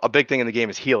a big thing in the game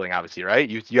is healing, obviously, right?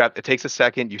 You have, it takes a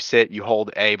second, you sit, you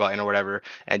hold A button or whatever,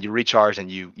 and you recharge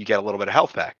and you get a little bit of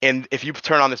health back. And if you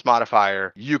turn on this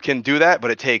modifier, you can do that,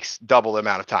 but it takes double the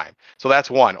amount of time. So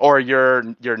that's one. Or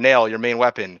your nail, your main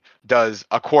weapon, does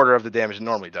a quarter of the damage it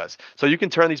normally does. So you can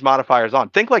turn these modifiers on.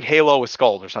 Think like Halo with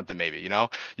skulls or something, maybe,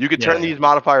 You could turn these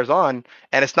modifiers on,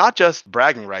 and it's not just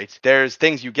bragging rights. There's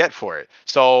things you get for it.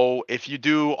 So if you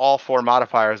do all 4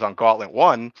 modifiers on Gauntlet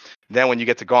 1, then when you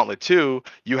get to Gauntlet 2,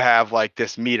 you have like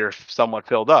this meter somewhat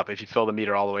filled up. If you fill the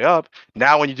meter all the way up,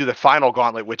 now when you do the final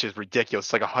gauntlet, which is ridiculous,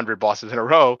 it's like 100 bosses in a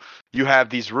row, you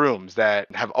have these rooms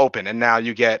that have opened, and now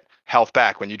you get health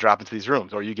back when you drop into these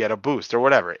rooms, or you get a boost or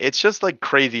whatever. It's just like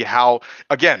crazy how,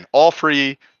 again, all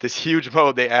free, this huge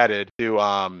mode they added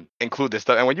to include this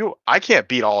stuff. And I can't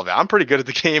beat all of it. I'm pretty good at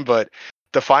the game, but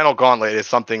the final gauntlet is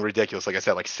something ridiculous. Like I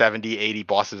said, like 70, 80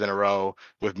 bosses in a row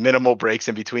with minimal breaks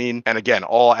in between. And again,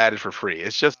 all added for free.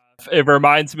 It's just, It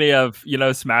reminds me of,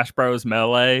 Smash Bros.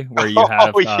 Melee, where you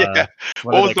have, oh yeah.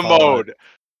 what What do was they the call it? mode?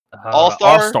 All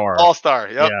Star? All-Star. All Star.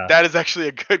 Yep. Yeah. That is actually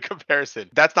a good comparison.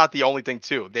 That's not the only thing,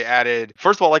 too. They added,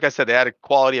 first of all, like I said, they added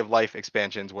quality of life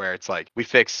expansions where it's like, we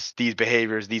fix these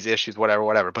behaviors, these issues, whatever,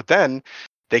 whatever. But then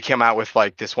they came out with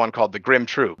like this one called the Grim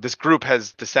Troop. This group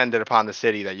has descended upon the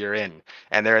city that you're in,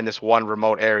 and they're in this one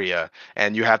remote area,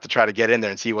 and you have to try to get in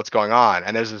there and see what's going on.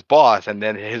 And there's this boss, and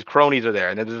then his cronies are there,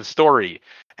 and then there's a story,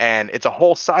 and it's a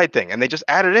whole side thing, and they just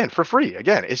added in for free.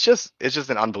 Again, it's just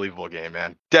an unbelievable game,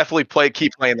 man. Definitely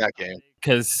keep playing that game.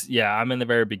 Because I'm in the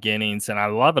very beginnings and I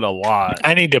love it a lot.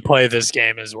 I need to play this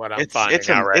game is what I'm finding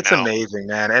out right now. It's amazing,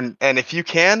 man. And if you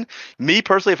can, me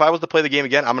personally, if I was to play the game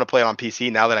again, I'm gonna play it on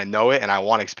PC now that I know it and I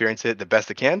want to experience it the best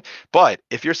I can. But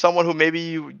if you're someone who maybe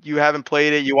you haven't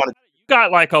played it, you want to Got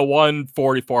like a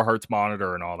 144 hertz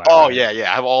monitor and all that. Oh right?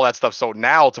 yeah, I have all that stuff. So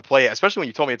now to play it, especially when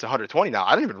you told me it's 120 now,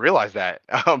 I didn't even realize that.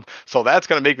 So that's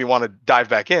gonna make me want to dive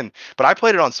back in. But I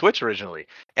played it on Switch originally,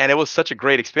 and it was such a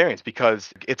great experience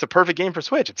because it's a perfect game for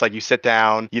Switch. It's like you sit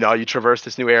down, you traverse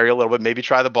this new area a little bit, maybe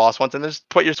try the boss once, and then just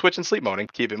put your Switch in sleep mode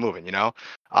and keep it moving. So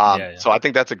I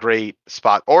think that's a great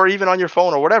spot, or even on your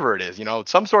phone or whatever it is.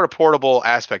 Some sort of portable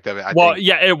aspect of it. I think.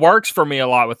 Yeah, it works for me a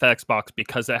lot with Xbox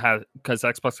because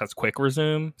Xbox has quick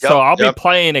resume. Yep, So I'll be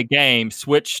playing a game,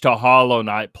 switch to Hollow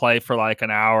Knight, play for like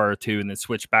an hour or two, and then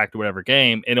switch back to whatever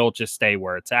game, and it'll just stay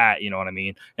where it's at. You know what I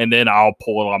mean? And then I'll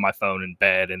pull it on my phone in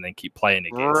bed and then keep playing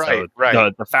again. Right,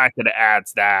 so the fact that it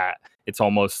adds that, it's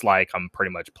almost like I'm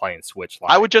pretty much playing Switch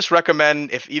Lite. I would just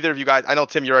recommend, if either of you guys, I know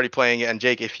Tim, you're already playing it, and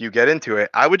Jake, if you get into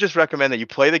it, I would just recommend that you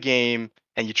play the game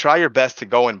and you try your best to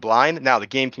go in blind. Now the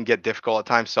game can get difficult at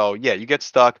times, so yeah, you get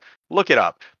stuck. Look it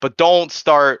up, but don't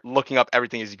start looking up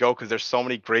everything as you go because there's so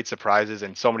many great surprises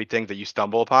and so many things that you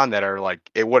stumble upon that are like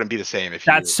it wouldn't be the same if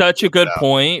you. That's such a good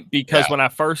point because when I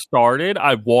first started,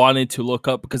 I wanted to look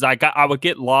up because I would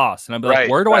get lost and I'd be like,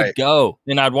 where do I go?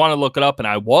 And I'd want to look it up, and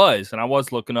I was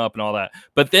looking up and all that.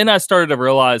 But then I started to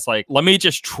realize, like, let me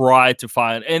just try to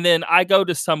find, and then I go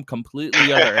to some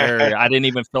completely other area I didn't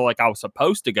even feel like I was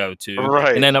supposed to go to,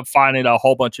 and end up finding a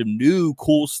whole bunch of new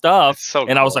cool stuff. So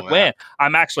and I was like, man,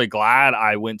 I'm actually glad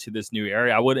I went to this new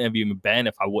area. I wouldn't have even been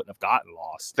if I wouldn't have gotten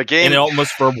lost. The game, and it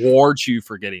almost rewards you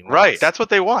for getting lost. Right. That's what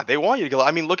they want. They want you to get lost.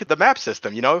 I mean, look at the map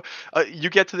system. You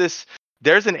get to this.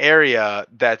 There's an area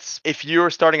that's, if you're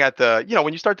starting at the,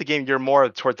 when you start the game, you're more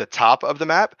toward the top of the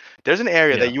map. There's an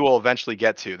area that you will eventually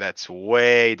get to that's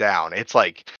way down. It's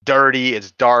like dirty,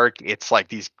 it's dark, it's like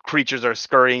these creatures are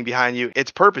scurrying behind you.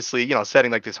 It's purposely, setting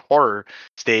like this horror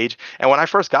stage. And when I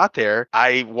first got there,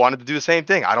 I wanted to do the same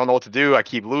thing. I don't know what to do. I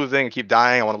keep losing, I keep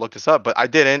dying. I want to look this up, but I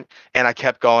didn't. And I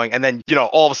kept going. And then,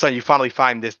 all of a sudden you finally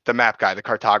find the map guy, the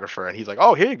cartographer, and he's like,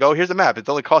 oh, here you go. Here's a map. It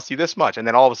only costs you this much. And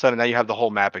then all of a sudden now you have the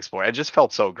whole map explored. It just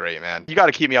felt so great, man. You got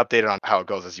to keep me updated on how it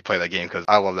goes as you play that game, because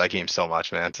I love that game so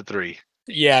much, man. It's a 3.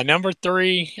 Yeah, number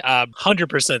 3,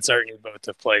 100% certain you both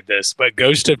have played this, but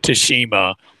Ghost of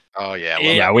Tsushima. Oh yeah,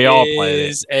 Yeah, we all played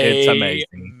it. It's a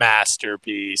amazing.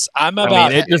 masterpiece.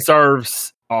 It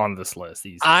deserves on this list.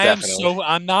 Easy. I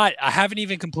haven't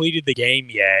even completed the game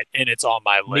yet, and it's on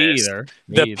my list.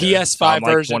 Me either. PS5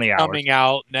 version coming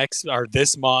out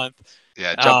this month.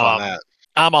 Yeah, jump on that.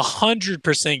 I'm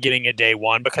 100% getting it day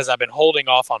one because I've been holding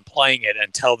off on playing it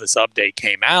until this update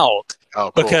came out.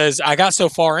 Oh, cool. Because I got so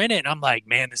far in it, and I'm like,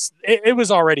 man, it was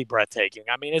already breathtaking.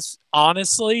 I mean, it's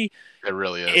honestly, it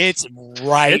really is. It's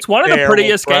right. It's one of the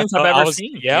prettiest games I've ever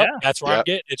seen. Yeah, that's where I'm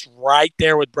getting. It's right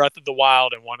there with Breath of the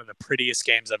Wild, and one of the prettiest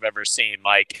games I've ever seen.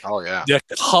 Like, oh yeah, the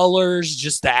colors,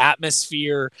 just the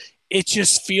atmosphere. It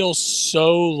just feels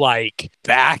so like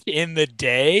back in the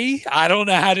day. I don't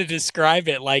know how to describe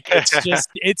it. Like,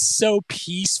 it's so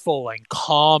peaceful and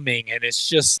calming. And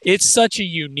it's such a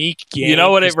unique game. You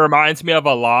know what it reminds me of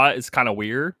a lot? It's kind of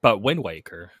weird, but Wind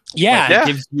Waker. Yeah. Like, it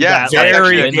gives you that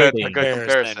very good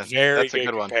comparison. Very good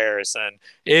comparison.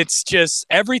 It's just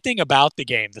everything about the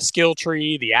game, the skill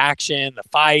tree, the action, the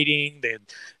fighting,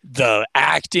 the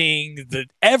acting,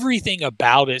 everything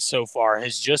about it so far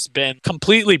has just been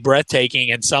completely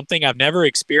breathtaking and something I've never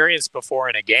experienced before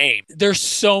in a game. There's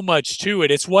so much to it.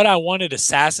 It's what I wanted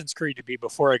Assassin's Creed to be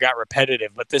before it got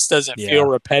repetitive, but this doesn't feel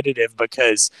repetitive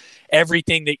because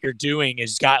everything that you're doing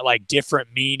has got like different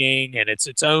meaning and it's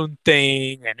its own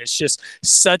thing, and it's just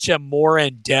such a more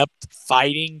in-depth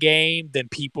fighting game than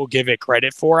people give it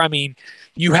credit for. I mean,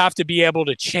 you have to be able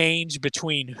to change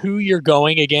between who you're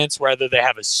going against, whether they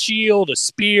have a shield, a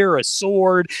spear, a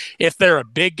sword. If they're a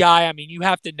big guy, I mean, you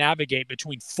have to navigate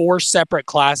between 4 separate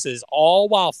classes all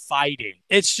while fighting.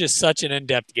 It's just such an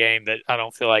in-depth game that I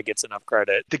don't feel like gets enough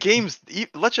credit. The games,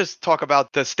 let's just talk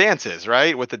about the stances,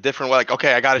 right? With the different, like,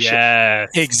 okay, I got to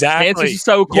exactly. Stances are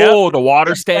so cool. Yep. The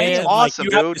water stance, awesome,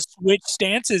 you have to switch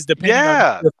stances depending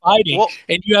on who you're fighting,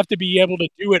 and you have to be able to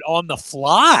do it on the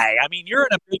fly. I mean, you're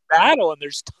in a big battle, and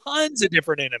there's tons of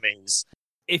different enemies.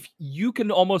 If you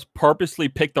can almost purposely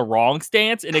pick the wrong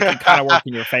stance, and it can kind of work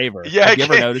in your favor. Yeah, have you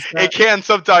ever noticed that? It can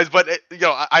sometimes, but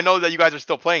I know that you guys are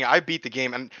still playing. I beat the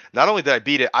game, and not only did I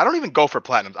beat it, I don't even go for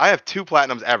platinums. I have 2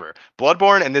 platinums ever,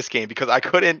 Bloodborne and this game, because I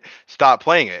couldn't stop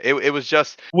playing it. It was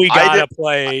just we gotta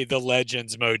play the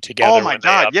Legends mode together. Oh my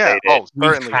god, yeah! Oh,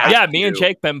 certainly. Yeah, me and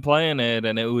Jake been playing it,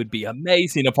 and it would be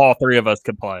amazing if all 3 of us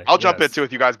could play. I'll jump into it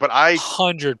with you guys, but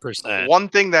 100%. One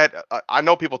thing that I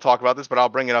know people talk about this, but I'll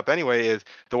bring it up anyway, is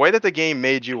the way that the game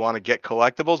made you want to get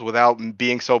collectibles without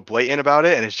being so blatant about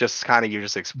it, and it's just kind of, you're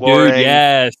just exploring. Dude,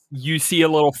 yes, you see a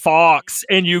little fox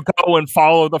and you go and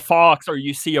follow the fox, or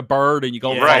you see a bird and you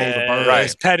go and follow the bird.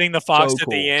 Right, petting the fox at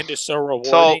the end is so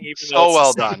rewarding. Even though it's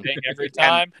well the same done thing every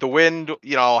time. And the wind,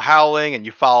 howling, and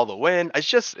you follow the wind. It's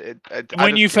just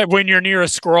when you're near a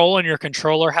scroll and your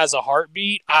controller has a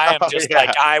heartbeat, I am just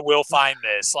like, I will find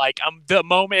this. Like, the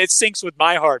moment it syncs with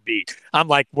my heartbeat, I'm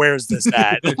like, where's this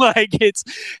at?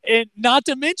 And not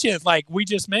to mention, like we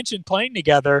just mentioned, playing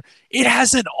together, it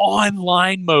has an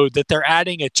online mode that they're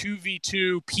adding a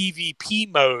 2v2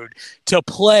 PvP mode to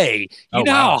play. You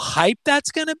know how hype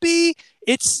that's going to be?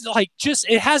 It's like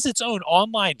it has its own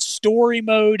online story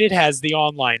mode. It has the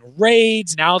online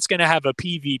raids. Now it's going to have a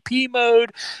PvP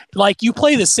mode. Like, you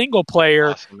play the single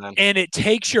player and it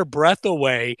takes your breath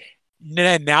away.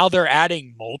 And now they're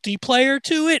adding multiplayer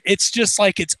to it. It's just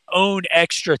like its own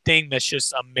extra thing that's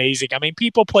just amazing. I mean,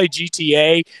 people play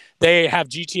GTA. They have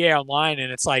GTA Online,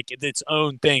 and it's like its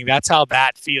own thing. That's how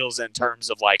that feels in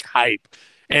terms of like hype.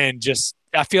 And just,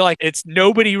 I feel like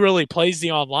nobody really plays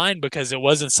the online because it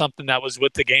wasn't something that was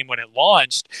with the game when it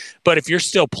launched. But if you're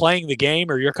still playing the game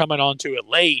or you're coming onto it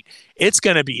late, it's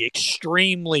going to be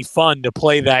extremely fun to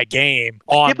play that game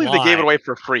online. I can't believe they gave it away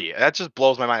for free. That just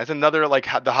blows my mind. It's another, like,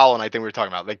 the Hollow Knight thing we were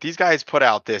talking about. Like, these guys put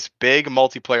out this big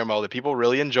multiplayer mode that people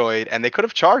really enjoyed, and they could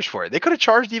have charged for it. They could have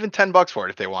charged even $10 for it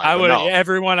if they wanted.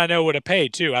 Everyone I know would have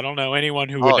paid too. I don't know anyone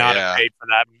who would not have paid for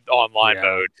that online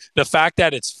mode. The fact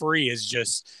that it's free is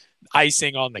just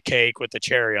icing on the cake with the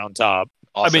cherry on top.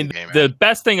 Awesome I mean, game, the man.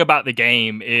 best thing about the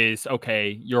game is,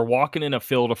 okay, you're walking in a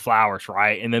field of flowers,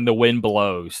 right? And then the wind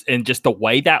blows. And just the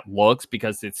way that looks,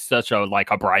 because it's such a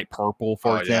bright purple,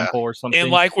 for Oh yeah. example, or And something.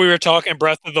 like we were talking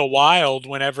Breath of the Wild,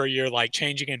 whenever you're like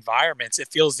changing environments, it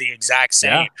feels the exact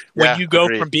same. Yeah. When Yeah, you go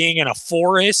agreed. from being in a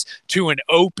forest to an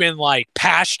open like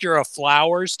pasture of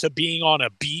flowers to being on a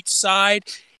beach side,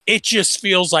 it just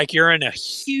feels like you're in a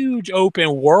huge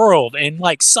open world. And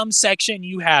like some section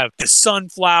you have the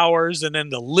sunflowers and then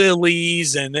the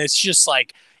lilies, and it's just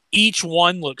like each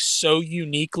one looks so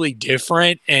uniquely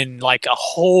different and like a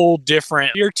whole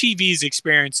different. Your TV's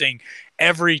experiencing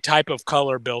every type of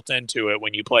color built into it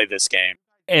when you play this game.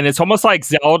 And it's almost like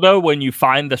Zelda when you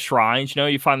find the shrines.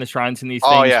 You find the shrines in these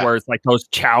Oh, things yeah. where it's like those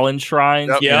challenge shrines,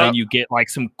 Yep, and Yep. then you get like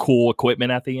some cool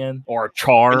equipment at the end or a When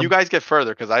charm. you guys get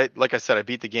further, because like I said, I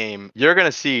beat the game. You're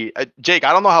gonna see, Jake.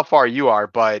 I don't know how far you are,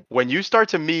 but when you start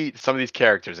to meet some of these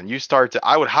characters, and you start to,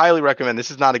 I would highly recommend.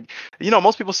 This is not a,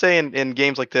 most people say in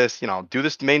games like this, do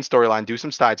this main storyline, do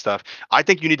some side stuff. I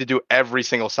think you need to do every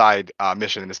single side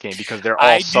mission in this game because they're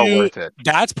all so worth it.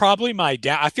 That's probably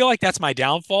I feel like that's my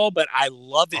downfall, but I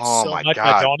love it Oh so my much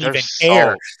I God, don't they're even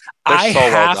care. they're I so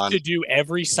well have done. to do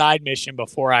every side mission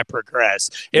before I progress.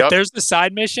 If Yep. there's the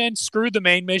side mission, screw the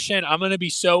main mission. I'm going to be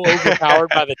so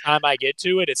overpowered by the time I get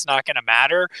to it, it's not going to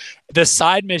matter. The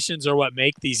side missions are what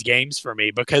make these games for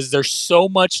me because there's so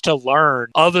much to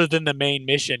learn other than the main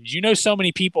mission. So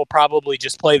many people probably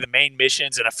just play the main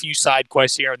missions and a few side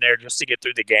quests here and there just to get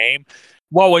through the game.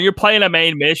 Well, when you're playing a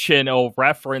main mission, it'll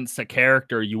reference a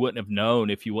character you wouldn't have known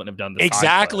if you wouldn't have done the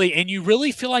Exactly. side quest. And you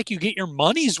really feel like you get your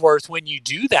money's worth when you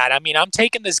do that. I mean, I'm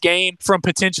taking this game from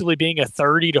potentially being a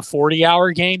 30 to 40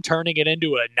 hour game, turning it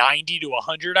into a 90 to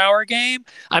 100 hour game.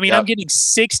 I mean, I'm getting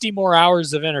 60 more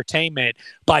hours of entertainment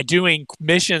by doing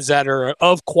missions that are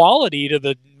of quality to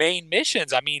the main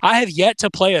missions. I mean, I have yet to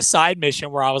play a side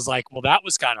mission where I was like, well, that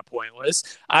was kind of pointless.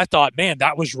 I thought, man,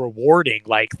 that was rewarding.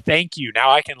 Like, thank you.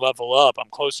 Now I can level up. I'm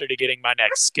closer to getting my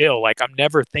next skill. Like, I'm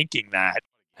never thinking that.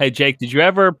 Hey, Jake, did you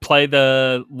ever play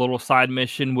the little side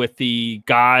mission with the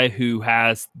guy who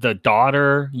has the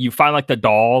daughter? You find like the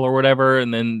doll or whatever,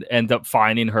 and then end up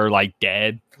finding her like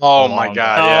dead. Oh my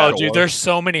God, yeah. Oh, dude, there's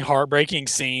so many heartbreaking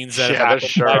scenes that have there happened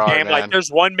sure in that are, game. Like, man.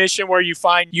 there's one mission where you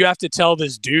have to tell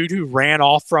this dude who ran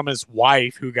off from his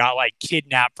wife, who got like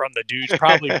kidnapped from the dude's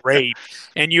probably raped,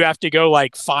 and you have to go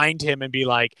like find him and be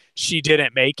like, she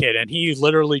didn't make it, and he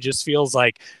literally just feels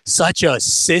like such a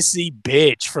sissy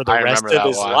bitch for the I rest remember of that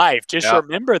his one. life. Just Yep.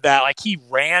 remember that, like, he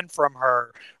ran from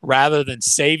her rather than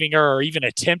saving her or even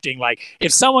attempting. Like,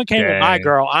 if someone came at my Dang.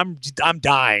 girl, I'm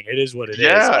dying. It is what it is.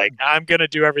 Yeah. Like, I'm gonna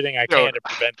do everything I can to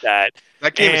prevent that.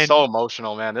 That game is And so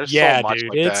emotional, man. There's yeah, so much dude,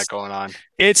 like that going on.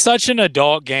 it's such an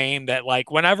adult game that,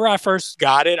 like, whenever I first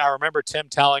got it, I remember Tim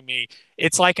telling me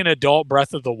it's like an adult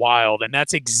Breath of the Wild, and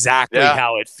that's exactly Yeah.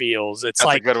 how it feels. It's That's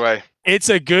like a good way. it's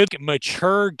a good,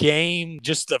 mature game,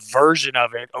 just the version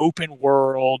of it, open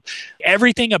world,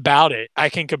 everything about it I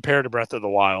can compare to Breath of the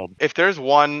Wild. If there's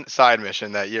one side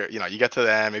mission that you get to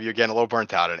the end, maybe you're getting a little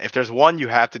burnt out, and if there's one you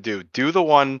have to do the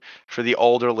one for the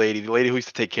older lady, the lady who used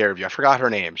to take care of you. I forgot her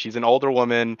name. She's an older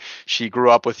woman. She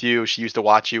grew up with you. She used to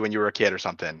watch you when you were a kid or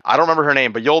something. I don't remember her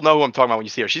name, but you'll know who I'm talking about when you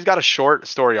see her. She's got a short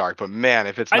story arc, but man,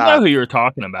 if it's I not, know who you're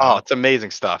talking about. oh, it's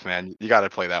amazing stuff, man. You got to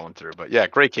play that one through. But yeah,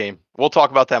 great game. We'll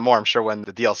talk about that more, I'm sure, when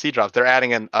the DLC drops. They're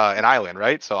adding an island,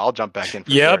 right? So I'll jump back in for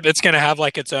Yep, sure. it's going to have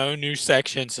like its own new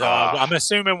section. So Ah, I'm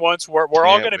assuming once we're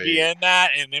all can't going to be wait. in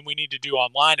that, and then we need to do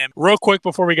online. And real quick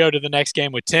before we go to the next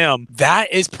game with Tim,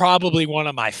 that is probably one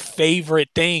of my favorite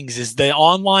things. Is the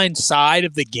online side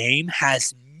of the game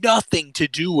has nothing to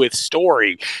do with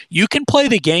story. You can play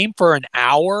the game for an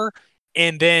hour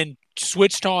and then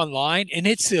switch to online, and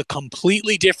it's a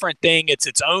completely different thing. It's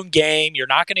its own game. You're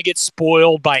not going to get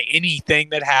spoiled by anything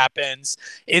that happens.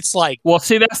 It's like, Well,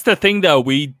 see, that's the thing, though.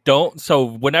 We don't. So,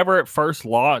 whenever it first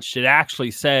launched, it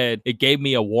actually said, it gave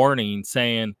me a warning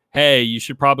saying, hey, you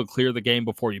should probably clear the game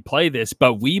before you play this.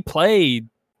 But we played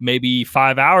maybe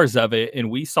 5 hours of it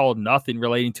and we saw nothing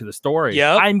relating to the story.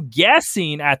 Yep. I'm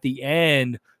guessing at the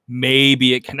end,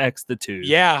 maybe it connects the two.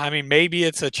 yeah, I mean, maybe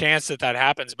it's a chance that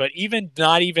happens, but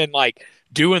not even like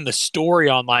doing the story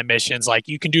online missions, like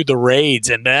you can do the raids,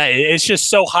 and it's just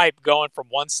so hype going from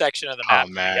one section of the map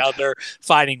to the other,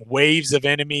 fighting waves of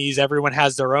enemies. Everyone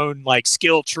has their own like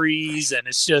skill trees, and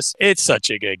it's such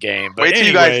a good game. But wait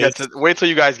till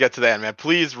you guys get to the end, man.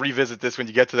 Please revisit this when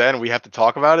you get to the end. We have to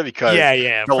talk about it because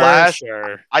yeah, the for last,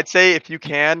 sure. I'd say if you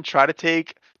can try to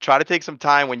take try to take some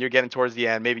time when you're getting towards the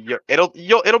end. Maybe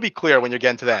it'll be clear when you're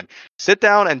getting to the end. Sit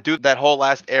down and do that whole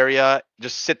last area.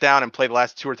 Just sit down and play the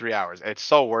last 2 or 3 hours. It's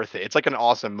so worth it. It's like an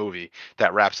awesome movie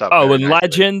that wraps up. Oh, very and nicely.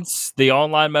 Legends, the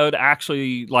online mode,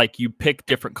 actually, like, you pick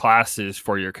different classes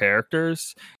for your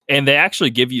characters, and they actually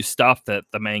give you stuff that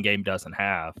the main game doesn't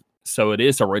have. So it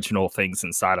is original things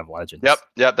inside of Legends.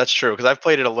 Yep, that's true. Because I've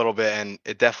played it a little bit, and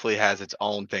it definitely has its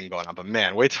own thing going on. But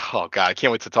man, oh god, I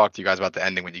can't wait to talk to you guys about the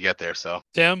ending when you get there. So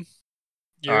Tim, All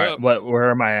you're right, up.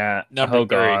 where am I at? Number oh 3.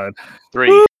 God,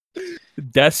 3.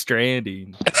 Death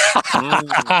Stranding.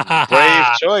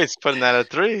 Brave choice, putting that at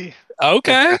 3.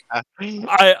 Okay.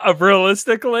 I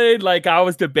realistically, like, I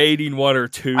was debating 1 or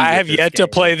 2. I have yet to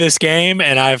play this game,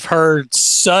 and I've heard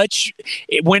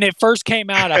when it first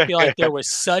came out, I feel like there was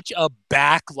such a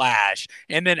backlash.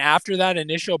 And then after that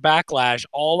initial backlash,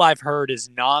 all I've heard is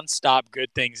nonstop good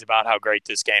things about how great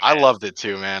this game is. I loved it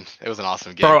too, man. It was an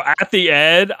awesome game. Bro, at the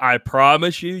end, I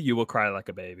promise you will cry like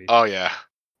a baby. Oh yeah.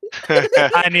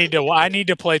 I need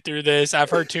to play through this. I've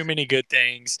heard too many good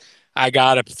things. I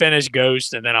gotta finish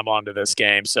Ghost, and then I'm on to this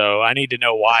game. So I need to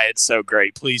know why it's so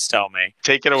great. Please tell me.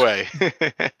 Take it away.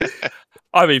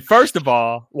 I mean, first of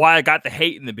all, why I got the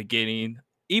hate in the beginning,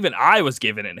 even I was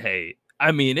giving it hate.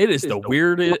 I mean, it is the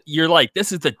weirdest. You're like,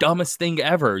 this is the dumbest thing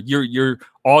ever. You're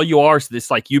all you are is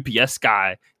this like UPS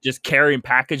guy just carrying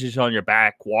packages on your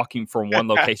back, walking from one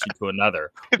location to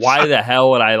another. Why the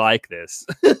hell would I like this?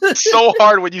 It's so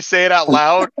hard when you say it out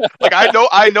loud. Like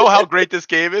I know how great this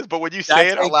game is, but when you say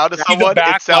it out loud to someone,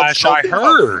 it sounds so I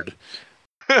heard.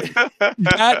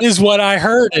 That is what I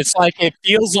heard. It's like it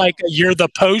feels like you're the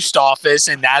post office,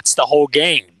 and that's the whole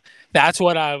game. That's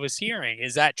what I was hearing.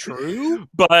 Is that true?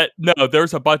 But no,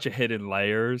 there's a bunch of hidden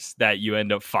layers that you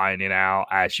end up finding out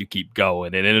as you keep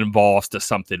going, and it involves to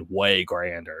something way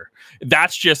grander.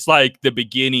 That's just like the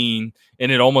beginning,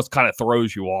 and it almost kind of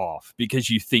throws you off because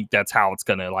you think that's how it's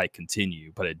going to like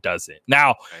continue, but it doesn't.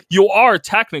 Now, you are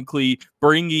technically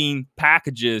bringing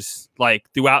packages like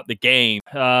throughout the game.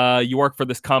 You work for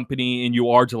this company, and you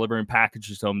are delivering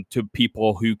packages to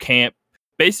people who can't.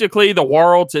 Basically, the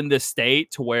world's in this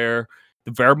state to where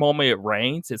the very moment it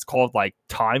rains, it's called like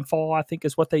timefall, I think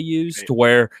is what they use, to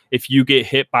where if you get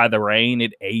hit by the rain,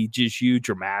 it ages you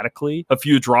dramatically. A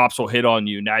few drops will hit on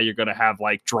you. Now you're going to have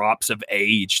like drops of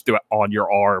age on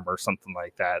your arm or something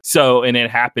like that. So, and it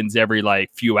happens every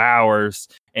like few hours.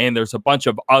 And there's a bunch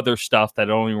of other stuff that I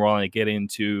don't even want to get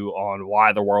into on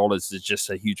why the world is just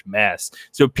a huge mess.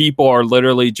 So people are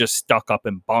literally just stuck up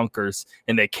in bunkers,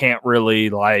 and they can't really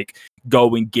like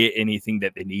go and get anything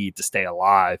that they need to stay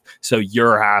alive. So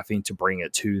you're having to bring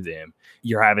it to them.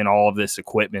 You're having all of this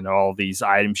equipment, all of these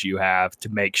items you have to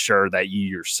make sure that you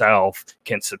yourself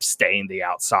can sustain the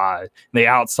outside. The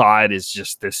outside is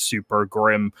just this super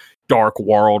grim, dark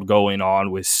world going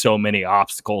on with so many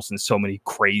obstacles and so many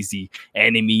crazy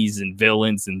enemies and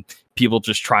villains and people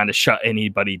just trying to shut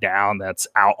anybody down that's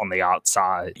out on the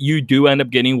outside. You do end up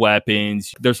getting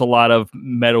weapons. There's a lot of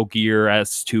Metal Gear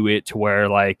as to it, to where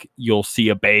like you'll see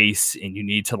a base and you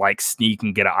need to like sneak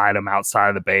and get an item outside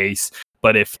of the base.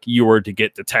 But if you were to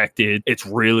get detected, it's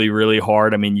really, really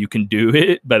hard. I mean, you can do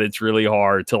it, but it's really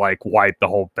hard to like wipe the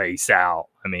whole base out.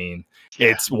 I mean,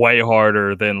 it's way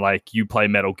harder than like you play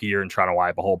Metal Gear and trying to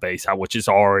wipe a whole base out, which is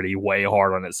already way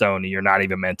hard on its own. And you're not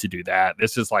even meant to do that.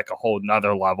 This is like a whole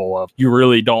nother level of you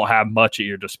really don't have much at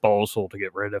your disposal to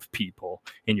get rid of people.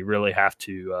 And you really have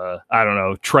to, I don't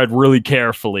know, tread really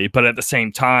carefully. But at the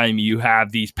same time, you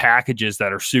have these packages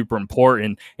that are super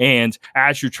important. And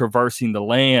as you're traversing the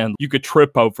land, you could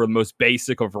trip over the most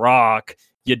basic of rock.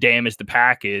 You damage the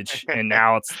package, and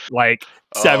now it's like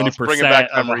 70%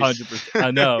 of 100%. I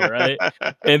know, right?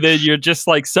 And then you're just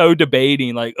like so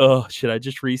debating, like, oh, should I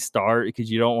just restart?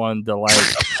 Because you don't want to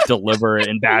like deliver it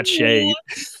in bad shape.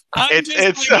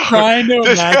 It's like trying to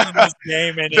imagine this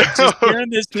game, and just hearing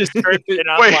this description,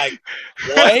 I'm like,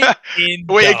 what in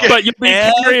but you'll be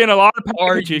carrying a lot of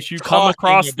packages. You come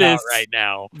across this right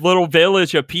now little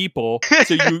village of people,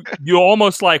 so you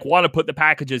almost like want to put the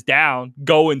packages down,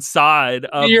 go inside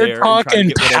of You're there.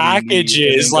 Talking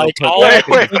packages, like wait.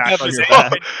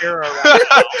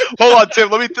 Hold on, Tim.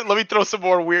 Let me throw some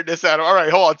more weirdness at him. All right,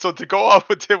 hold on. So to go off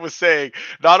what Tim was saying,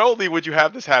 not only would you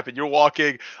have this happen, you're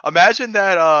walking. Imagine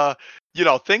that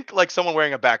think like someone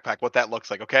wearing a backpack, what that looks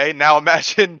like, okay? Now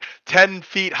imagine 10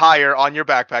 feet higher on your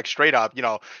backpack, straight up.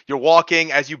 You're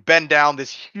walking as you bend down,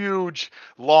 this huge,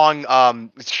 long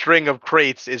string of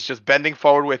crates is just bending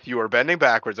forward with you or bending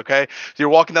backwards, okay? So you're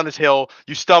walking down this hill,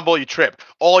 you stumble, you trip.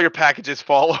 All your packages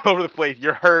fall all over the place.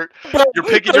 You're hurt. Bro, You're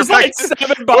picking your there's like packages.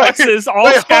 7 Wait, boxes all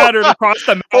wait, scattered across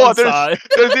the hold on. mountainside.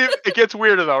 It gets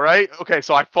weirder though, right? Okay,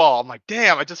 so I fall. I'm like,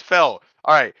 damn, I just fell.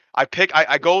 All right,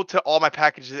 I go to all my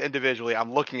packages individually.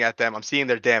 I'm looking at them. I'm seeing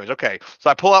their damage. Okay,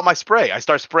 so I pull out my spray. I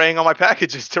start spraying on my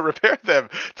packages to repair them,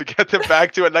 to get them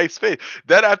back to a nice space.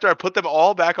 Then after I put them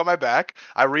all back on my back,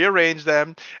 I rearrange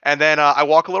them, and then I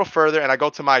walk a little further and I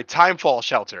go to my timefall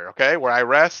shelter. Okay, where I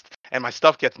rest and my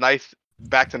stuff gets nice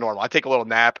back to normal. I take a little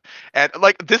nap, and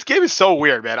like this game is so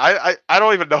weird, man. I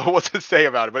don't even know what to say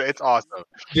about it, but it's awesome.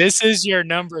 This is your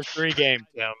number 3 game,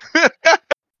 Tim.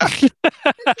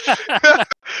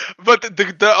 But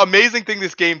the amazing thing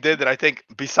this game did that I think,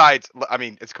 besides, I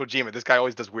mean, it's Kojima. This guy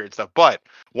always does weird stuff. But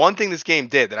one thing this game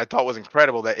did that I thought was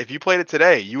incredible, that if you played it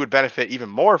today, you would benefit even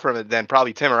more from it than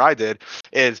probably Tim or I did,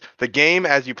 is the game,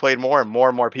 as you played more and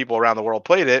more people around the world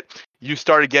played it, you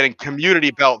started getting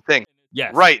community belt things.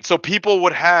 Yes. Right. So people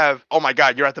would have, oh my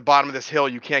God, you're at the bottom of this hill.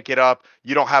 You can't get up.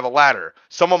 You don't have a ladder.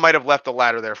 Someone might have left a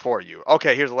ladder there for you.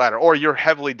 Okay, here's a ladder. Or you're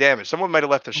heavily damaged. Someone might have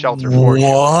left a shelter for you.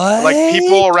 Like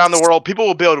people around the world, people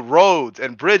will build roads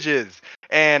and bridges.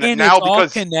 And now, it's all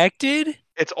because connected?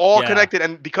 it's all Yeah. connected,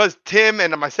 and because Tim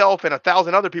and myself and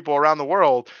 1,000 other people around the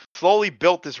world slowly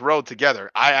built this road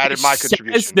together, I added my It says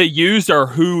contribution. the user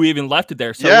who even left it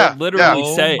there. So Yeah, it literally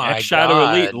yeah. say Oh my X Shadow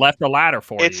Elite God. left a ladder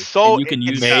for It's you. so- and you can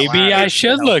it's- use that Maybe ladder I to should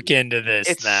help look you. into this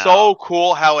It's now. so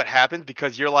cool how it happens,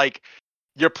 because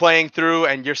you're playing through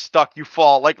and you're stuck. You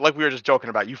fall, like we were just joking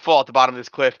about. You fall at the bottom of this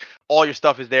cliff. All your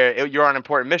stuff is there. You're on an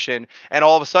important mission, and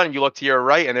all of a sudden you look to your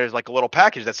right and there's like a little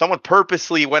package that someone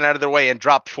purposely went out of their way and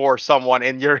dropped for someone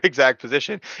in your exact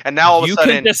position. And now all of a You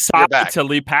sudden can you're decide back. to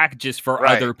leave packages for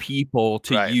Right. other people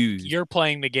to Right. use. You're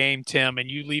playing the game, Tim, and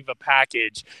you leave a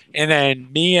package, and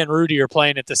then me and Rudy are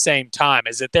playing at the same time.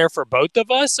 Is it there for both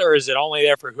of us, or is it only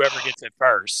there for whoever gets it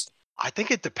first? I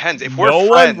think it depends. If No we're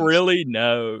friends, one really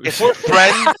knows. if we're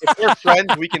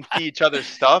friends, we can see each other's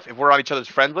stuff. If we're on each other's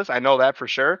friend list, I know that for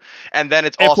sure. And then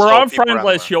it's If also we're on people friend around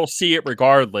the list, world. you'll see it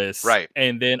regardless. Right.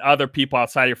 And then other people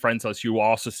outside your friends list, you will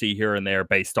also see here and there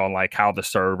based on like how the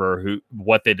server,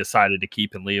 what they decided to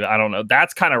keep and leave. I don't know.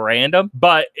 That's kind of random.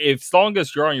 But as long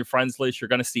as you're on your friends list, you're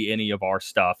going to see any of our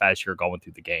stuff as you're going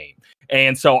through the game.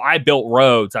 And so I built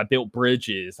roads, I built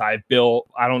bridges, I built,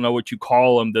 I don't know what you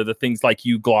call them, the things like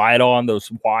you glide on, those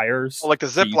wires. Oh, like the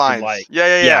So zip you can, lines. like,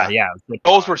 Yeah. zip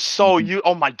Those were lines. so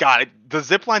oh my God. The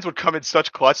zip lines would come in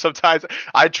such clutch sometimes.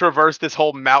 I'd traverse this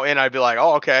whole mountain. I'd be like,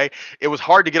 oh, okay. It was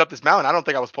hard to get up this mountain. I don't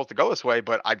think I was supposed to go this way,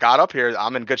 but I got up here.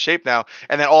 I'm in good shape now.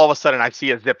 And then all of a sudden I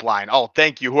see a zip line. Oh,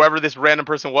 thank you. Whoever this random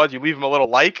person was, you leave them a little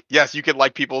like. Yes, you can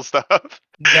like people's stuff.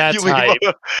 That's you hype.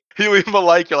 leave them a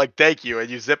like. You're like, thank you. And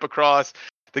you zip across.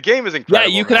 The game is Yeah,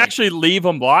 incredible. you can man. actually leave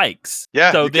them likes.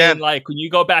 Yeah, So you then, can. like, when you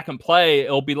go back and play,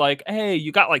 it'll be like, hey,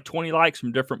 you got like 20 likes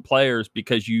from different players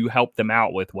because you helped them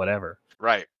out with whatever.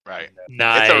 Right.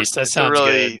 Nice. That sounds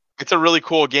good. It's a really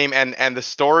cool game, and the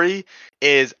story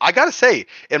is, I gotta say,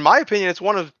 in my opinion, it's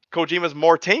one of Kojima's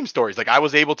more tame stories. Like, I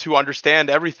was able to understand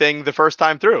everything the first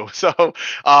time through. So,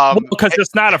 Because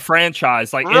it's not a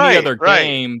franchise like any Right, other right.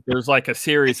 game. There's like a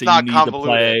series it's that not you need to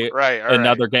convoluted. play Right.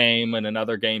 another game and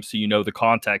another game, so you know the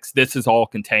context. This is all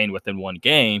contained within one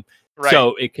game. Right.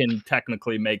 So it can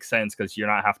technically make sense because you're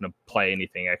not having to play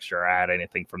anything extra or add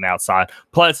anything from the outside.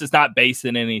 Plus, it's not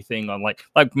basing anything on like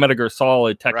Metal Gear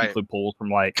Solid technically pulled from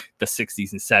like the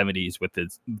 60s and 70s with the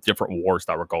different wars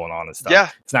that were going on and stuff. Yeah.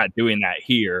 It's not doing that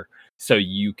here. So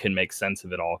you can make sense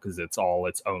of it all because it's all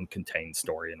its own contained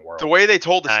story and world. The way they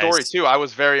told the story Nice. too, I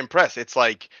was very impressed. It's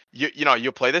like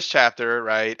you'll play this chapter,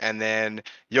 right, and then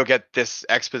you'll get this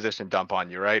exposition dump on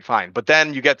you, right? Fine, but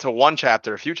then you get to one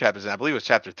chapter, a few chapters, and I believe it was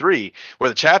chapter 3, where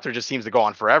the chapter just seems to go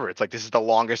on forever. It's like this is the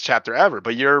longest chapter ever,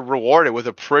 but you're rewarded with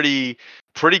a pretty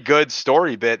good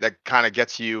story bit that kind of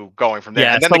gets you going from there.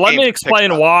 Yeah, And then so the let game me picks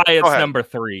explain up. why it's ahead. number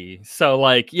 3. So,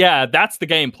 like, yeah, that's the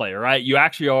gameplay, right? You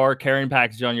actually are carrying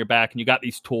packages on your back, and you got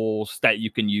these tools that you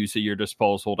can use at your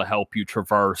disposal to help you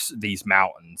traverse these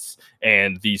mountains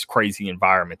and these crazy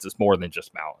environments. It's more than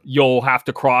just mountains. You'll have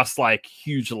to cross like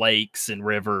huge lakes and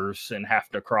rivers, and have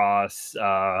to cross,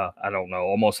 I don't know,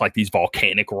 almost like these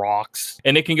volcanic rocks.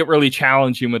 And it can get really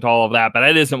challenging with all of that, but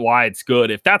that isn't why it's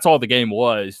good. If that's all the game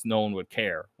was, no one would care.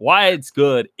 care. Why it's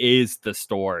good is the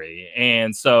story.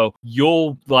 And so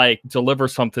you'll like deliver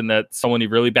something that someone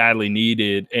really badly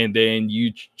needed, and then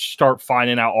you start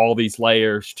finding out all these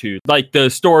layers to like the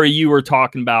story you were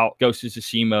talking about, Ghost of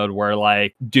Tsushima, where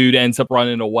like dude ends up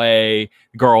running away,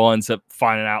 girl ends up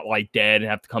finding out like dead and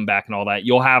have to come back and all that.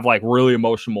 You'll have like really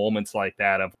emotional moments like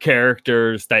that of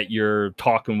characters that you're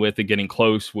talking with and getting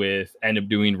close with end up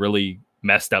doing really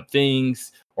messed up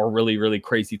things or really, really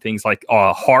crazy things like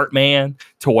Heartman,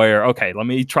 to where, okay, let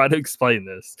me try to explain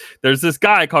this. There's this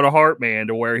guy called a Heartman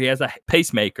to where he has a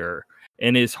pacemaker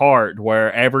in his heart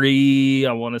where every,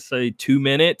 I want to say 2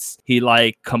 minutes, he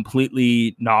like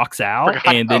completely knocks out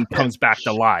and then comes back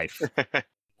to life.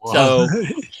 So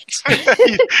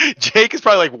Jake is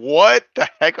probably like, what the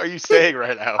heck are you saying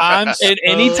right now? I'm so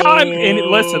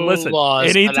listen.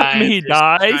 lost, anytime he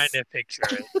dies, trying to picture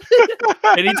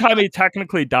it. anytime he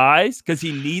technically dies, because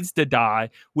he needs to die,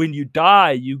 when you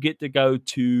die, you get to go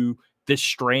to this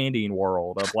stranding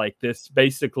world of like this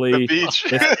basically the beach.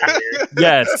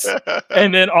 Yes.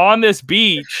 And then on this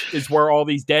beach is where all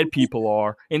these dead people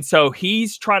are. And so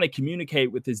he's trying to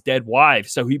communicate with his dead wife.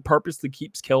 So he purposely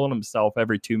keeps killing himself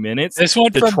every 2 minutes. This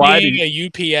went from being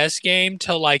a UPS game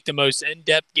to like the most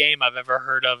in-depth game I've ever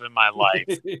heard of in my life.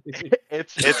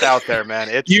 It's out there, man.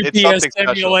 It's UPS something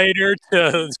simulator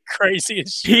to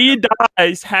craziest shit. He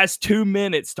dies, has 2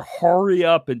 minutes to hurry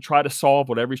up and try to solve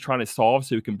whatever he's trying to solve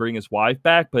so he can bring his wife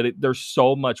back. But there's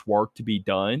so much work to be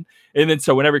done. And then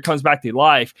so whenever he comes back to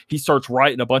life, he starts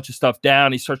writing a bunch of stuff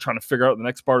down. He starts trying to figure out the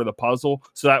next part of the puzzle.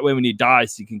 So that way when he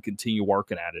dies, he can continue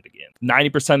working at it again.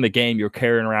 90% of the game, you're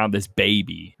carrying around this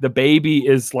baby. The baby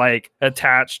is like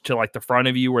attached to like the front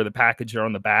of you where the package are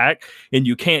on the back. And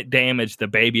you can't damage the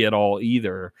baby at all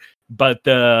either. But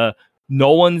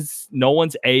no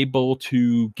one's able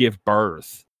to give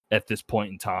birth at this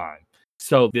point in time.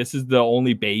 So this is the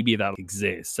only baby that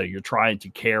exists. So you're trying to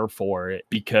care for it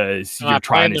because you're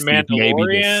trying to see if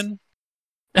maybe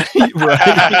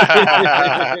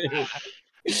right.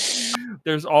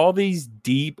 There's all these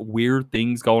deep, weird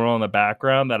things going on in the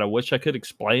background that I wish I could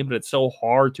explain, but it's so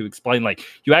hard to explain. Like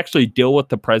you actually deal with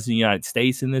the president of the United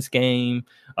States in this game.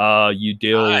 You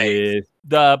deal with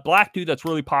the black dude that's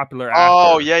really popular.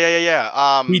 Oh,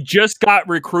 yeah. He just got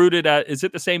recruited is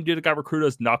it the same dude that got recruited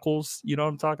as Knuckles? You know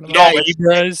what I'm talking about? Yeah,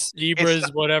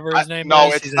 Ibras, whatever his name is. No,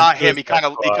 it's not him. He kind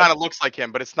of looks like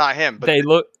him, but it's not him. But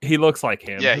he looks like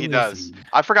him. Yeah, he does.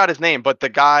 I forgot his name, but the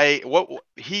guy,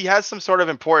 he has some sort of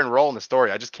important role in the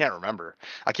story. I just can't remember.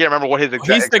 I can't remember what his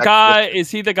exact. He's the guy. Is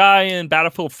he the guy in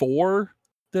Battlefield 4?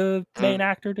 The main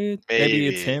actor did. Maybe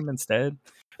it's him instead.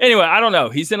 Anyway, I don't know.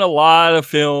 He's in a lot of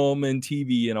film and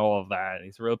TV and all of that.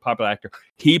 He's a really popular actor.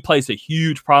 He plays a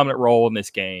huge prominent role in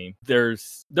this game.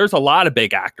 There's a lot of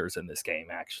big actors in this game,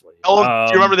 actually. Oh,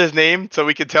 do you remember his name so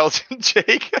we could tell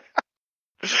Jake?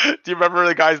 Do you remember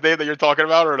the guy's name that you're talking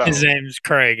about or no? His name's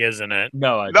Craig, isn't it?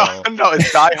 No, I don't. No,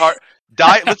 it's Die Hard.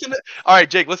 All right,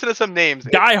 Jake, listen to some names.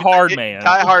 Die Hard Man.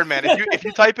 If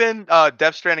you type in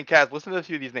Death Stranding cast, listen to a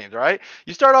few of these names, all right?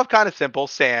 You start off kind of simple,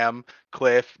 Sam,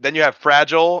 Cliff, then you have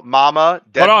Fragile, Mama,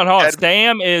 Hold on.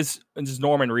 Sam is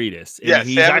Norman Reedus. Yeah,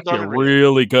 he's Sam actually a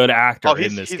really good actor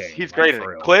in this game. He's great in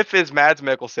it. Cliff is Mads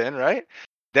Mikkelsen, right?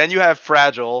 Then you have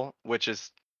Fragile, which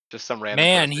is just some random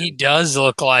person. He does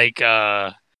look like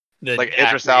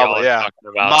Idris Elba, yeah.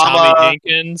 Mama, Tommy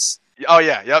Jenkins. Oh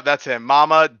yeah, yep, that's him.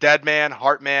 Mama, Deadman,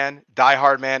 Heartman, Die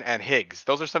Hard Man, and Higgs.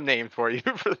 Those are some names for you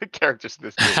for the characters in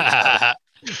this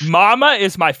game. Mama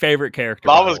is my favorite character.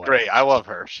 Mama's great. I love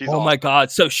her. She's awesome. My god.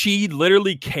 So she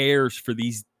literally cares for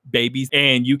these babies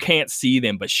and you can't see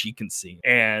them, but she can see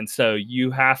them. And so you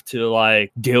have to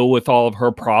like deal with all of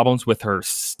her problems with her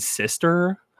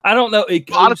sister. I don't know.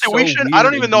 Honestly, I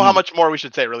don't even know how much more we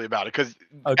should say really about it because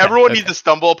everyone needs to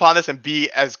stumble upon this and be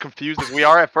as confused as we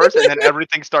are at first, and then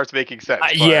everything starts making sense.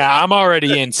 Yeah, I'm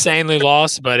already insanely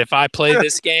lost, but if I play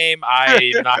this game,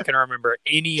 I'm not going to remember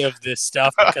any of this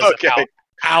stuff because of how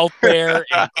out there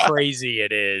and crazy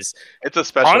it is. It's a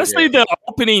special honestly game. The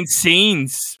opening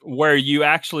scenes where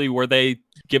they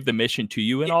give the mission to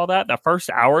you and all that first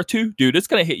hour or two, dude, it's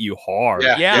gonna hit you hard.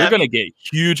 You're gonna get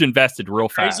huge invested real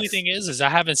fast. Crazy thing is I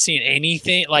haven't seen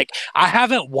anything, like I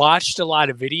haven't watched a lot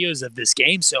of videos of this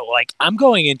game, so like I'm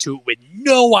going into it with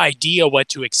no idea what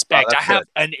to expect. I have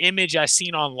an image I've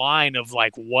seen online of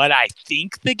like what I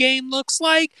think the game looks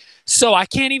like, so I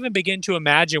can't even begin to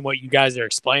imagine what you guys are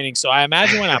explaining. So I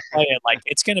imagine when I play it, like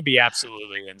it's gonna be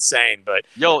absolutely insane, but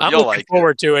I'm looking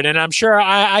forward to it, and I'm sure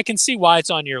I can see why it's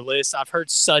on your list. I've heard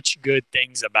such good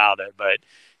things about it, but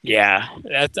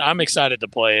I'm excited to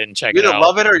play it and check it out. You either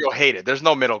love it or you'll hate it. There's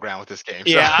no middle ground with this game.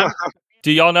 Yeah,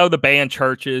 Do y'all know the band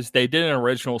Churches? They did an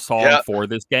original song for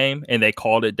this game, and they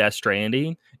called it Death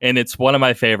Stranding. And it's one of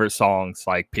my favorite songs,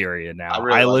 like, period now.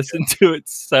 I listen to it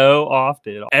so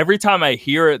often. Every time I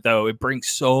hear it, though, it brings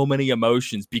so many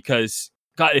emotions because,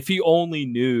 God, if you only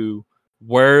knew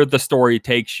where the story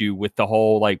takes you with the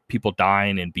whole, like, people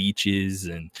dying in beaches,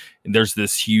 and there's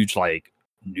this huge, like,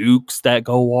 nukes that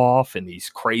go off, and these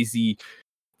crazy,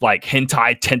 like,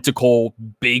 hentai tentacle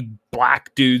big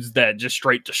black dudes that just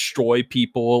straight destroy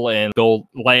people, and they'll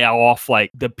lay off,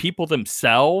 like, the people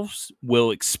themselves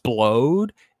will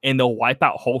explode and they'll wipe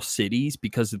out whole cities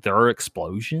because of their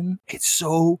explosion. It's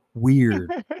so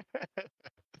weird.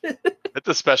 It's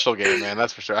a special game, man.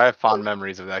 That's for sure. I have fond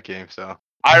memories of that game. So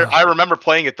I remember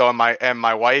playing it though, and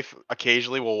my wife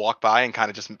occasionally will walk by and kind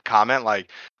of just comment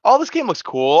like, "Oh, this game looks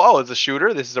cool. Oh, it's a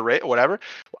shooter. This is a raid, whatever."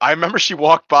 I remember she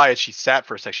walked by and she sat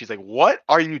for a sec. She's like, "What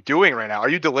are you doing right now? Are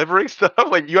you delivering stuff?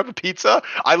 Like, you have a pizza?"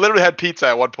 I literally had pizza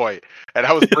at one point, and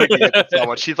I was bringing it to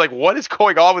someone. She's like, "What is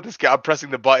going on with this guy?" I'm pressing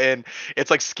the button.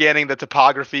 It's like scanning the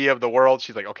topography of the world.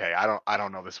 She's like, "Okay, I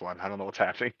don't know this one. I don't know what's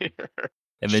happening here."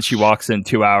 And then she walks in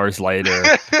 2 hours later,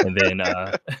 and then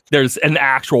there's an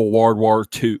actual World War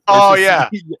II. Oh,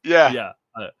 yeah.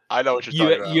 I know what you're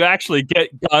talking about. You actually get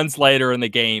guns later in the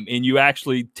game, and you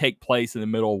actually take place in the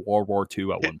middle of World War II at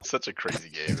one point. Such a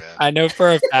crazy game, man. I know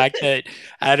for a fact that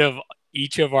out of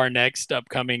each of our next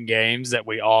upcoming games that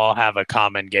we all have a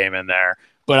common game in there.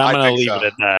 But I'm going to leave it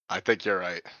at that. I think you're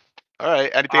right. All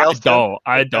right. Anything else?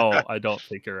 I don't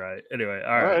think you're right. Anyway,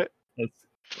 all right.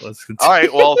 Let's continue. All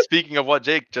right. Well, speaking of what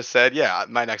Jake just said, yeah,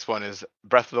 my next one is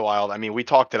Breath of the Wild. I mean, we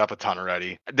talked it up a ton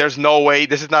already. There's no way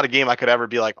this is not a game I could ever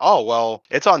be like, oh, well,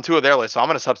 it's on 2 of their lists, so I'm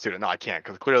going to substitute it. No, I can't,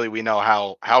 because clearly we know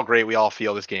how great we all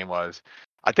feel this game was.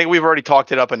 I think we've already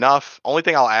talked it up enough. Only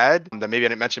thing I'll add that maybe I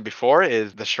didn't mention before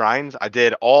is the shrines. I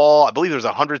believe there's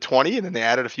 120, and then they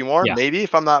added a few more, maybe,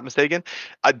 if I'm not mistaken.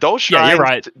 Those shrines, you're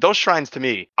right. Those shrines to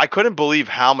me, I couldn't believe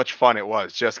how much fun it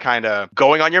was. Just kind of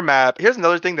going on your map. Here's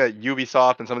another thing that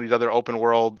Ubisoft and some of these other open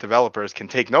world developers can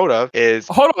take note of is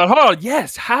hold on.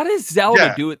 Yes, how does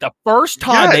Zelda do it the first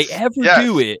time they ever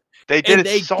do it? They did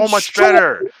it so much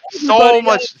better. So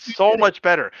much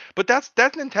better. But that's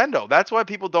Nintendo. That's why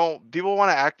people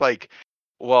want to act like,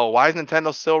 well, why is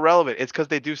Nintendo still relevant? It's because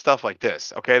they do stuff like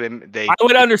this. Okay. I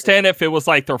would understand if it was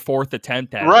like their 4th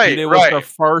attempt at it. It was their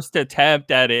first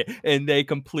attempt at it, and they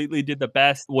completely did the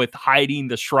best with hiding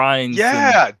the shrines.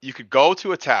 Yeah. You could go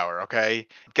to a tower, okay?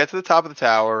 Get to the top of the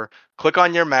tower, click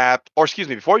on your map, or excuse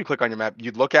me, before you click on your map,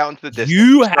 you'd look out into the distance.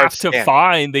 You have to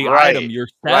find the item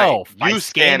yourself. You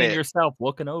scan it yourself,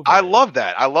 looking over. I love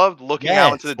that. I love looking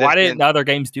out into the distance. Why didn't other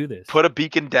games do this? Put a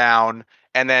beacon down,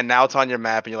 and then now it's on your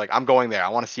map, and you're like, I'm going there. I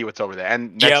want to see what's over there.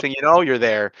 And next thing you know, you're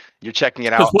there. You're checking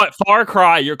it out. Because what Far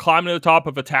Cry, you're climbing to the top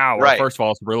of a tower. Right. First of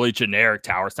all, it's a really generic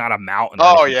tower. It's not a mountain.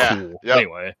 Oh yeah. Cool.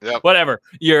 Anyway, whatever.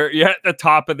 You're at the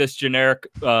top of this generic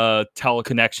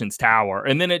teleconnections tower,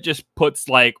 and then it just puts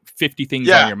like 50 things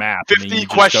on your map. 50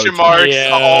 question marks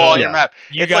all on your map.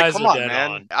 It's like, come on,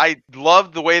 man. I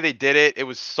loved the way they did it. It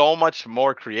was so much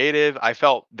more creative. I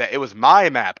felt that it was my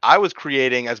map. I was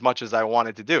creating as much as I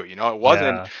wanted to do. You know, it wasn't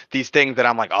these things that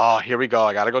I'm like, oh, here we go.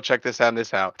 I got to go check this out and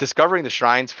this out. Discovering the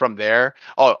shrines from there.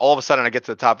 Oh, all of a sudden I get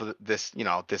to the top of this,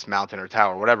 this mountain or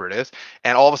tower, whatever it is.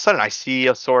 And all of a sudden I see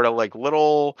a sort of like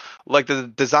little, like the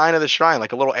design of the shrine,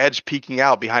 like a little edge peeking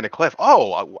out behind a cliff.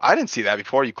 Oh, I didn't see that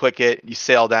before. You click it, you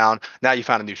sail down. Now you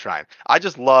found a new shrine. I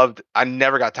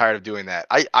never got tired of doing that.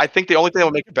 I think the only thing that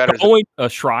will make it better is a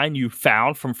shrine you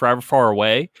found from forever far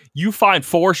away. You find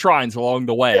 4 shrines along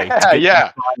the way.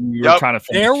 You're trying to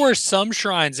finish. There were some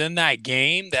shrines in that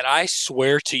game that I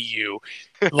swear to you,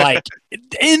 like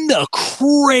in the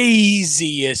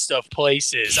craziest of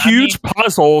places. Huge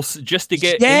puzzles just to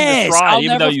get in the shrine, I'll even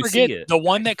never though you forget see it. The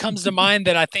one that comes to mind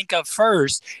that I think of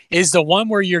first is the one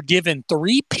where you're given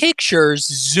 3 pictures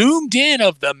zoomed in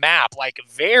of the map, like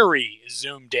very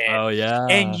zoomed in. Oh, yeah.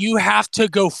 And you have to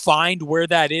go find where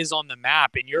that is on the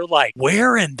map. And you're like,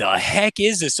 where in the heck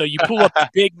is this? So you pull up the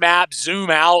big map,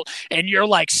 zoom out, and you're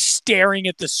like staring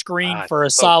at the screen for a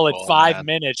solid 5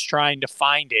 minutes trying to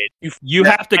find it. You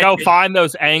have to go find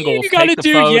those angles, take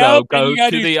the photo, go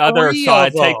to the other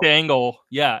side, take the angle.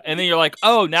 Yeah. And then you're like,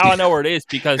 oh, now I know where it is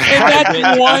because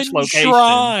that's one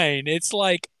shrine. It's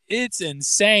like, it's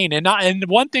insane. And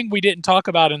one thing we didn't talk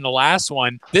about in the last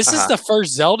one, this is the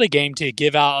first Zelda game to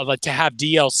give out, to have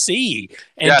DLC.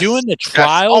 And doing the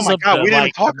trials of the, we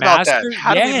didn't talk about that.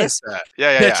 How did we miss that?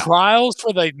 The trials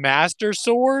for the Master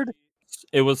Sword.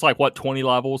 it was like what 20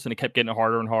 levels, and it kept getting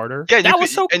harder and harder. Yeah, that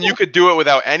was so cool. And you could do it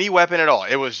without any weapon at all.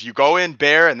 It was you go in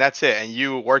bare and that's it, and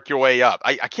you work your way up.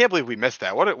 I can't believe we missed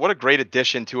that. What a great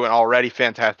addition to an already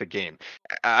fantastic game.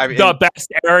 I mean, the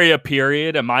best area,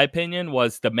 period, in my opinion,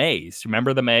 was the maze.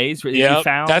 Remember the maze that you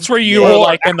found? That's where you were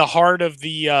like in the heart of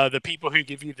the people who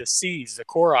give you the seeds, the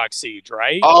Korok seeds,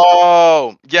 right?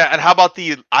 Oh, yeah. And how about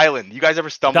the island? You guys ever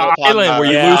stumble upon island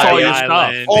where you lose all your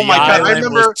stuff? Oh my God, I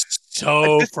remember.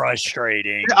 So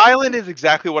frustrating. The island is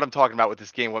exactly what I'm talking about with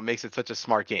this game. What makes it such a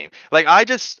smart game? Like I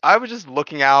was just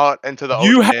looking out into the ocean.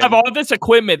 You have all this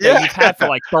equipment that you've had for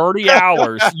like 30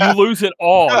 hours. You lose it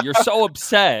all. You're so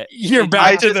upset. You're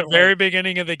back to the very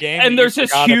beginning of the game, and there's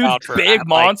this huge big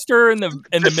monster in the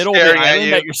middle of the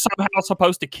island that you're somehow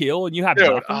supposed to kill, and you have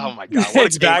nothing. Oh my God!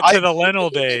 It's back to the Lennel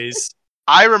days.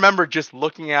 I remember just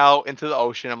looking out into the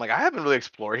ocean. I'm like, I haven't really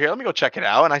explored here. Let me go check it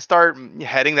out. And I start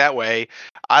heading that way.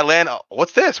 I land.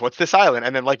 What's this? What's this island?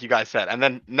 And then, like you guys said, and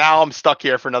then now I'm stuck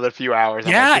here for another few hours.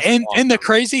 Yeah, like, and the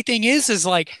crazy thing is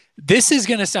like this is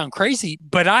gonna sound crazy,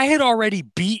 but I had already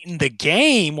beaten the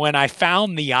game when I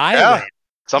found the island. Yeah.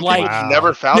 Some people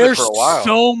never found it for a while. There's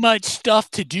so much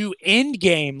stuff to do in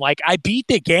game. Like I beat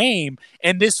the game,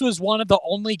 and this was one of the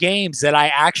only games that I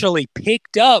actually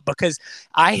picked up because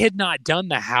I had not done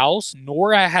the house,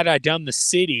 nor had I done the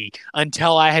city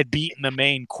until I had beaten the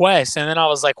main quest. And then I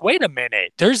was like, wait a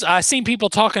minute. I've seen people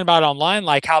talking about online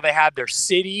like how they have their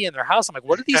city and their house. I'm like,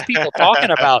 what are these people talking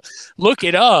about? Look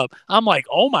it up. I'm like,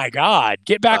 oh my God,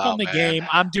 get back on the game.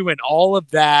 I'm doing all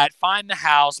of that. Find the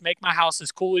house, make my house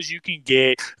as cool as you can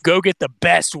get. Go get the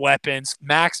best weapons,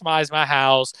 maximize my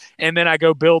house, and then I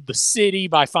go build the city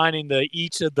by finding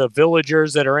each of the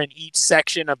villagers that are in each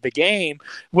section of the game,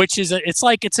 which is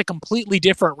it's a completely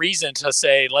different reason to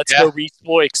say let's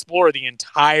go explore the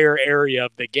entire area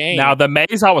of the game. Now the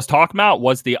maze I was talking about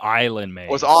was the island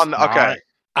maze. Was on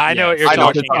I know what you're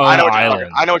talking about.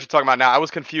 I know what you're talking about now. I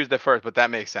was confused at first, but that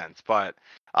makes sense. But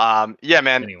yeah,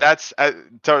 man, anyway. That's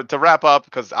to wrap up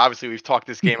because obviously we've talked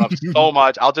this game up so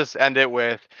much. I'll just end it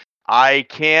with I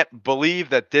can't believe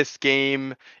that this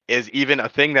game is even a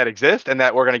thing that exists and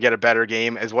that we're going to get a better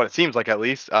game is what it seems like, at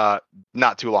least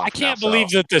not too long. I can't believe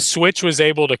that the Switch was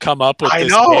able to come up with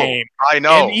this game. I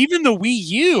know. And even the Wii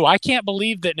U, I can't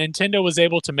believe that Nintendo was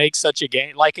able to make such a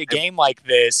game like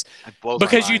this.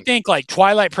 Because you think like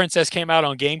Twilight Princess came out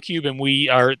on GameCube and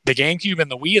the GameCube and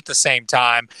the Wii at the same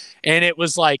time. And it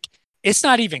was like, it's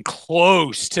not even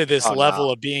close to this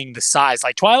level of being the size.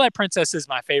 Like Twilight Princess is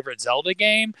my favorite Zelda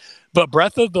game, but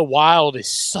Breath of the Wild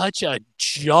is such a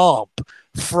jump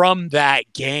from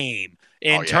that game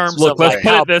in terms of let's put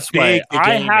how it this big way. the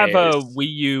I game have is. a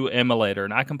Wii U emulator,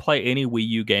 and I can play any Wii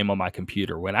U game on my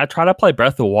computer. When I try to play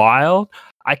Breath of the Wild,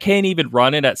 I can't even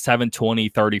run it at 720,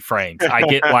 30 frames. I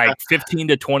get like 15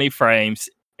 to 20 frames.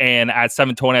 And at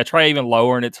 720, I try even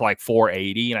lowering it to like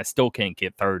 480, and I still can't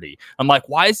get 30. I'm like,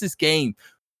 why is this game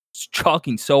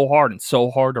chucking so hard and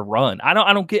so hard to run? I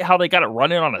don't get how they got it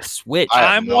running on a Switch.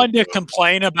 I'm one to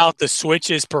complain about the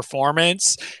Switch's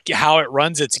performance, how it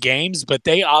runs its games, but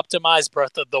they optimized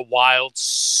Breath of the Wild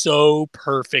so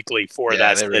perfectly for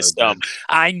that system. Really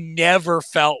I never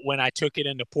felt when I took it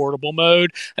into portable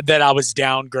mode that I was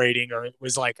downgrading or it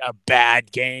was like a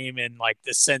bad game in like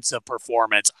the sense of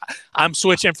performance. I'm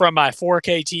switching from my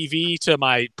 4K TV to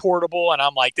my portable, and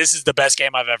I'm like, this is the best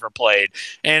game I've ever played.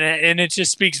 And it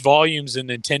just speaks volumes in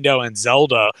Nintendo and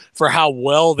Zelda for how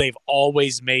well they've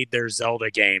always made their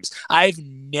Zelda games. I've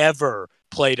never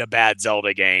played a bad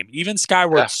Zelda game. Even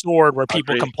Skyward Sword, where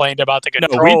people complained about the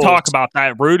controls. No, we talk about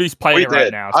that. Rudy's playing it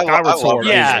right now. Skyward Sword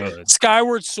is good.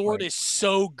 Skyward Sword is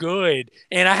so good.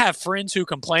 And I have friends who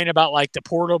complain about like the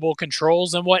portable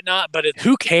controls and whatnot, but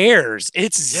who cares?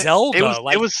 It's Zelda.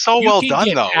 It was so well done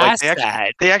though. Like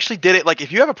they actually did it. Like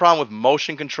if you have a problem with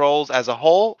motion controls as a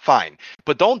whole, fine.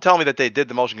 But don't tell me that they did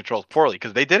the motion controls poorly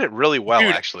because they did it really well.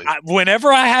 Dude, actually.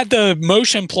 Whenever I had the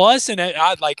Motion Plus and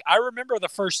I remember the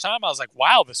first time I was like,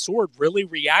 wow, the sword really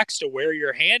reacts to where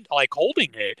your hand like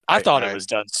holding it. I thought it was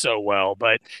done so well,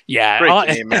 but yeah. Great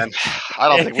game, man. I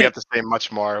don't think we have to say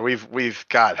much more. We've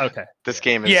got this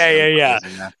game is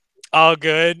amazing, all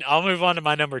good. I'll move on to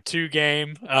my number 2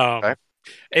 game.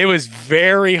 It was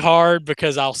very hard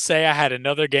because I'll say I had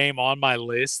another game on my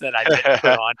list that I didn't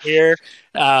put on here.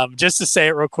 Just to say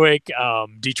it real quick,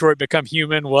 Detroit Become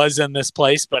Human was in this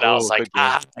place, but I was like,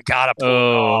 I gotta pull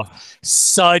it off.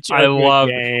 Such a good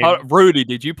game. Rudy,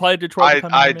 did you play Detroit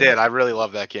Become Human? I did. I really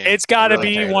love that game. It's got to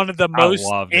be one of the most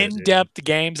in-depth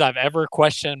games I've ever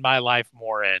questioned my life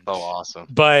more in. So awesome.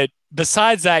 But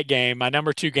besides that game, my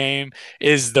number 2 game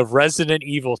is the Resident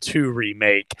Evil 2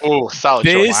 remake. Oh, solid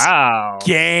choice. This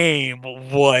game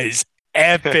was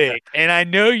epic. And I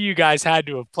know you guys had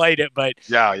to have played it, but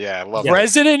Yeah, I love it.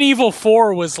 Resident Evil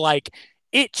 4 was like,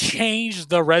 it changed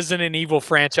the Resident Evil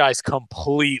franchise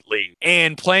completely.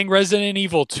 And playing Resident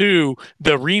Evil 2,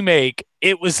 the remake,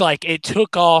 it was like it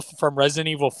took off from Resident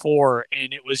Evil 4.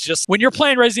 And it was just when you're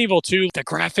playing Resident Evil 2, the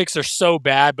graphics are so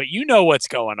bad, but you know what's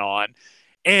going on.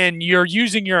 And you're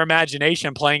using your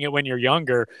imagination playing it when you're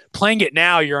younger. Playing it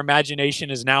now, your imagination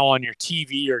is now on your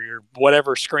TV or your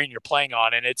whatever screen you're playing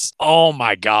on. And it's, oh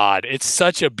my God, it's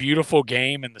such a beautiful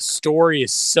game. And the story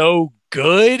is so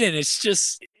good. And it's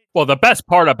just, well, the best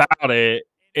part about it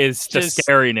is the just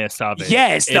scariness of it.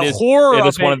 yes, It the is, horror it of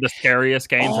is one it. of the scariest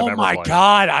games I've Oh ever my played.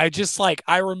 God. I just like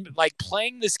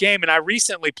playing this game, and I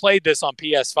recently played this on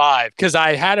PS5 because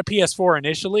I had a PS4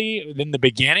 initially in the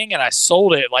beginning and I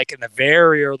sold it like in the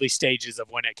very early stages of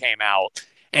when it came out.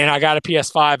 And I got a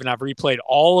PS5 and I've replayed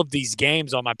all of these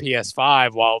games on my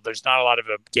PS5 while there's not a lot of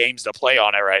games to play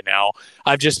on it right now.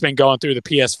 I've just been going through the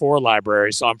PS4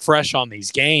 library, so I'm fresh on these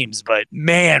games. But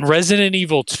man, Resident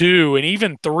Evil 2 and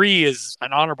even 3 is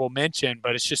an honorable mention,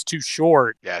 but it's just too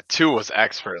short. Yeah, 2 was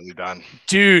expertly done.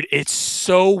 Dude, it's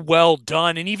so well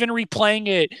done. And even replaying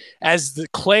it as the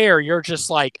Claire, you're just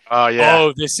like,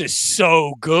 oh, this is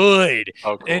so good.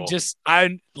 Oh, cool. And just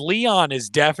Leon is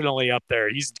definitely up there.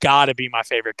 He's got to be my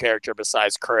favorite character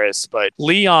besides Chris. But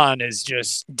Leon is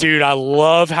just, dude, I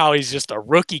love how he's just a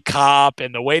rookie cop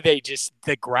and the way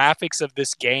the graphics of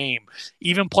this game,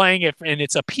 even playing it, and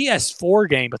it's a PS4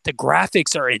 game, but the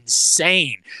graphics are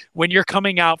insane. When you're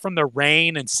coming out from the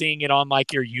rain and seeing it on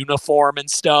like your uniform and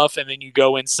stuff, and then you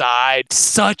go inside,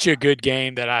 such a good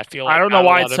game that I feel like I don't know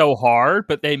why it's so hard,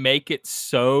 but they make it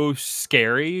so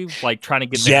scary, like trying to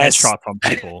get the headshot from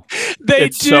people.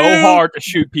 It's so hard to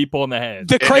shoot people in the head.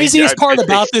 The craziest part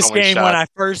about this game, when I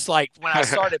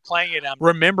started playing it, I'm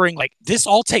remembering like this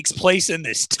all takes place in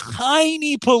this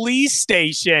tiny police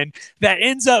station that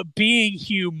ends up being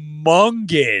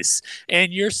humongous,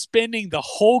 and you're spending the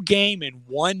whole game in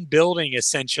one building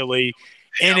essentially.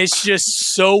 And it's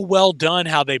just so well done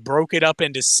how they broke it up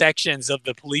into sections of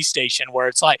the police station where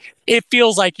it's like, it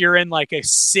feels like you're in like a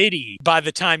city by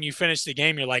the time you finish the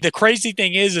game. You're like, the crazy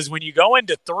thing is when you go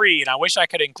into 3, and I wish I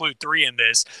could include 3 in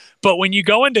this, but when you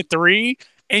go into 3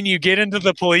 and you get into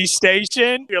the police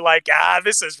station, you're like,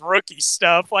 this is rookie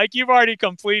stuff. Like, you've already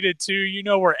completed 2. You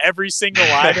know where every single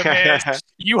item is.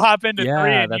 You hop into 3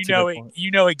 and you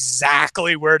know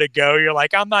exactly where to go. You're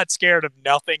like, I'm not scared of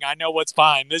nothing. I know what's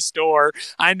behind this door.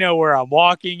 I know where I'm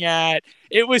walking at.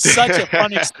 It was such a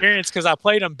fun experience because I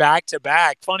played them back to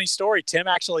back. Funny story, Tim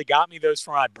actually got me those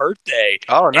for my birthday.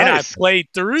 Oh, nice. And I played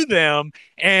through them,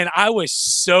 and I was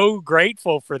so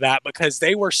grateful for that because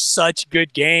they were such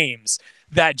good games.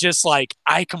 That just like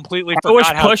I completely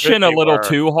forgot. I was pushing a little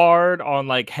too hard on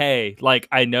like, hey, like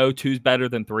I know 2's better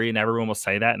than 3, and everyone will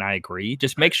say that, and I agree.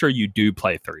 Just make sure you do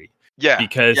play 3. Yeah,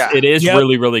 because it is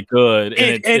really, really good,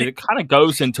 and it kind of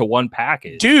goes into one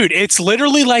package. Dude, it's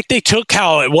literally like they took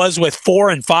how it was with 4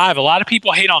 and 5. A lot of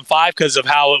people hate on 5 because of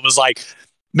how it was like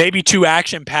maybe too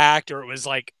action packed, or it was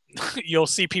like you'll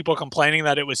see people complaining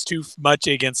that it was too much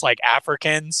against like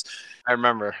Africans. I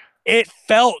remember. It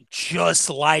felt just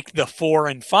like the 4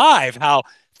 and 5, how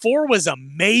 4 was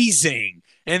amazing.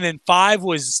 And then 5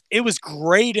 was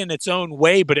great in its own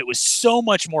way, but it was so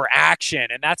much more action.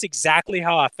 And that's exactly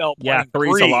how I felt playing 3.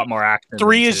 3's a lot more action.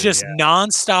 3 is just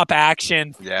nonstop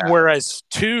action. Yeah. Whereas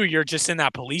 2, you're just in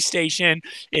that police station.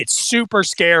 It's super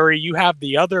scary. You have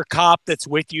the other cop that's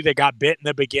with you that got bit in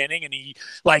the beginning, and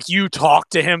you talk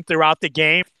to him throughout the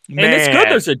game. Man. And it's good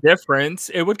there's a difference.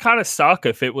 It would kind of suck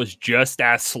if it was just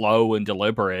as slow and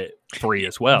deliberate 3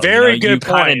 as well. Very good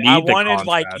point. I wanted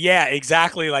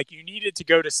exactly. Like you needed to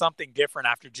go to something different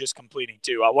after just completing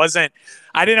 2.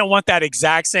 I didn't want that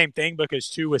exact same thing because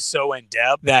 2 was so in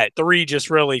depth that 3 just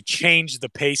really changed the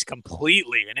pace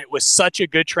completely. And it was such a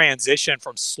good transition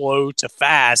from slow to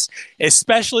fast,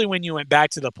 especially when you went back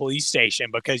to the police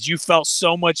station because you felt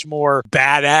so much more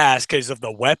badass because of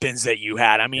the weapons that you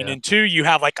had. I mean, in 2, you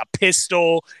have like a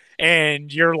pistol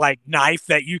and your like knife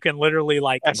that you can literally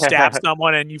like stab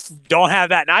someone, and you don't have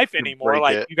that knife anymore.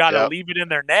 Like you got to leave it in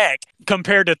their neck.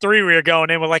 Compared to 3, where you're going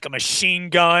in with like a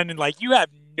machine gun, and like you have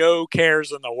no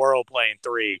cares in the world playing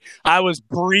 3. I was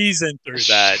breezing through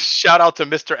that. Shout out to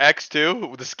Mr. X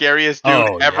too, the scariest dude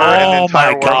ever in the Oh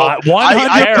entire my God, world.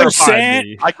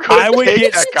 100%. I would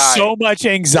get that guy. so much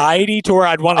anxiety to where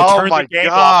I'd want to Oh turn my the game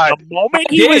God. off. The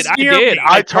moment he was near me,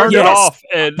 I turned it off,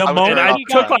 and the moment I he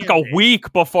took got like a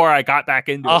week before I got back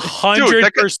into it.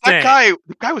 100%. That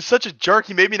guy was such a jerk.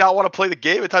 He made me not want to play the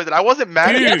game at times. And I wasn't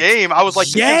mad at the game. I was like,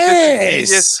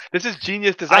 this is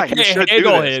genius design. I can't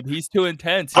handle him. He's too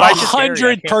intense. sense. But I just scary.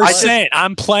 I can't play. 100%.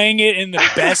 I'm playing it in the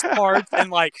best parts,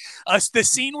 and like the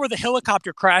scene where the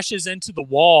helicopter crashes into the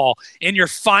wall, and you're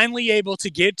finally able to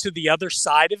get to the other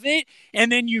side of it,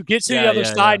 and then you get to the other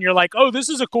side, and you're like, oh, this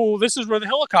is where the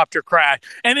helicopter crashed,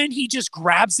 and then he just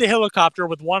grabs the helicopter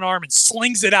with one arm and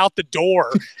slings it out the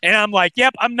door, and I'm like,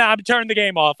 yep, I'm turning the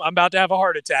game off. I'm about to have a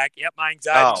heart attack. Yep, my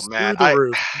anxiety's through the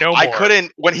roof. No more. I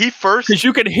couldn't when he first because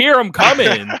you could hear him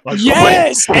coming. Like,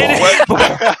 yes. When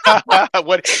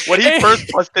he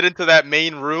first busted into that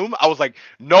main room, I was like,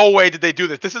 no way did they do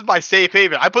this. This is my safe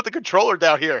haven. I put the controller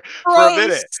down here for a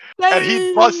minute. And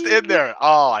he bust in there.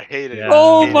 Oh, I hated it.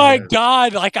 Oh my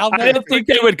God. Like I didn't think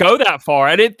they would go that far.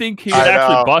 I didn't think he would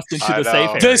actually bust into the safe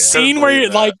area. The scene where you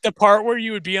like the part where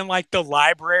you would be in like the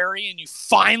library and you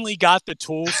finally got the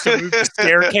tools to move the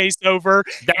staircase over.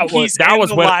 That was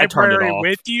the library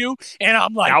with you. And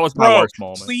I'm like, that was my worst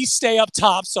moment. Please stay up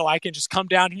top so I can just come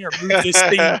down here and move this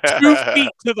thing 2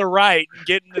 feet to the right and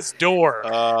get in this door.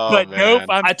 But nope,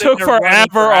 I took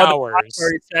forever on the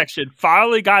library section.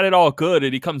 Finally got it all good,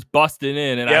 and he comes busting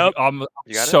in, and I'm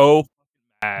so mad.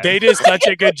 They did such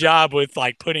a good job with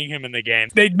like putting him in the game.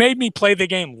 They made me play the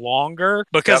game longer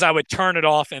because I would turn it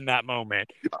off in that moment.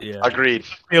 Yeah, agreed.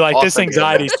 Be like, awesome, this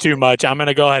anxiety's too much. I'm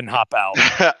gonna go ahead and hop out.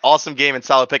 Awesome game and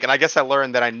solid pick. And I guess I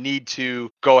learned that I need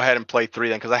to go ahead and play 3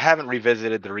 then because I haven't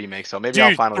revisited the remake. So maybe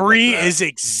I'll finally. 3 is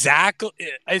exactly.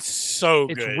 It's so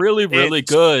good. It's really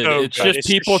good. So it's just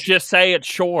people just say it's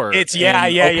short. It's yeah.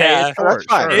 It's short. That's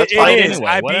fine. It is.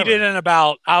 Anyway, I beat it in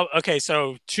about. Okay,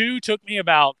 so 2 took me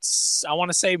about. I want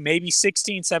to say maybe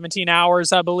 16, 17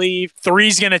 hours, I believe.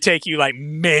 3's going to take you like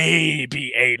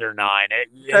maybe 8 or 9.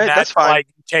 That's fine. Like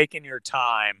taking your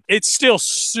time. It's still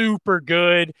super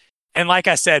good. And like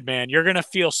I said, man, you're going to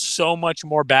feel so much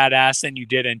more badass than you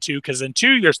did in 2. Because in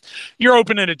 2, you're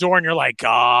opening a door and you're like,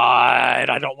 God,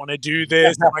 I don't want to do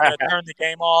this. Am I going to turn the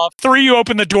game off? 3, you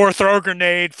open the door, throw a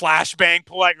grenade, flashbang,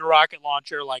 pull out your rocket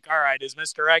launcher. Like, all right, is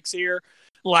Mr. X here?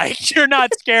 Like, you're not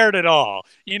scared at all.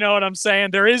 You know what I'm saying?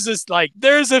 There's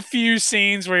a few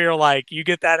scenes where you're like, you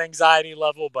get that anxiety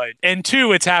level, but in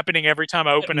 2, it's happening every time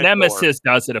I open a door. Nemesis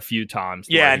does it a few times.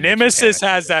 Yeah, Nemesis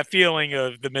has that feeling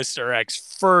of the Mr.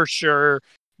 X for sure,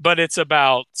 but it's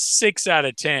about 6 out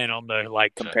of 10 on the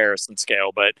like comparison scale.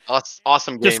 But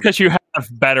awesome game. Just because you have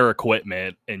better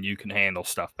equipment and you can handle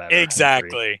stuff better.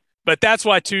 Exactly. But that's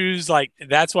why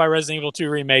that's why Resident Evil 2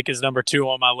 Remake is number 2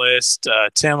 on my list.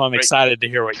 Tim, I'm excited to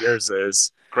hear what yours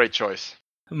is. Great choice.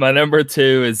 My number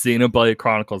 2 is Xenoblade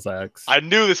Chronicles X. I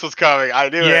knew this was coming. I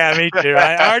knew it. Yeah, me too.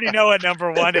 I already know what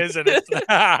number 1 is, and it's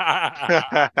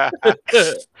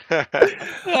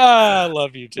I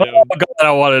love you, Tim. Oh God,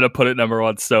 I wanted to put it number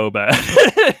 1 so bad.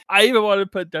 I even wanted to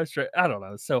put Death Stranding. I don't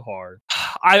know. It's so hard.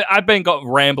 I've been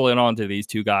rambling on to these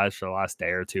 2 guys for the last day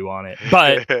or 2 on it.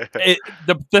 But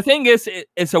the thing is,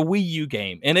 it's a Wii U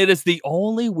game, and it is the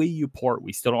only Wii U port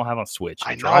we still don't have on Switch.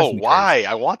 I know why. Crazy.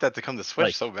 I want that to come to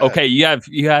Switch so bad. Okay, you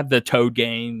have the Toad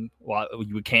game. Well,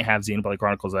 we can't have Xenoblade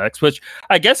Chronicles X, which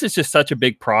I guess is just such a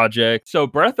big project. So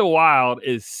Breath of the Wild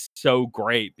is so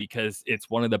great because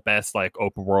it's one of the best like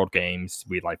open world games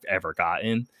we like ever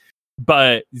gotten.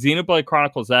 But Xenoblade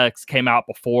Chronicles X came out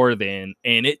before then,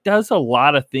 and it does a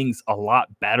lot of things a lot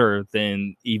better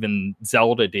than even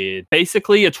Zelda did.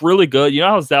 Basically, it's really good. You know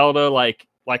how Zelda, like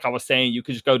I was saying, you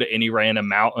could just go to any random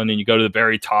mountain and you go to the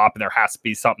very top and there has to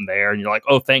be something there. And you're like,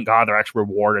 oh, thank God they're actually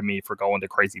rewarding me for going to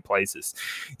crazy places.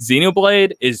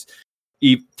 Xenoblade is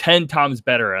 10 times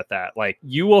better at that. Like,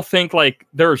 you will think like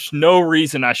there's no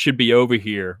reason I should be over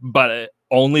here, but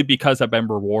only because I've been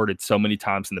rewarded so many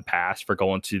times in the past for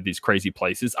going to these crazy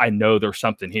places. I know there's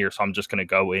something here, so I'm just going to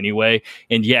go anyway.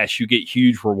 And yes, you get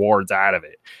huge rewards out of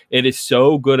it. It is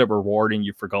so good at rewarding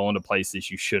you for going to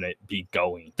places you shouldn't be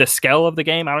going. The scale of the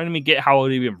game, I don't even get how it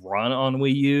would even run on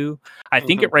Wii U. I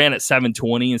think it ran at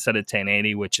 720 instead of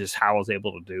 1080, which is how I was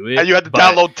able to do it. And you had to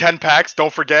download 10 packs,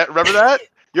 don't forget. Remember that?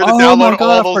 You have to download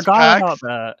all those packs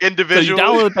individually. So you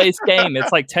download the base game,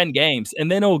 it's like 10 games,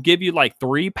 and then it'll give you like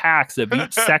 3 packs of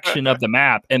each section of the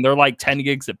map, and they're like 10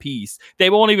 gigs a piece. They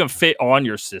won't even fit on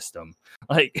your system.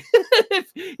 Like,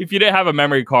 if you didn't have a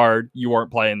memory card, you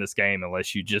weren't playing this game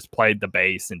unless you just played the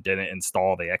base and didn't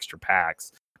install the extra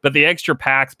packs. But the extra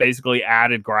packs basically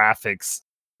added graphics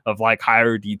of like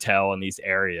higher detail in these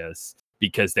areas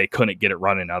because they couldn't get it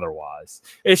running otherwise.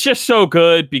 It's just so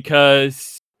good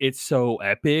because it's so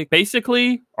epic.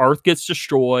 Basically, Earth gets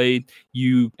destroyed.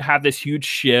 You have this huge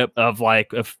ship of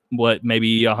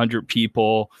maybe 100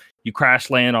 people. You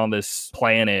crash land on this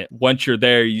planet. Once you're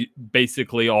there,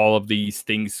 basically all of these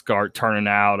things start turning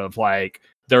out of like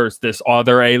there's this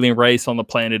other alien race on the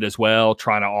planet as well,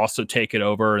 trying to also take it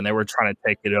over. And they were trying to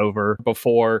take it over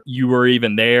before you were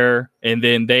even there. And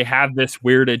then they have this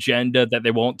weird agenda that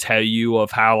they won't tell you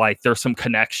of how, like, there's some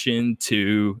connection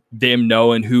to them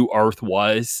knowing who Earth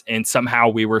was. And somehow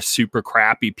we were super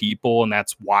crappy people. And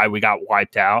that's why we got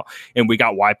wiped out. And we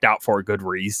got wiped out for a good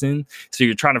reason. So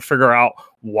you're trying to figure out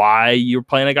why your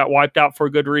planet got wiped out for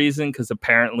a good reason, because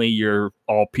apparently you're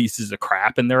all pieces of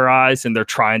crap in their eyes and they're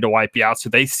trying to wipe you out. So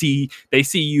they see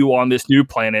you on this new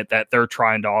planet that they're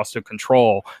trying to also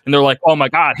control, and they're like, oh my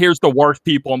god, here's the worst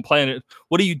people on planet,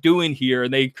 what are you doing here?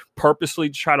 And they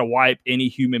purposely try to wipe any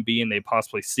human being they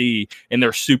possibly see, and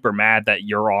they're super mad that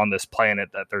you're on this planet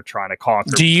that they're trying to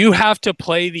conquer. Do you have to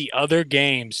play the other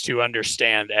games to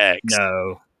understand X?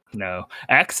 No.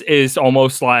 X is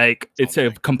almost like it's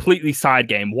a completely side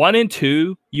game. 1 and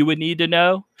 2 you would need to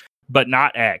know, but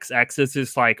not X. X is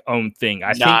its like own thing.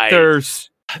 I think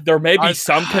there may be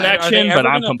some connection, but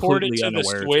I'm completely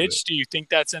unaware of it. Do you think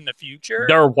that's in the future?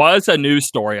 There was a news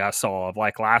story I saw of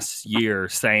like last year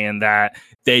saying that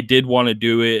they did want to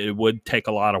do it. It would take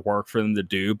a lot of work for them to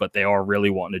do, but they are really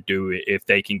wanting to do it if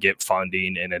they can get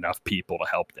funding and enough people to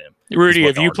help them. Rudy,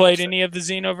 have you played any of the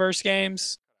Xenoverse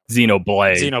games?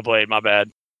 Xenoblade, my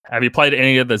bad. Have you played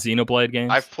any of the Xenoblade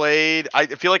games? I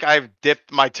feel like I've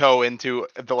dipped my toe into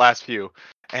the last few,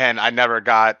 and I never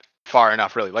got far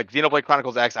enough, really. Like Xenoblade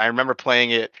Chronicles X, I remember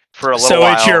playing it for a little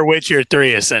while. So it's your Witcher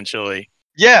 3, essentially.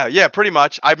 Yeah, pretty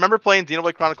much. I remember playing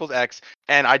Xenoblade Chronicles X,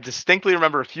 and I distinctly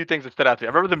remember a few things that stood out to me.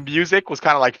 I remember the music was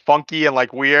kind of like funky and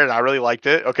like weird, and I really liked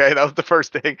it. Okay, that was the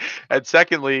first thing. And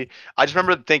secondly, I just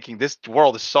remember thinking, this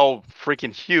world is so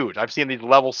freaking huge. I've seen these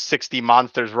level 60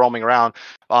 monsters roaming around.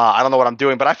 I don't know what I'm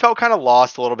doing, but I felt kind of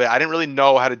lost a little bit. I didn't really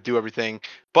know how to do everything.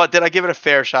 But did I give it a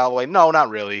fair shot? Like, no, not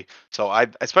really. So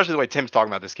especially the way Tim's talking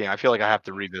about this game, I feel like I have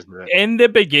to revisit it. In the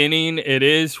beginning, it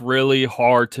is really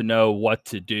hard to know what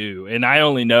to do. And I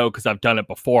only know because I've done it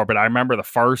before, but I remember the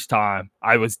first time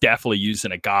I was definitely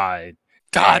using a guide.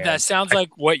 God, that sounds like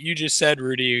what you just said,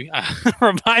 Rudy.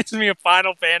 Reminds me of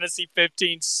Final Fantasy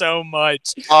 15 so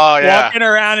much. Oh, yeah. Walking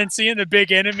around and seeing the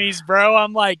big enemies, bro.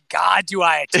 I'm like, God, do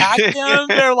I attack them?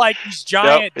 They're like these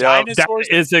giant dinosaurs.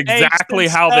 That is exactly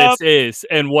how this is.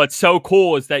 And what's so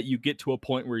cool is that you get to a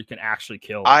point where you can actually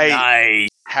kill them. I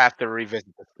have to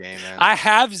revisit this game, man. I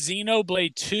have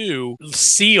Xenoblade 2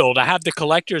 sealed. I have the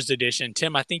collector's edition.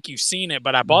 Tim, I think you've seen it,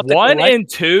 but I bought the 1 and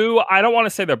 2. I don't want to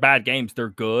say they're bad games. They're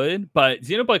good, but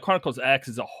Xenoblade Chronicles X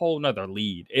is a whole nother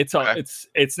lead.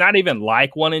 It's not even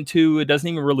like 1 and 2. It doesn't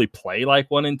even really play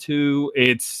like 1 and 2.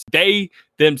 They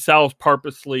themselves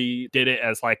purposely did it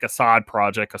as like a side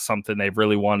project of something they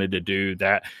really wanted to do,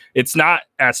 that it's not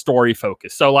as story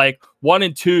focused. So like 1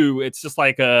 and 2, it's just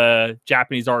like a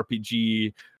Japanese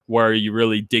RPG where you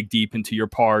really dig deep into your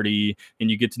party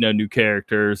and you get to know new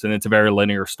characters, and it's a very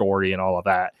linear story and all of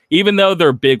that. Even though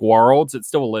they're big worlds, it's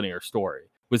still a linear story.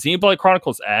 With Xenoblade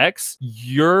Chronicles X,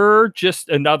 you're just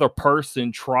another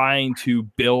person trying to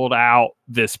build out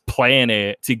this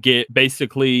planet to get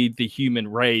basically the human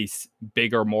race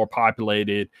bigger, more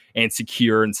populated, and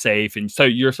secure and safe. And so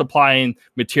you're supplying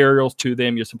materials to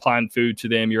them, you're supplying food to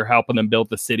them, you're helping them build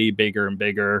the city bigger and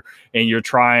bigger. And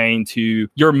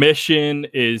your mission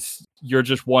is, you're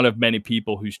just one of many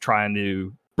people who's trying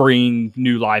to bring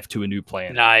new life to a new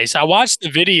planet. Nice. I watched the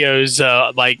videos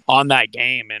like on that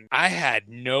game, and I had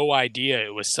no idea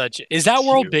it was is that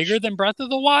world huge. Bigger than Breath of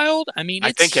the Wild? I mean,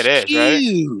 I think it is,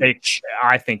 huge.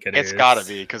 I think it is. It's gotta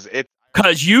be,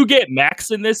 because you get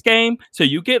mechs in this game. So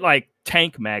you get like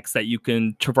tank mechs that you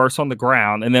can traverse on the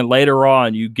ground, and then later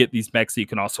on you get these mechs that you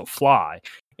can also fly.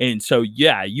 And so,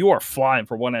 yeah, you are flying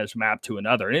from one edge map to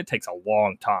another, and it takes a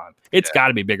long time. It's got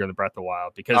to be bigger than Breath of the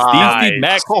Wild, because these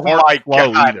mechs aren't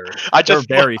slow either. They're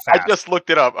very fast. I just looked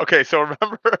it up. Okay, so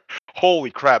remember, holy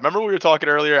crap. Remember we were talking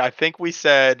earlier? I think we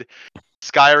said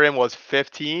Skyrim was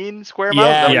 15 square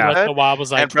miles? Yeah, Breath of the Wild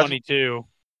was like 22.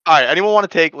 All right, anyone want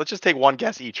to let's just take one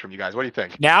guess each from you guys. What do you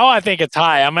think? Now I think it's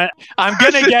high. I'm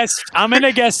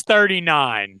gonna guess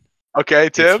 39. Okay,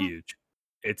 Tim? It's huge.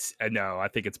 No, I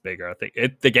think it's bigger. I think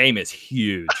the game is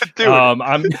huge. Dude.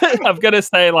 I'm gonna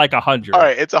say like 100. All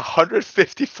right, it's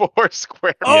 154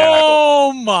 square miles.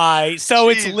 Oh my! So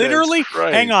Jesus it's literally.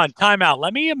 Christ. Hang on, time out.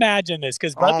 Let me imagine this,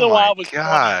 because Breath of the Wild was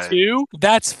 22.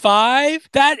 That's 5.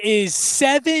 That is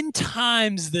 7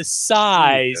 times the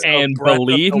size. And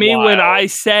believe me when I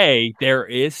say there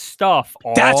is stuff.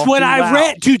 That's what I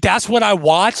read, dude. That's what I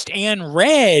watched and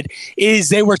read. Is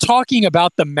they were talking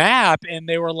about the map, and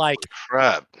they were like,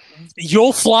 that?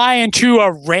 You'll fly into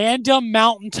a random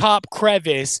mountaintop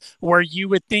crevice where you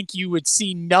would think you would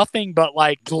see nothing but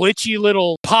like glitchy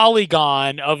little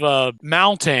polygon of a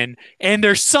mountain, and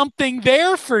there's something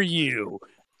there for you.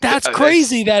 That's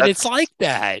crazy that it's like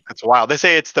that. That's wild. They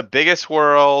say it's the biggest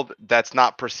world that's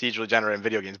not procedurally generated in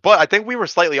video games. But I think we were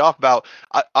slightly off about,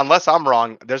 unless I'm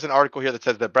wrong, there's an article here that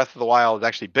says that Breath of the Wild is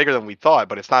actually bigger than we thought,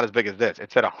 but it's not as big as this.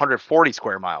 It's at 140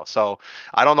 square miles. So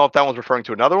I don't know if that one's referring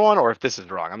to another one or if this is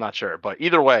wrong. I'm not sure. But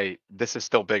either way, this is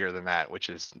still bigger than that, which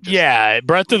is just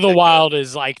Breath of the Wild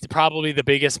is like probably the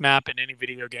biggest map in any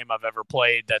video game I've ever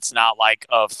played that's not like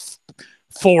a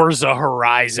Forza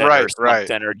Horizon or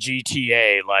something or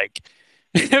GTA. Like,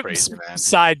 crazy, man.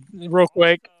 Side real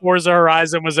quick, Forza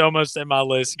Horizon was almost in my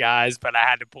list, guys, but I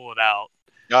had to pull it out.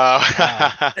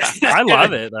 I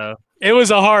love it though. It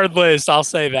was a hard list, I'll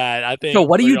say that. I think. So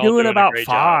what are you doing about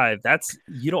 5? That's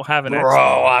you don't have an Bro,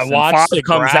 Xbox. I watched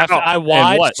the I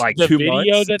watched what, like the 2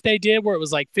 video months? that they did where it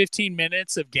was like 15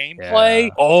 minutes of gameplay.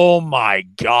 Yeah. Oh my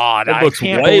god. It looks I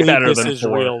can't way believe better this than is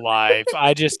 4. real life.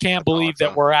 I just can't believe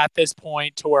that we're at this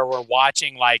point to where we're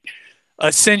watching like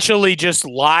essentially just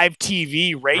live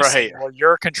TV racing where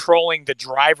you're controlling the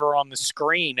driver on the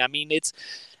screen. I mean, it's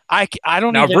I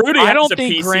don't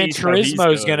think Gran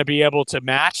Turismo is going to be able to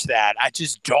match that. I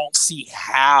just don't see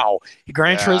how.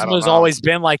 Gran Turismo's always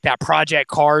been like that Project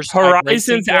Cars.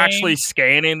 Horizon's actually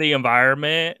scanning the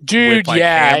environment. Dude, with, like,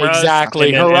 yeah, cameras,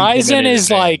 exactly. Horizon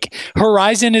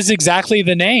is exactly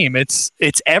the name. It's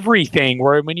everything.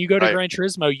 Where when you go to Gran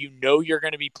Turismo, you know you're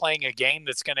going to be playing a game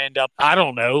that's going to end up, I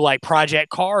don't know, like Project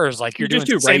Cars. Like you're doing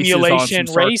simulation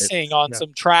racing on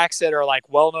some tracks that are like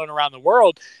well known around the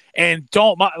world. And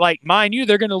mind you,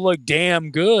 they're going to look damn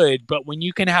good. But when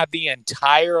you can have the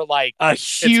entire, like a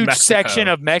huge section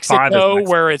of Mexico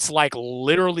where it's like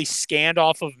literally scanned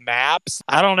off of maps,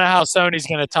 I don't know how Sony's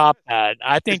going to top that.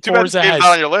 I think Forza has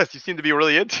on your list. You seem to be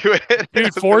really into it.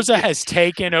 Dude, Forza has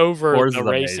taken over the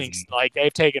racing. Amazing. Like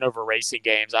they've taken over racing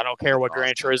games. I don't care what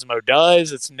Gran Turismo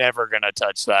does. It's never going to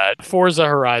touch that. Forza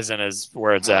Horizon is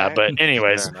where it's at. But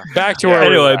anyways, back to where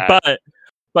we're at.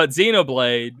 But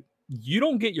Xenoblade, you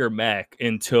don't get your mech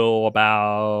until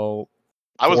about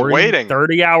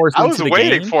 30 hours I was into the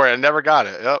waiting game. for it. I never got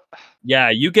it. Yep. Yeah,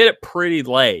 you get it pretty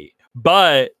late.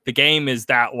 But the game is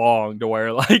that long to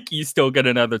where like you still get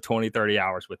another 20, 30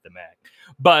 hours with the mech.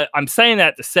 But I'm saying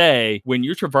that to say when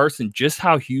you're traversing just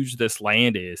how huge this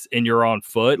land is and you're on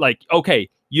foot, like, okay,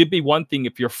 you'd be one thing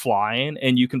if you're flying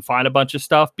and you can find a bunch of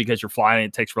stuff because you're flying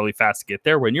and it takes really fast to get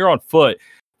there. When you're on foot,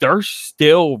 there's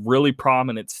still really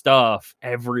prominent stuff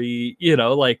every,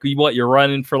 like you're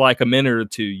running for like a minute or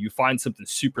two, you find something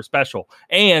super special.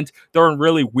 And they're in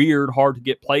really weird, hard to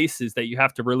get places that you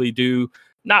have to really do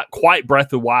not quite Breath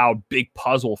of the Wild big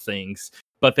puzzle things,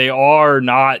 but they are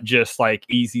not just like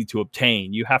easy to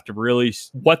obtain. You have to really,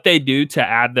 what they do to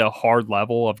add the hard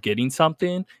level of getting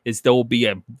something is there will be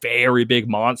a very big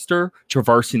monster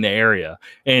traversing the area.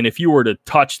 And if you were to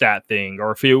touch that thing,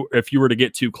 or if you were to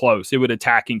get too close, it would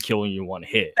attack and kill you in one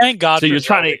hit. Thank God for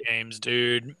Zelda games,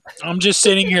 dude. I'm just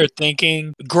sitting here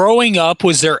thinking, growing up,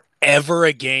 was there ever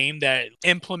a game that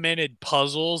implemented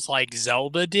puzzles like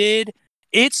Zelda did?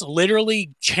 It's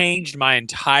literally changed my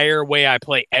entire way I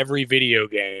play every video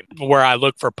game where I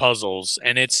look for puzzles.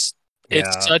 And it's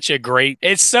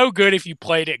it's so good if you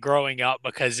played it growing up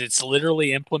because it's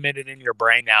literally implemented in your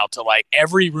brain now to like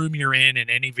every room you're in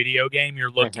any video game, you're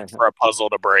looking for a puzzle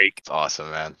to break. It's awesome,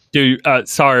 man. Dude,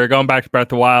 sorry, going back to Breath of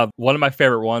the Wild, one of my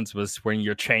favorite ones was when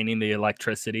you're chaining the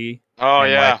electricity. Oh,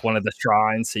 yeah. Like one of the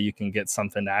shrines so you can get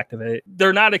something to activate.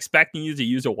 They're not expecting you to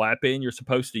use a weapon. You're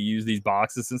supposed to use these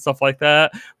boxes and stuff like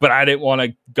that. But I didn't want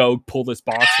to go pull this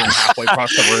box from halfway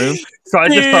across the room. So I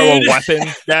just throw a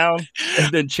weapon down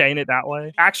and then chain it that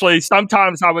way. Actually,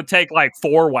 sometimes I would take like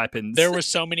 4 weapons. There were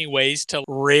so many ways to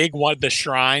rig one of the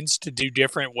shrines to do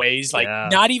different ways. Like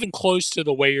not even close to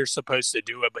the way you're supposed to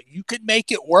do it, but you could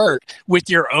make it work with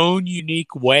your own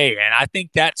unique way. And I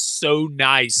think that's so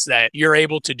nice that you're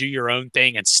able to do your own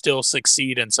thing and still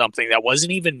succeed in something that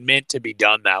wasn't even meant to be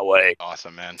done that way.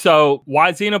 Awesome, man. So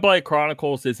why Xenoblade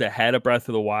Chronicles is ahead of Breath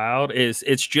of the Wild is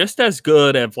it's just as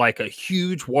good of like a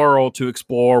huge world to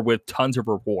explore with tons of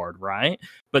reward, right?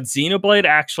 But Xenoblade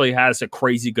actually has a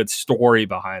crazy good story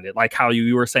behind it. Like how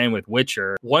you were saying with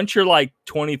Witcher, once you're like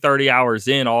 20, 30 hours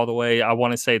in all the way, I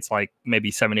want to say it's like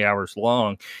maybe 70 hours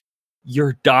long.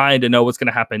 You're dying to know what's going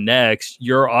to happen next.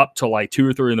 You're up to like 2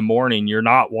 or 3 in the morning. You're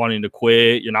not wanting to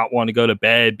quit. You're not wanting to go to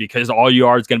bed because all you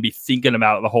are is going to be thinking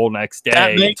about it the whole next day.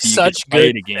 That makes such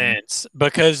good sense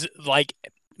because like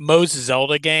most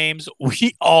Zelda games,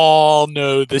 we all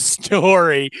know the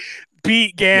story.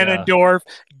 Beat Ganondorf,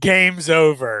 game's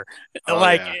over. Oh,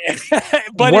 like, yeah.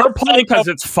 but we're it's playing like because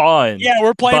it's fun. yeah,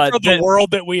 we're playing but for the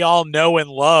world that we all know and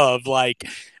love. Like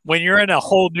when you're in a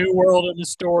whole new world in the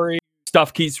story.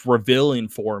 Stuff keeps revealing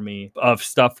for me of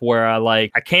stuff where I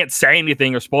can't say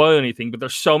anything or spoil anything, but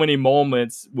there's so many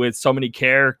moments with so many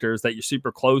characters that you're super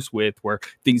close with where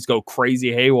things go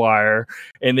crazy haywire,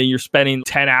 and then you're spending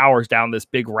 10 hours down this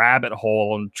big rabbit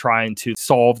hole and trying to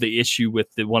solve the issue with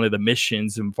one of the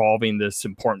missions involving this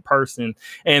important person.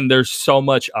 And there's so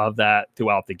much of that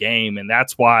throughout the game, and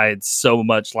that's why it's so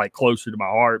much like closer to my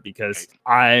heart, because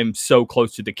I'm so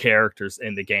close to the characters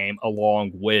in the game,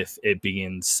 along with it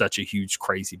being such a huge,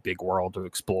 crazy big world to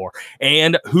explore.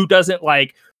 And who doesn't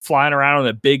like flying around in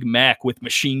a big mech with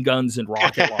machine guns and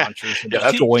rocket launchers and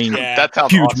destroying that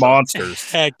sounds huge awesome.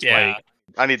 monsters? Heck yeah.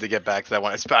 I need to get back to that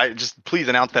one. Just please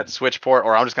announce that Switch port,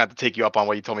 or I'm just going to have to take you up on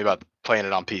what you told me about playing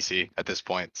it on PC at this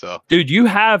point. So, dude, you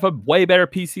have a way better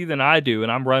PC than I do,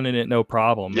 and I'm running it no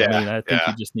problem. Yeah, I mean, I think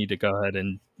you just need to go ahead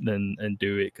and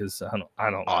do it, because I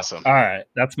don't know. Awesome. All right,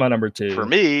 that's my number 2. For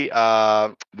me,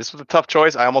 this was a tough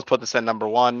choice. I almost put this at number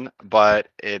 1, but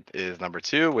it is number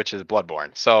 2, which is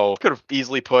Bloodborne. So could have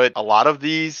easily put a lot of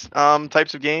these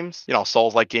types of games,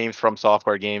 Souls-like games, from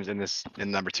software games, in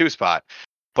number 2 spot.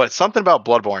 But something about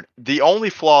Bloodborne, the only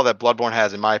flaw that Bloodborne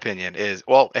has, in my opinion, is,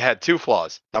 well, it had 2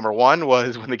 flaws. Number 1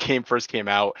 was when the game first came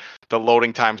out, the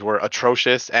loading times were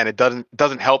atrocious, and it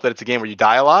doesn't help that it's a game where you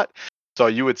die a lot. So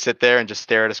you would sit there and just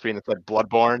stare at a screen that said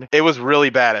Bloodborne. It was really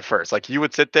bad at first. Like, you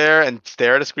would sit there and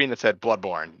stare at a screen that said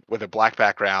Bloodborne with a black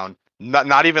background.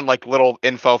 Not even like little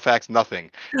info facts,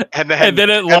 nothing. And then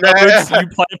it loads, you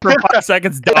play for 5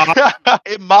 seconds, die.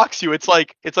 It mocks you. It's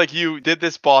like you did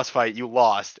this boss fight, you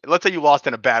lost. Let's say you lost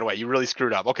in a bad way. You really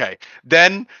screwed up. Okay.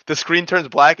 Then the screen turns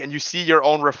black and you see your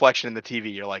own reflection in the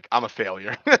TV. You're like, I'm a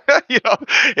failure.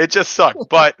 It just sucked.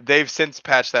 But they've since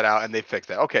patched that out and they fixed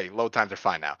that. Okay, load times are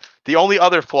fine now. The only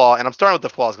other flaw, and I'm starting with the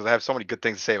flaws because I have so many good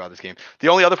things to say about this game. The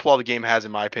only other flaw the game has,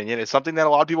 in my opinion, is something that a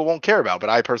lot of people won't care about,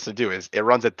 but I personally do, is it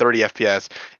runs at 30 FPS,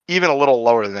 even a little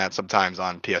lower than that sometimes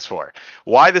on PS4.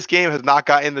 Why this game has not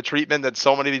gotten the treatment that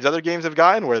so many of these other games have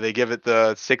gotten, where they give it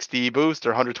the 60 boost or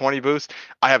 120 boost,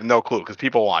 I have no clue, because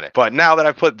people want it. But now that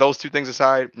I've put those two things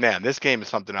aside, man, this game is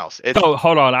something else. So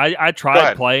hold on, I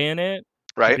tried playing it.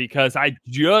 Right. Because I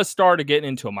just started getting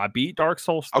into them. I beat Dark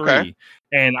Souls 3. Okay.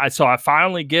 And I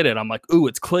finally get it. I'm like, ooh,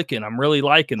 it's clicking. I'm really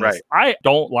liking this. Right. I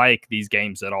don't like these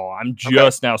games at all. I'm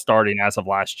just now starting as of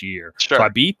last year. Sure. So I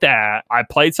beat that. I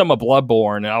played some of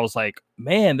Bloodborne, and I was like,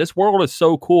 man, this world is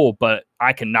so cool, but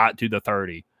I cannot do the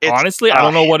 30. Honestly, I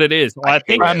don't know what it is. Well, I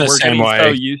think I'm the same way. so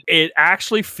used. It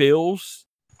actually feels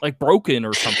like broken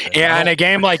or something. Yeah, and a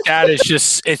game like that is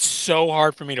just, it's so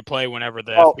hard for me to play whenever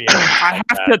the FPS. I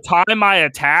have to time my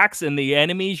attacks, and the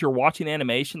enemies, you're watching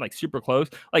animation like super close.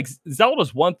 Like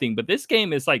Zelda's one thing, but this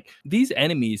game is like these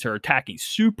enemies are attacking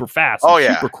super fast,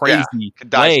 super crazy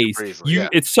ways.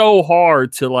 It's so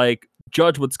hard to like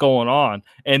judge what's going on,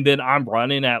 and then I'm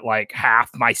running at like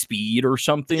half my speed or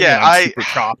something. Yeah, I'm super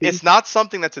choppy. It's not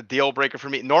something that's a deal breaker for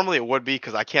me. Normally it would be,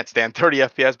 because I can't stand 30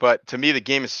 FPS, but to me the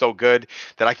game is so good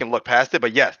that I can look past it.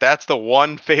 But yes, that's the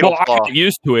one fatal flaw. I get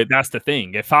used to it. That's the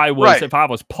thing. If I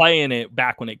was playing it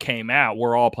back when it came out,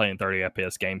 we're all playing 30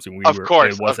 FPS games, and it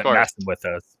wasn't messing with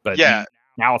us. But yeah.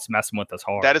 Now it's messing with us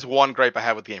hard. That is one gripe I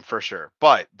have with the game, for sure.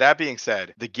 But that being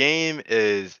said, the game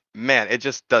is, man, it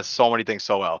just does so many things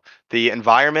so well. The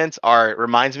environments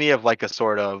reminds me of like a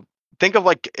sort of, think of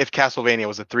like if Castlevania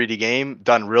was a 3D game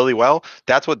done really well.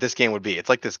 That's what this game would be. It's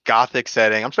like this gothic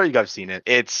setting. I'm sure you guys have seen it.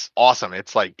 It's awesome.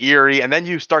 It's like eerie. And then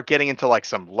you start getting into like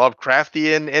some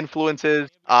Lovecraftian influences.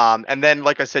 And then,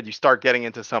 like I said, you start getting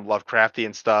into some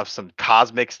Lovecraftian stuff, some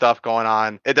cosmic stuff going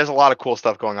on. There's a lot of cool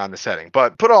stuff going on in the setting.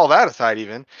 But put all that aside,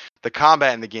 even the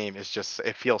combat in the game is just,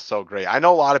 it feels so great. I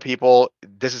know a lot of people,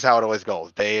 this is how it always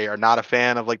goes. They are not a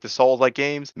fan of like the Souls-like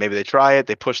games. Maybe they try it,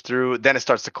 they push through, then it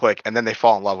starts to click, and then they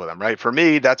fall in love with them, right? For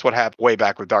me, that's what happened way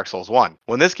back with Dark Souls 1.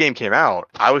 When this game came out,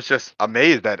 I was just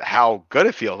amazed at how good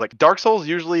it feels. Like, Dark Souls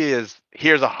usually is,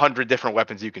 here's 100 different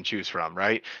weapons you can choose from,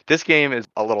 right? This game is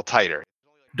a little tighter.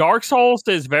 Dark Souls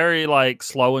is very like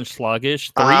slow and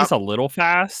sluggish. 3's a little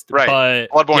fast, right?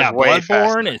 But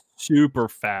Bloodborne is super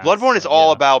fast. Bloodborne is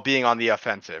all about being on the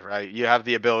offensive, right? You have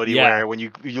the ability where when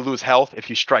you lose health, if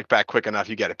you strike back quick enough,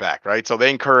 you get it back, right? So they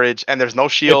encourage, and there's no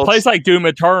shields. It plays like Doom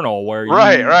Eternal, where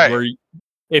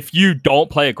if you don't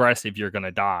play aggressive, you're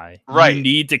gonna die. Right. You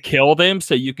need to kill them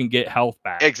so you can get health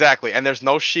back. Exactly. And there's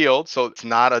no shield, so it's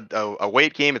not a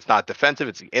weight game. It's not defensive.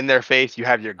 It's in their face. You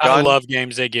have your gun. I love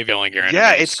games that give killing your Yeah,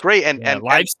 enemies. it's great. And Yeah,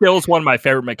 life steal is one of my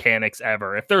favorite mechanics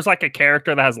ever. If there's like a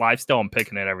character that has life steal, I'm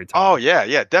picking it every time. oh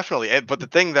yeah, definitely. But the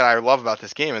thing that I love about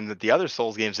this game and the other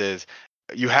Souls games is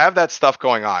you have that stuff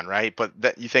going on, right? But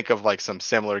that you think of like some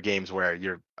similar games where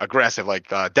you're aggressive, like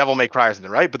Devil May Cry, or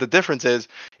something, right? But the difference is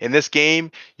in this game,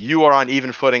 you are on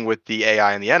even footing with the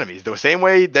AI and the enemies. The same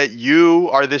way that you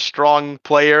are this strong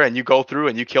player and you go through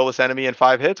and you kill this enemy in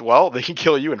 5 hits, well, they can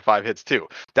kill you in 5 hits too.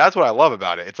 That's what I love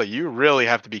about it. It's like you really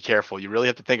have to be careful. You really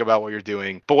have to think about what you're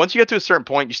doing. But once you get to a certain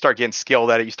point, you start getting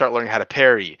skilled at it. You start learning how to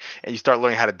parry and you start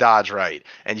learning how to dodge right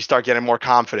and you start getting more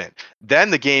confident. Then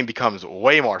the game becomes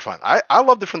way more fun. I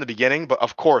loved it from the beginning, but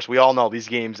of course, we all know these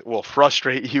games will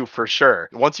frustrate you for sure.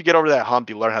 Once you get over that hump,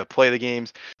 you learn how to play the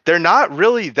games. They're not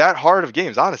really that hard of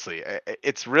games, honestly.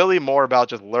 It's really more about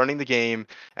just learning the game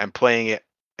and playing it.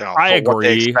 I for what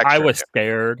they agree. expect I from was you.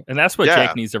 scared, and that's what Yeah.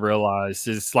 Jake needs to realize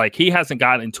is like he hasn't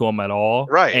gotten into them at all,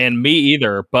 Right. and me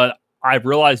either. But I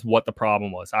realized what the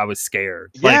problem was. I was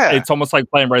scared. Like Yeah. it's almost like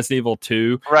playing Resident Evil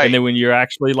 2, Right. and then when you're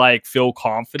actually like feel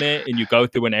confident and you go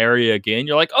through an area again,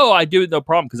 you're like, oh, I do it no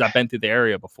problem because I've been through the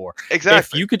area before. Exactly.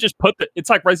 If you could just put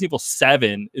it's like Resident Evil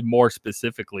 7 more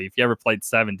specifically. If you ever played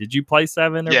 7, did you play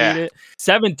 7 or Yeah. beat it?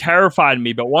 7 terrified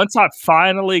me, but once I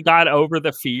finally got over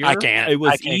the fear, I can't. It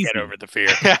was I can't easy. get over the fear.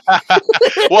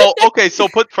 Well, okay. So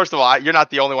first of all, you're not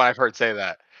the only one I've heard say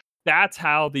that. That's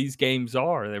how these games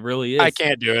are. It really is. I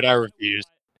can't do it. I refuse.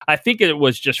 I think it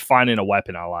was just finding a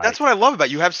weapon I like. That's what I love about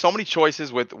it. You have so many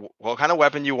choices with what kind of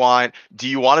weapon you want. Do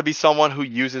you want to be someone who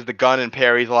uses the gun and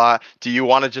parries a lot? Do you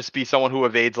want to just be someone who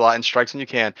evades a lot and strikes when you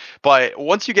can? But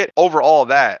once you get over all of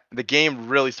that, the game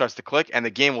really starts to click and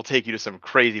the game will take you to some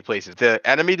crazy places. The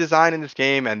enemy design in this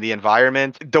game and the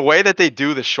environment, the way that they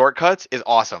do the shortcuts is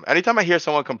awesome. Anytime I hear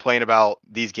someone complain about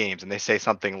these games and they say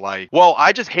something like, well,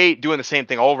 I just hate doing the same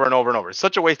thing over and over and over. It's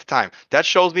such a waste of time. That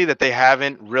shows me that they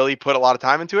haven't really put a lot of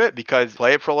time into it, because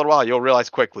play it for a little while, you'll realize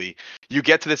quickly. You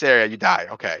get to this area, you die.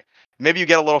 Okay. Maybe you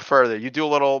get a little further, you do a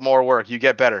little more work, you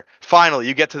get better. Finally,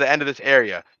 you get to the end of this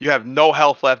area. You have no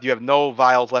health left, you have no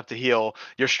vials left to heal.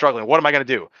 You're struggling. What am I going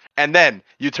to do? And then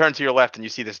you turn to your left and you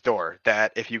see this door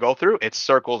that if you go through, it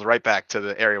circles right back to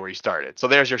the area where you started. So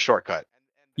there's your shortcut.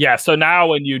 Yeah, so now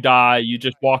when you die, you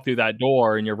just walk through that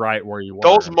door and you're right where you were.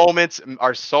 Those moments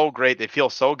are so great. They feel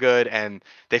so good and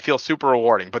they feel super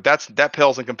rewarding. But that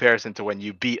pales in comparison to when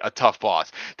you beat a tough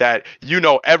boss that you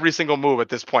know every single move at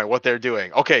this point, what they're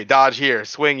doing. Okay, dodge here,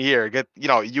 swing here.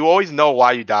 You always know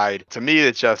why you died. To me,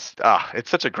 it's just it's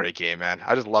such a great game, man.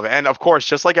 I just love it. And of course,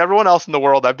 just like everyone else in the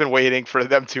world, I've been waiting for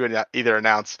them to either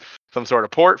announce some sort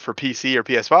of port for PC or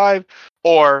PS5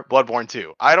 or Bloodborne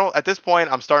 2. At this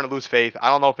point, I'm starting to lose faith. I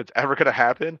don't know if it's ever going to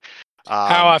happen.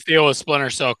 How I feel with Splinter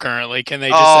Cell currently. Can they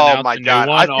just Oh announce my a new god!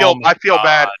 one? I feel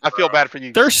bad. God, I feel bad for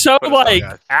you. They're so Splinter Cell like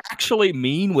guys. actually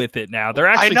mean with it now. They're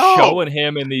actually know. showing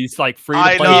him in these like free to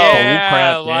I play know.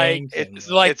 Yeah, bullcrap like games. it's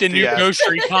like the new BS. Ghost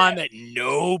Recon that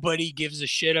nobody gives a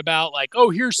shit about. Like,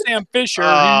 oh, here's Sam Fisher.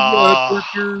 Oh,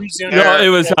 He's No, They're- it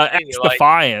was like, X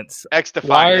Defiance. X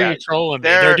why are Defiant. you trolling me?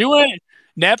 They're- They're doing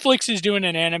Netflix is doing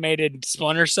an animated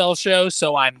Splinter Cell show,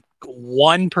 so I'm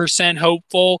 1%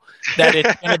 hopeful that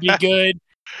it's going to be good.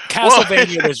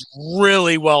 Castlevania was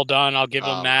really well done. I'll give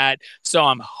them that. So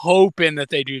I'm hoping that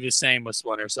they do the same with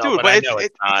Splinter Cell. Dude, but I know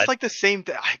it's not. it's like the same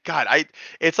thing.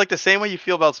 It's like the same way you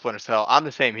feel about Splinter Cell. I'm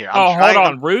the same here. Hold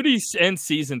on. Rudy's in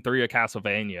season 3 of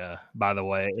Castlevania, by the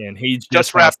way, and he's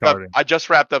just wrapped starting. up. I just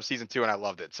wrapped up season 2 and I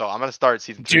loved it. So I'm gonna start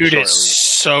season 2. Dude, shortly. it's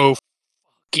so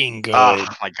fucking good. Oh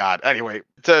my god. Anyway,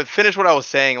 to finish what I was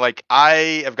saying, like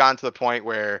I have gotten to the point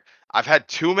where I've had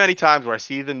too many times where I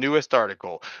see the newest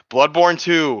article, Bloodborne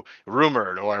 2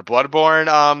 rumored, or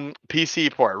Bloodborne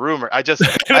PC port rumored. I just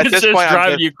at It's this just point,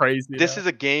 driving you crazy. this is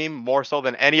a game more so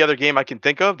than any other game I can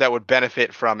think of that would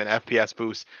benefit from an FPS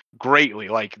boost greatly.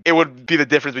 Like it would be the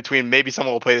difference between maybe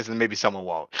someone will play this and maybe someone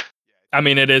won't. I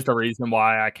mean, it is the reason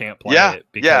why I can't play Yeah, it,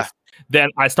 because then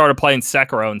I started playing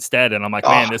Sekiro instead, and I'm like,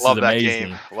 man, this is love that amazing.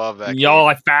 game. Love that Y'all game.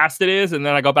 like fast it is, and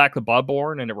then I go back to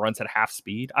Bloodborne and it runs at half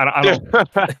speed. I don't.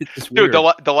 It's Dude,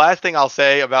 weird. the last thing I'll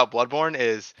say about Bloodborne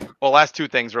is, well, last two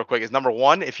things real quick is number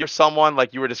one, if you're someone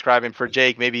like you were describing for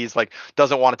Jake, maybe he's like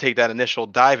doesn't want to take that initial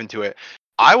dive into it.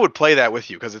 I would play that with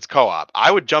you because it's co-op.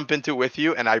 I would jump into it with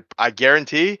you, and I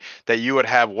guarantee that you would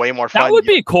have way more That fun. would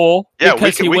be cool Yeah,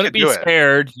 because he we wouldn't could be do it.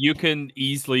 scared. You can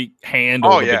easily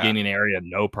handle Oh the yeah, beginning area,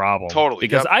 no problem. totally.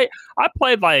 Because Yep. I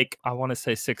played like I want to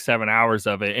say 6-7 hours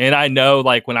of it, and I know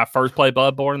like when I first played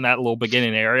Bloodborne, that little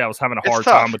beginning area, I was having a It's hard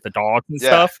time tough. with the dogs and Yeah.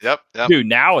 stuff. Yep. Yep. Dude,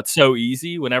 now it's so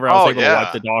easy. Whenever I was Oh able to wipe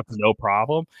yeah. the dogs, no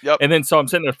problem. Yep. And then so I'm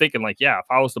sitting there thinking like, yeah, if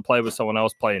I was to play with someone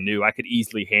else playing new, I could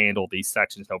easily handle these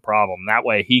sections, no problem. That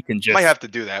way he can Might just have to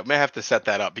do that. Might have to set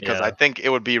that up because I yeah. think it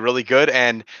would be really good.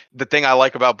 And the thing I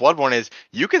like about Bloodborne is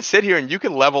you can sit here and you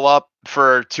can level up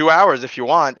for 2 hours if you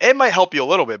want. It might help you a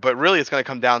little bit, but really it's going to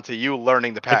come down to you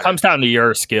learning the It patterns. comes down to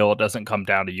your skill. It doesn't come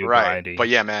down to you Right. grinding. But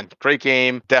yeah, man, great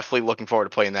game. Definitely looking forward to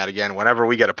playing that again whenever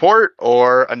we get a port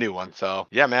or a new one. So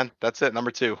yeah, man, that's it.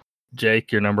 Number 2.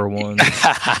 Jake, you're number 1.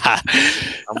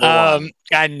 Number 1.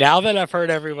 And now that I've heard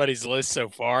everybody's list so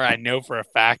far, I know for a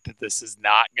fact that this is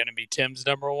not going to be Tim's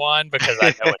number 1 because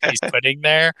I know what he's putting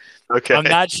there. Okay. I'm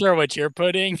not sure what you're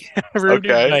putting, Rudy,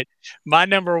 Okay. but my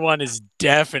number 1 is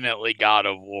definitely God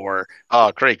of War.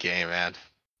 Oh, great game, man.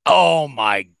 Oh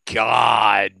my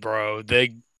God, bro.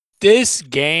 This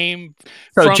game.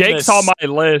 So from Jake the saw s- my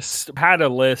list, had a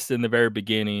list in the very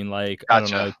beginning, like I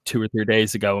don't know, Gotcha. 2 or 3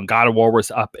 days ago, and God of War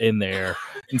was up in there,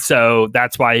 and so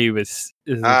that's why he was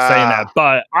saying Ah, that.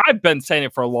 But I've been saying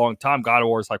it for a long time. God of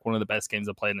War is like one of the best games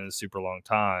I've played in a super long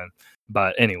time.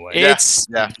 But anyway, yeah, It's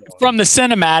yeah. from the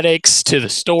cinematics to the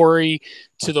story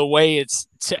to the way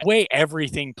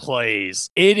everything plays.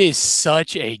 It is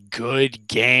such a good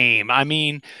game. I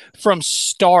mean, from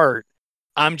start,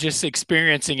 I'm just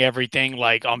experiencing everything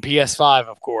like on PS5,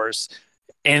 of course,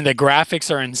 and the graphics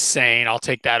are insane. I'll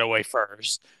take that away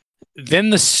first. Then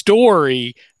the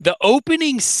story, the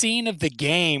opening scene of the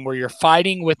game where you're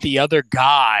fighting with the other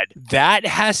god, that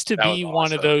has to That was be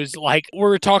one of awesome. those, like we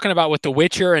were talking about with The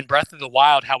Witcher and Breath of the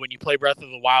Wild, how when you play Breath of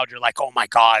the Wild, you're like, oh my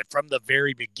God, from the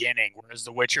very beginning, whereas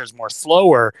The Witcher is more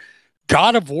slower.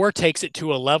 God of War takes it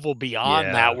to a level beyond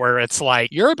yeah, that where it's like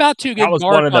you're about to that was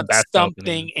embark one of the on best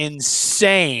something openings.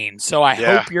 insane. So I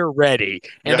Yeah. hope you're ready.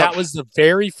 And Yep. that was the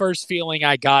very first feeling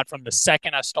I got from the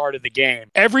second I started the game.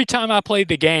 Every time I played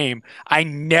the game, I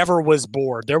never was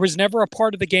bored. There was never a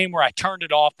part of the game where I turned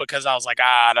it off because I was like,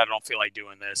 I don't feel like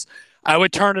doing this. I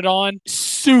would turn it on,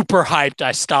 super hyped.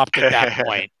 I stopped at that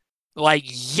point. Like,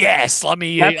 yes,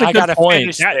 That's a I good gotta point.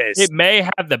 finish That this. it may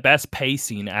have the best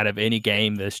pacing out of any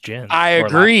game this gen. I Or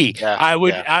last. agree. Yeah. I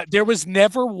would. Yeah. There was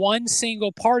never one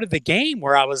single part of the game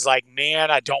where I was like, "Man,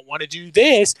 I don't want to do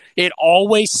this." It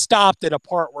always stopped at a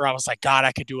part where I was like, "God,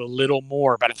 I could do a little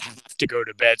more, but I have to go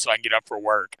to bed so I can get up for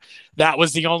work." That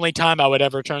was the only time I would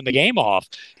ever turn the game off.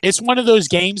 It's one of those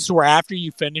games where after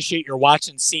you finish it, you're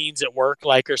watching scenes at work,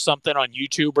 like or something on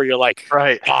YouTube, where you're like,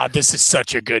 Right. "Ah, this is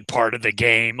such a good part of the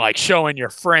game." Like showing your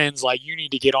friends, like, you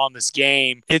need to get on this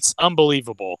game. It's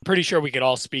unbelievable. Pretty sure we could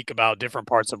all speak about different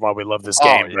parts of why we love this Oh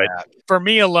game, but yeah. for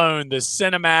me alone, the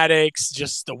cinematics,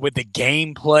 with the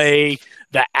gameplay,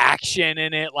 the action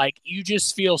in it, like you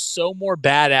just feel so more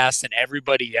badass than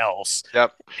everybody else.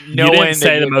 Yep. You didn't Knowing that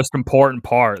say the you most important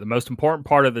part. The most important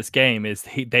part of this game is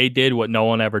they did what no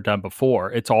one ever done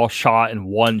before. It's all shot in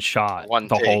one shot, One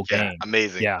the whole take. Yeah. game.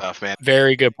 Amazing Yeah. stuff, man.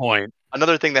 very good point.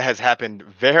 Another thing that has happened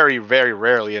very, very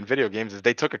rarely in video games is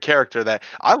they took a character that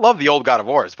I love the old God of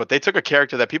Wars, but they took a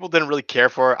character that people didn't really care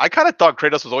for. I kind of thought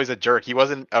Kratos was always a jerk. He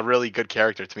wasn't a really good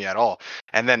character to me at all.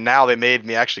 And then now they made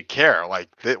me actually care. Like,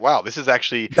 wow, this is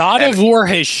actually. God And of War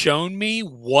has shown me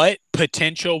what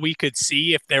potential we could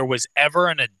see if there was ever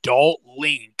an adult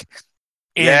Link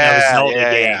in a yeah, Zelda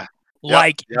yeah, game. yeah. Yep,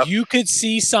 Like yep. you could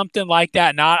see something like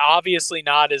that, obviously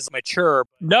not as mature.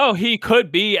 No, he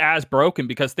could be as broken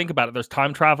because think about it. There's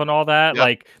time travel and all that. Yep.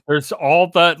 Like, there's all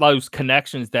those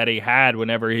connections that he had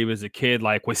whenever he was a kid,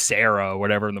 like with Sarah or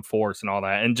whatever in the Force and all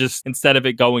that. And just instead of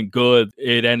it going good,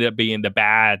 it ended up being the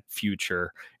bad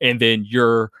future. And then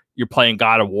you're playing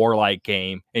God of War like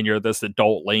game, and you're this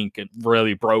adult Link and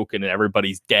really broken, and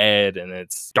everybody's dead, and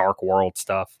it's dark world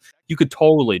stuff. You could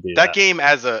totally do That that. game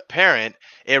as a parent,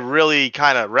 it really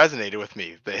kind of resonated with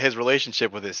me. His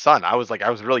relationship with his son, I was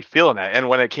really feeling that. And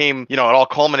when it came, it all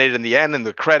culminated in the end, and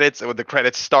the credits, when the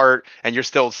credits start, and you're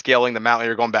still scaling the mountain,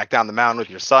 you're going back down the mountain with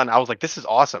your son. I was like, this is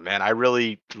awesome, man. I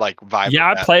really like vibe Yeah, I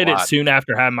with that played a it lot. soon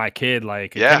after having my kid.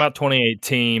 Like, it came Yeah, out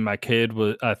 2018. I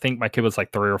think my kid was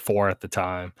like 3 or 4 at the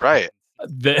time. right.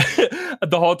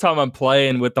 The whole time I'm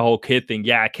playing with the whole kid thing,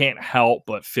 yeah, I can't help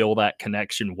but feel that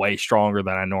connection way stronger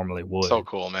than I normally So would.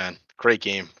 cool, man. Great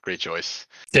game, great choice.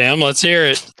 Tim, let's hear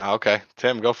it. Okay,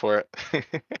 Tim, go for it.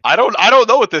 I don't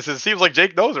know what this is. It seems like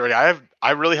Jake knows already.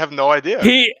 I really have no idea.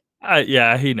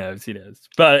 Yeah, he knows.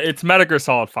 But it's Metal Gear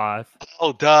Solid 5.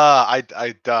 Oh, duh.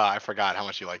 I forgot how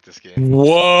much you like this game.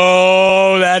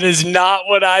 Whoa, that is not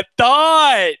what I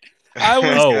thought. I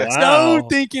was Oh, so wow.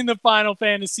 thinking the Final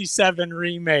Fantasy VII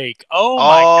remake. Oh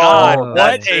my God, Oh, what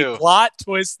that a too. plot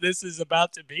twist this is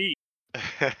about to be.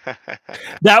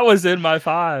 That was in my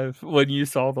 5 when you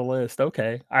saw the list.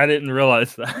 Okay. I didn't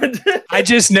realize that. I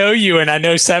just know you, and I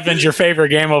know Seven's your favorite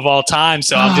game of all time.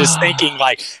 So I'm just thinking,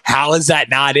 like, how is that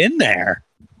not in there?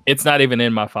 It's not even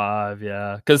in my 5,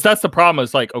 yeah. Because that's the problem.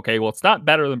 It's like, okay, well, it's not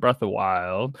better than Breath of the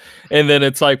Wild. And then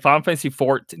it's like Final Fantasy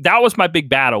 14. That was my big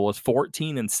battle, was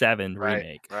 14 and 7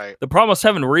 remake. Right. The problem with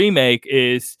 7 remake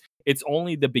is it's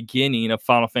only the beginning of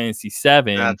Final Fantasy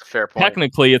 7. That's a fair point.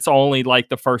 Technically, it's only like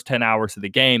the first 10 hours of the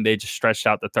game. They just stretched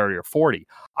out to 30 or 40.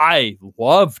 I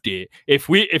loved it. If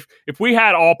we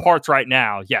had all parts right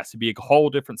now, yes, it'd be a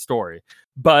whole different story.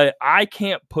 But I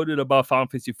can't put it above Final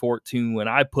Fantasy 14 when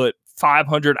I put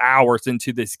 500 hours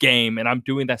into this game and I'm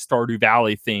doing that Stardew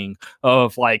Valley thing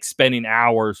of like spending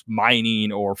hours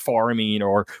mining or farming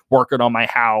or working on my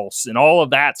house and all of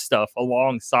that stuff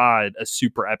alongside a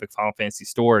super epic Final Fantasy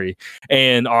story.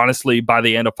 And honestly, by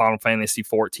the end of Final Fantasy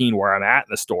 14, where I'm at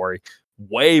in the story,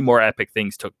 way more epic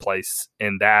things took place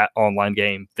in that online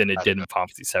game than it did in Final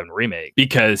Fantasy 7 Remake.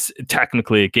 Because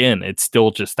technically, again, it's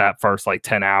still just that first like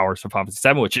 10 hours of Final Fantasy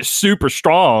 7, which is super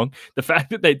strong. The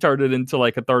fact that they turned it into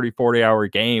like a 30, 40 hour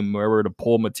game where we're to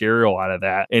pull material out of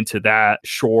that into that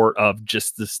short of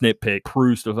just the snippet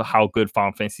proves of how good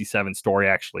Final Fantasy 7 story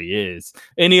actually is.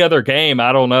 Any other game,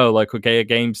 I don't know. Like, okay, a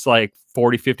game's like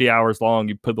 40, 50 hours long,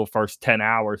 you put the first 10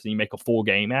 hours and you make a full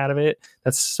game out of it.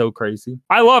 That's so crazy.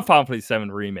 I love Final Fantasy 7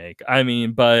 Remake. I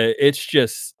mean, but it's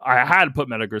just, I had to put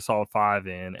Metal Gear Solid 5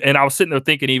 in. And I was sitting there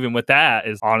thinking, even with that,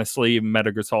 is honestly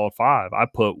Metal Gear Solid 5. I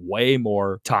put way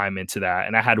more time into that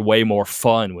and I had way more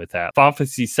fun with that. Final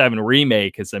Fantasy 7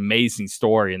 Remake is an amazing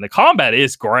story and the combat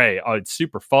is great. Oh, it's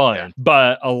super fun. Yeah.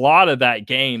 But a lot of that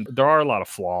game, there are a lot of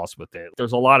flaws with it.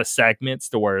 There's a lot of segments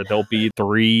to where there'll be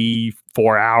 3-4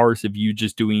 hours of you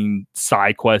just doing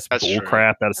side quest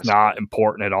bullcrap that's not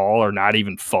important at all or not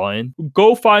even fun.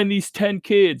 Go find these 10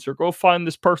 kids or go find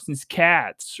this person's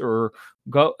cats or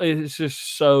go. It's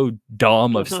just so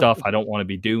dumb of stuff I don't want to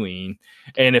be doing.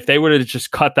 And if they would have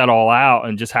just cut that all out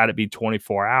and just had it be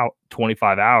 25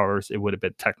 hours, it would have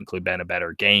been technically been a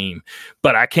better game.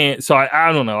 But I can't. So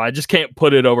I don't know. I just can't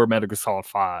put it over Metal Gear Solid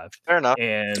 5. Fair enough.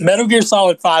 And Metal Gear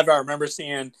Solid 5, I remember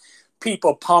seeing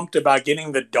people pumped about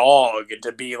getting the dog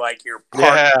to be like your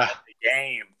partner in the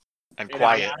game. And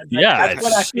quiet. That's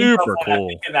what I super cool. I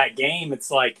think of that game. It's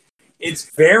like, it's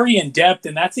very in depth.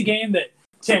 And that's a game that,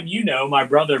 Tim, my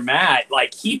brother Matt,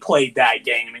 like he played that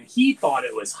game and he thought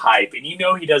it was hype. And he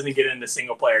doesn't get into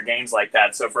single player games like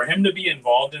that. So for him to be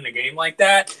involved in a game like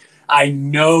that, I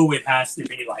know it has to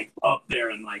be like up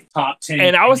there in like top 10.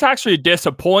 And I was actually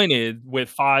disappointed with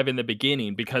 5 in the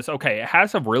beginning because, okay, it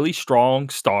has a really strong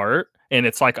start and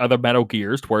it's like other Metal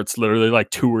Gears where it's literally like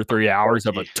 2 or 3 hours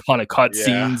of a ton of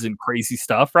cutscenes and crazy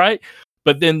stuff, right?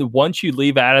 But then once you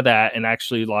leave out of that and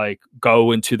actually like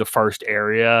go into the first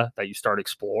area that you start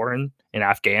exploring in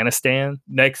Afghanistan,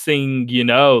 next thing you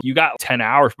know, you got 10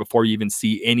 hours before you even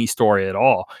see any story at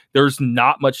all. There's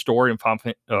not much story in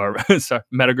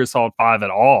Metal Gear Solid 5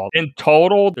 at all. In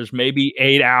total, there's maybe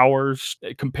 8 hours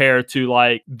compared to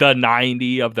like the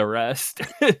 90 of the rest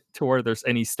to where there's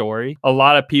any story. A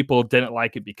lot of people didn't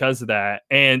like it because of that.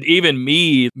 And even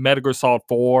me, Metal Gear Solid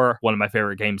 4, one of my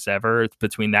favorite games ever. It's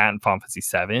between that and Final Fantasy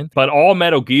 7. But all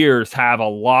Metal Gears have a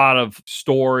lot of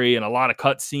story and a lot of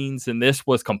cutscenes, and this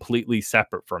was completely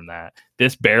separate from that.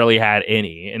 This barely had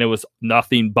any, and it was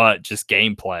nothing but just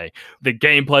gameplay. The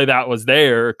gameplay that was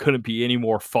there couldn't be any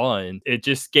more fun. It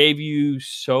just gave you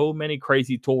so many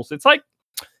crazy tools. It's like,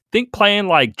 think playing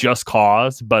like Just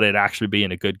Cause, but it actually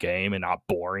being a good game and not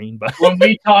boring. But when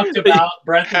we talked about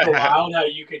Breath of the Wild, how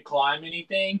you could climb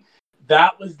anything,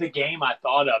 that was the game I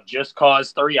thought of, Just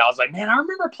Cause 3. I was like, man, I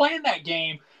remember playing that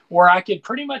game where I could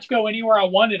pretty much go anywhere I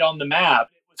wanted on the map.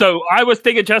 So I was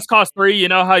thinking Just Cause 3, you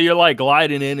know how you're like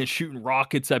gliding in and shooting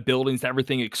rockets at buildings,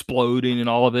 everything exploding and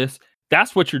all of this?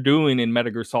 That's what you're doing in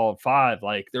Metal Gear Solid 5.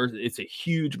 Like it's a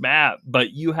huge map,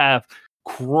 but you have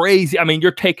crazy, I mean,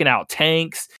 you're taking out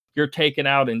tanks, you're taking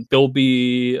out, and there'll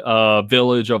be a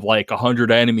village of like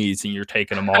 100 enemies, and you're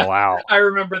taking them all out. I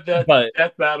remember that But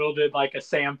Death Battle did like a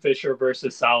Sam Fisher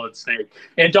versus Solid Snake.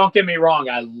 And don't get me wrong,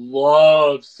 I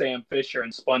love Sam Fisher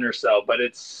and Splinter Cell, but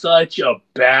it's such a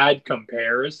bad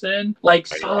comparison. Like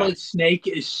Solid Snake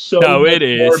is so no, much it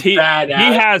is. more He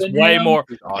badass has than way him. more.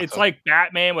 Awesome. It's like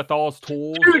Batman with all his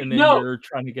tools, Dude, and then no. you're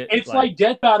trying to get. It's like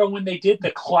Death Battle when they did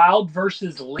the Cloud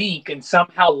versus Link, and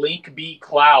somehow Link beat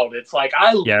Cloud. It's like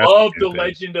I love The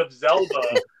Legend of Zelda,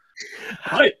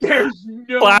 but there's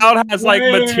no Cloud has like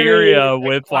way materia that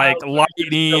with Cloud like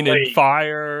lightning and Link.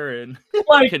 fire and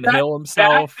Like can that, heal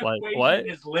himself. that Like equation what?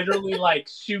 is literally like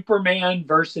Superman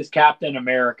versus Captain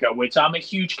America, which I'm a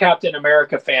huge Captain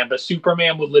America fan, but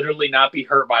Superman would literally not be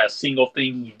hurt by a single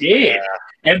thing he did.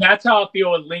 And that's how I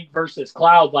feel with Link versus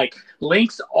Cloud. Like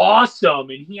Link's awesome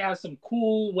and he has some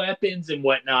cool weapons and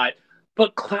whatnot.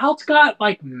 But Cloud's got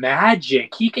like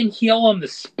magic. He can heal on the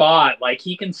spot. Like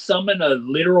he can summon a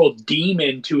literal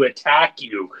demon to attack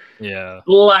you. Yeah.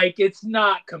 Like it's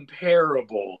not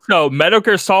comparable. So Metal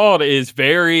Gear Solid is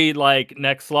very like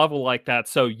next level like that.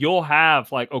 So you'll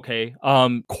have like, okay,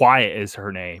 Quiet is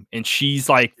her name, and she's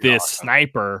like this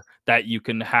sniper that you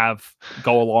can have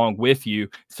go along with you.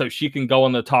 So she can go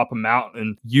on the top of a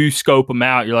mountain, you scope them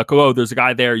out. You're like, oh, there's a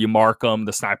guy there. You mark him.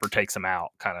 The sniper takes him out,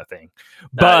 kind of thing.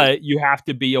 But you have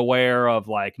to be aware of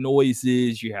like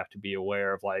noises. You have to be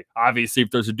aware of like, obviously, if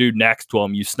there's a dude next to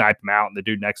him, you snipe him out, and the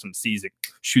dude next to him sees it,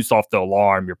 shoots off the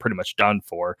alarm. You're pretty much done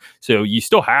for. So you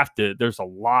still have to. There's a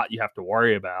lot you have to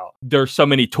worry about. There's so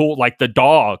many tools, like the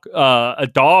dog. A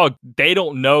dog, they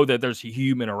don't know that there's a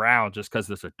human around just because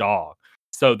there's a dog.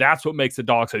 So that's what makes the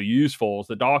dog so useful. Is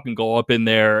the dog can go up in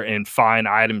there and find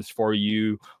items for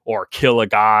you or kill a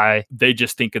guy. They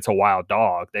just think it's a wild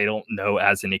dog. They don't know it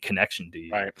has any connection to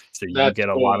you. Right. So you get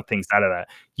a lot of things out of that.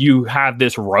 You have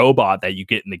this robot that you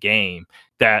get in the game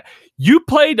that you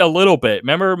played a little bit.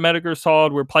 Remember Metal Gear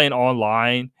Solid? We're playing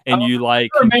online, and you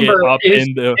like can get up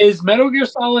in the. Is Metal Gear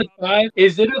Solid 5?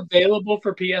 Is it available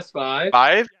for PS5?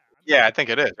 5? Yeah, I think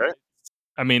it is, right?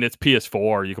 I mean, it's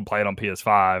PS4. You can play it on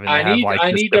PS5, and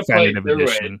I need to play through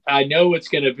edition. it. I know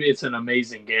it's an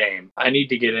amazing game. I need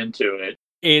to get into it.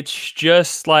 It's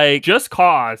just like Just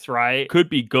Cause, right? Could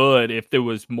be good if there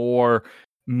was more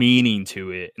meaning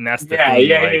to it, and that's the thing.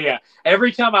 Yeah.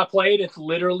 Every time I play it, it's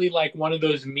literally like one of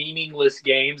those meaningless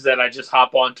games that I just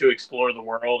hop on to explore the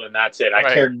world, and that's it.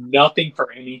 I care nothing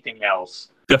for anything else.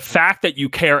 The fact that you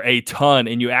care a ton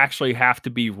and you actually have to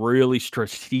be really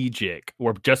strategic,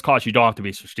 or Just Cause you don't have to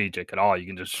be strategic at all. You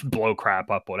can just blow crap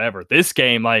up, whatever. This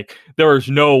game, like, there is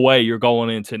no way you're going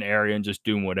into an area and just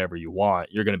doing whatever you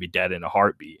want. You're going to be dead in a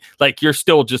heartbeat. Like, you're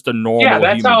still just a normal human being.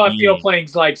 Yeah, that's how I feel playing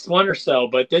like Splinter Cell,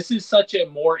 but this is such a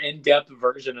more in-depth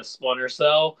version of Splinter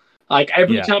Cell. Like,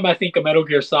 every time I think of Metal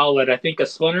Gear Solid, I think of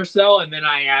Splinter Cell, and then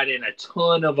I add in a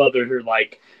ton of other,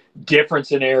 like, different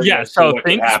scenarios. Yeah, so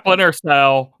think Splinter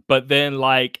Cell, but then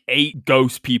like 8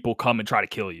 ghost people come and try to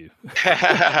kill you.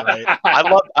 Right?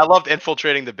 I loved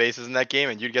infiltrating the bases in that game,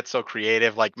 and you'd get so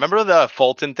creative. Like, remember the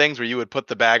Fulton things where you would put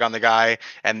the bag on the guy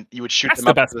and you would shoot them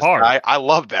up to the sky? I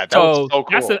love that. That was so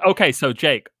cool. Okay, so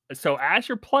Jake, so as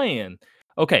you're playing,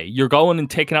 okay, you're going and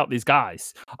taking out these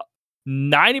guys.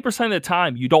 90% of the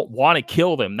time, you don't want to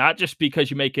kill them, not just because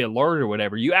you make it alert or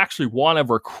whatever. You actually want to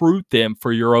recruit them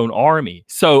for your own army.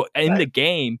 So in the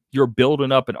game, you're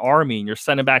building up an army and you're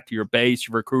sending back to your base.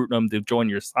 You're recruiting them to join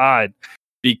your side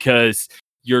because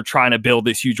you're trying to build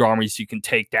this huge army so you can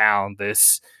take down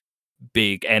this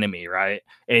big enemy, right?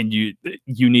 And you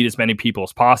need as many people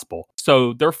as possible.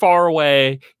 So they're far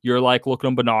away. You're like looking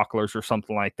on binoculars or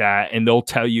something like that, and they'll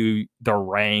tell you their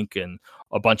rank and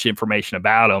a bunch of information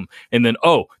about them. And then,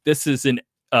 oh, this is an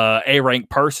A-rank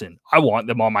person. I want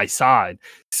them on my side.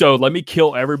 So let me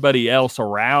kill everybody else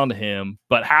around him,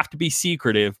 but have to be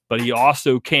secretive. But he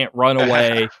also can't run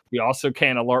away. He also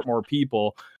can't alert more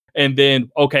people. And then,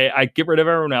 okay, I get rid of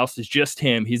everyone else. It's just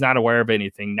him. He's not aware of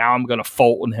anything. Now I'm going to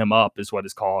Fulton him up is what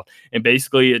it's called. And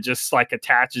basically it just like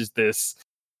attaches this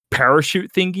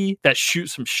parachute thingy that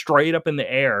shoots them straight up in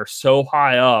the air so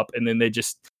high up. And then they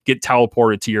just get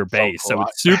teleported to your base. So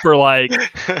it's super like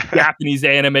Japanese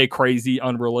anime crazy,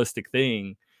 unrealistic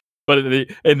thing. But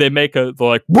they make they're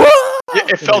like, whoa! Yeah,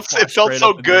 it felt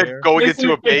so good going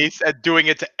into a base and doing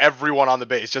it to everyone on the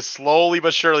base. Just slowly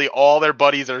but surely, all their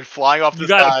buddies are flying off the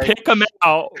sky. You gotta pick them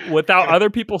out without other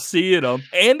people seeing them,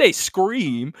 and they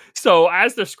scream. So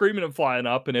as they're screaming and flying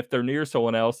up, and if they're near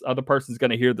someone else, other person's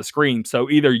gonna hear the scream. So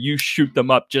either you shoot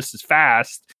them up just as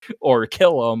fast, or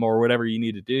kill them, or whatever you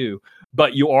need to do.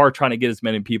 but you are trying to get as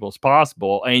many people as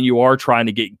possible, and you are trying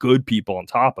to get good people on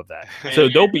top of that. So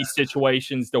there'll be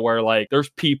situations to where like there's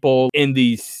people in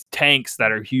these tanks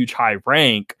that are huge high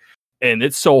rank, and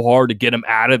it's so hard to get them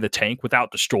out of the tank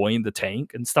without destroying the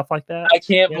tank and stuff like that. I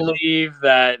can't believe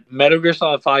that Metal Gear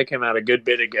Solid 5 came out a good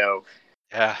bit ago.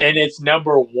 Yeah. And it's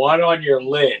number 1 on your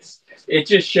list. It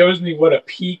just shows me what a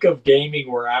peak of gaming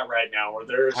we're at right now, where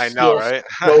there's still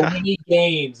so many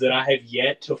games that I have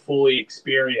yet to fully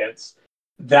experience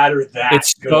that are that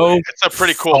it's good. So it's a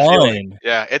pretty cool feeling.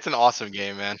 Yeah, it's an awesome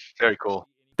game, man. Very cool.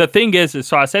 The thing is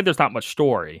so I said there's not much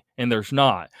story, and there's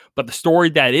not, but the story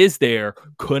that is there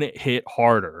couldn't hit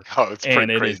harder. Oh, it's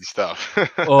pretty crazy stuff.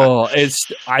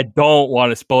 I don't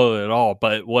want to spoil it at all,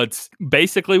 but what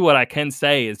I can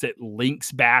say is it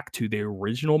links back to the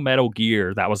original Metal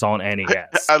Gear that was on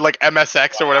NES. Like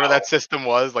MSX or whatever that system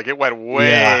was. Like it went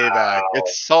way back.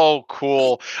 It's so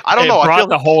cool. I don't know. It brought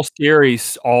the whole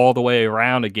series all the way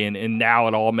around again, and now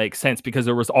it all makes sense because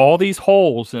there was all these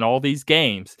holes in all these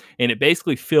games, and it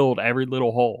basically filled every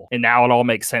little hole, and now it all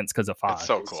makes sense because of 5. It's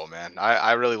so cool, man.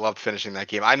 I really loved finishing that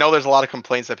game. I know there's a lot of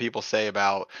complaints that people say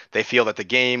about they feel that the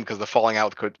game, because the falling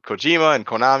out with Kojima and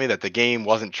Konami, that the game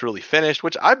wasn't truly finished,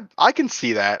 which I can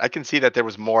see that. I can see that there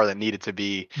was more that needed to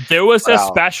be. There was a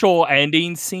special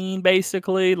ending scene,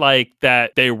 basically, like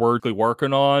that they were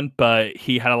working on, but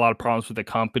he had a lot of problems with the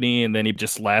company, and then he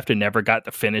just left and never got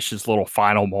to finish his little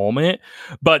final moment.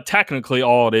 But technically,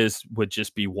 all it is would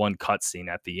just be one cutscene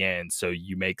at the end, so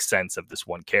you make sense of this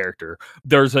one character.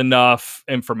 There's enough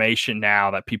information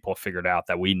now that people have figured out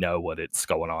that we know what it's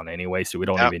going on anyway, so we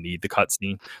don't even need the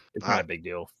cutscene. It's not a big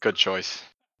deal. Good choice.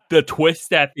 The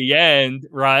twist at the end,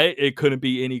 right? It couldn't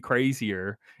be any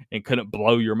crazier and couldn't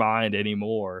blow your mind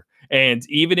anymore. And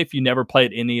even if you never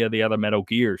played any of the other Metal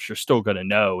Gears, you're still going to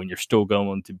know, and you're still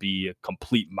going to be a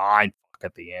complete mind fuck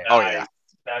at the end. Oh yeah.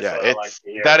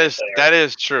 That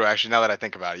is true. Actually, now that I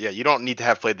think about it, you don't need to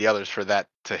have played the others for that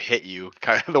to hit you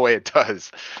kind of the way it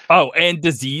does. Oh, and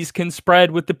disease can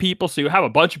spread with the people, so you have a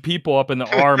bunch of people up in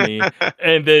the army,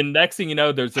 and then next thing you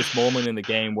know, there's this moment in the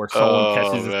game where someone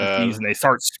catches this disease and they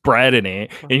start spreading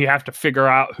it, and you have to figure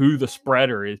out who the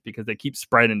spreader is because they keep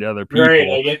spreading to other people. Great,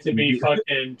 I get to be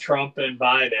fucking Trump and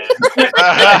Biden.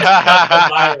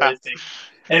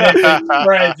 And if it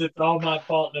spreads, it's all my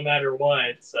fault no matter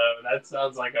what. So that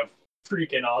sounds like a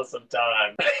freaking awesome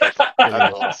time.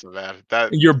 That's awesome, man.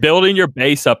 You're building your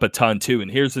base up a ton too. And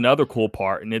here's another cool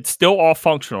part. And it's still all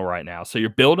functional right now. So you're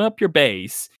building up your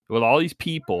base with all these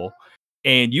people.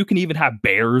 And you can even have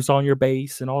bears on your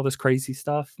base and all this crazy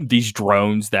stuff. These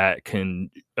drones that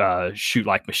can shoot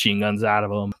like machine guns out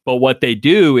of them. But what they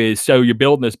do is, so you're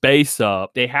building this base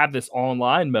up. They have this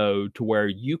online mode to where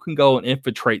you can go and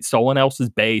infiltrate someone else's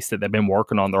base that they've been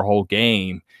working on their whole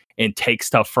game and take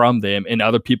stuff from them, and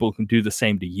other people can do the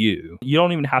same to you. You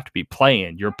don't even have to be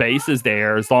playing. Your base is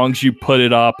there as long as you put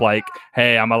it up like,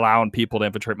 hey, I'm allowing people to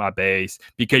infiltrate my base,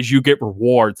 because you get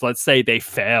rewards. Let's say they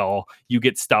fail, you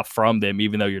get stuff from them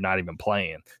even though you're not even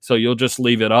playing. So you'll just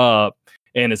leave it up,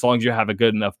 and as long as you have a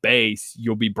good enough base,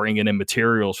 you'll be bringing in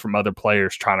materials from other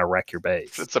players trying to wreck your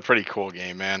base. It's a pretty cool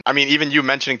game, man. I mean, even you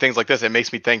mentioning things like this, it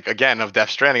makes me think again of Death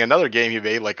Stranding, another game he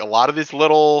made. Like a lot of these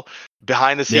little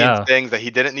behind the scenes things that he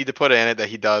didn't need to put in it that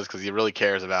he does because he really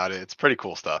cares about it. It's pretty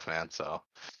cool stuff, man. So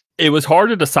it was hard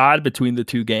to decide between the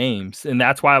two games, and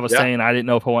that's why I was saying I didn't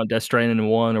know if I want Death Stranding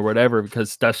 1 or whatever,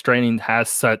 because Death Stranding has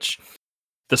such...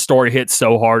 The story hits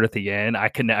so hard at the end, I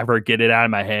can never get it out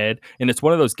of my head. And it's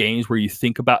one of those games where you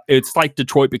think about, it's like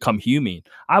Detroit Become Human.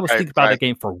 I was thinking about that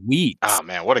game for weeks. Oh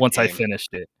man, what a once game. I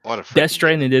finished it. What a Death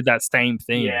Stranding did that same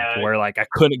thing where like I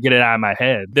couldn't get it out of my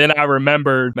head. Then I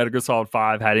remembered Metal Gear Solid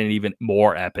 5 had an even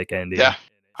more epic ending. Yeah.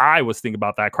 I was thinking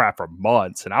about that crap for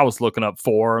months, and I was looking up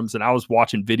forums and I was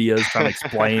watching videos trying to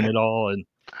explain it all, and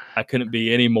I couldn't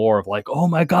be any more of like, oh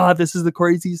my God, this is the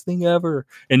craziest thing ever.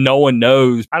 And no one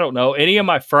knows. I don't know. Any of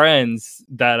my friends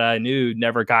that I knew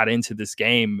never got into this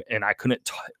game, and I couldn't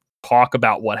talk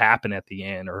about what happened at the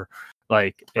end, or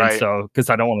like, and so, because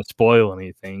I don't want to spoil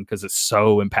anything because it's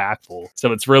so impactful.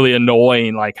 So it's really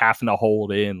annoying, like having to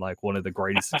hold in like one of the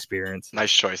greatest experiences.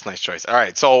 Nice choice. All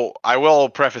right. So I will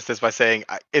preface this by saying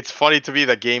it's funny to me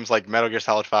that games like Metal Gear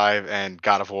Solid 5 and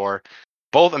God of War,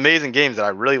 both amazing games that I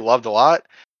really loved a lot.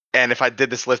 And if I did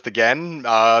this list again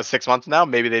 6 months now,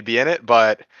 maybe they'd be in it.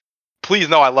 But please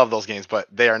know I love those games, but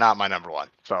they are not my number one.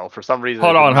 So for some reason,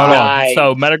 hold on.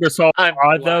 So Metal Gear Solid 5,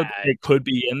 though, it could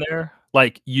be in there.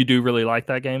 Like, you do really like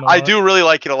that game a lot? I do really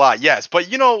like it a lot, yes.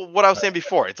 But you know what I was saying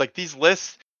before? It's like these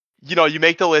lists, you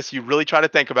make the list, you really try to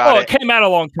think about it came out a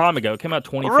long time ago. It came out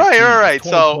 2015. Right. It's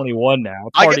 2021 now.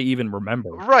 It's hard to even remember.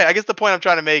 Right. I guess the point I'm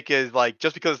trying to make is like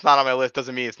just because it's not on my list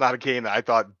doesn't mean it's not a game that I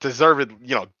thought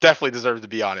definitely deserved to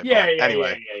be on it. Yeah.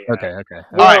 Okay.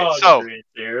 All right. So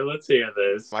let's hear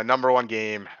this. My number one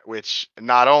game, which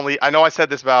not only I know I said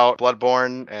this about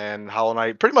Bloodborne and Hollow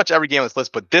Knight, pretty much every game on this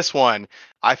list, but this one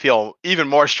I feel even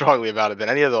more strongly about it than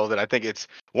any of those. And I think it's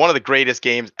one of the greatest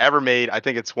games ever made. I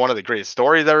think it's one of the greatest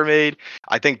stories ever made.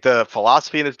 I think the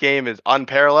philosophy in this game is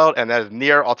unparalleled, and that is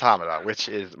Nier Automata, which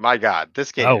is, my God,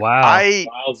 this game. Oh, wow.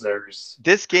 Wowzers.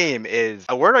 This game is,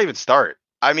 where do I even start?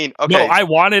 I mean, okay. No, I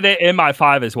wanted it in my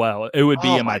 5 as well. It would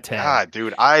be in my 10. God,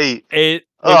 dude, it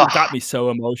got me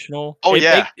so emotional. Oh,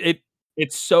 yeah.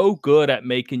 It's so good at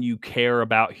making you care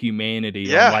about humanity.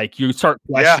 Yeah. And like you start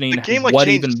questioning what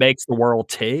even makes the world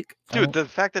tick. Dude, the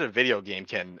fact that a video game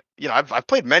can, I've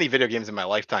played many video games in my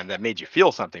lifetime that made you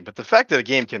feel something, but the fact that a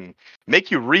game can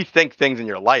make you rethink things in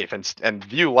your life and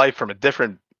view life from a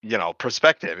different,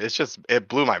 perspective, it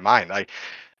blew my mind. Like,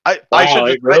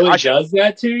 it really does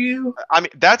that to you. I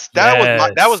mean, that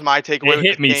was my takeaway. It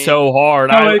hit me so hard.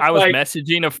 I was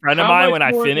messaging a friend of mine when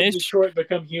I finished. Detroit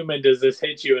Become Human, does this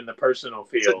hit you in the personal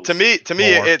field? To me,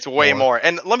 it's way more.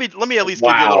 And let me at least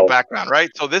give you a little background,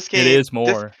 right? So this game, it is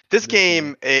more. This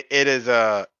game, it's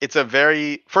a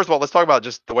very, first of all, let's talk about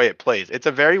just the way it plays. It's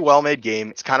a very well-made game.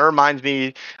 It kind of reminds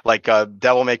me like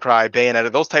Devil May Cry,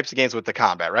 Bayonetta, those types of games with the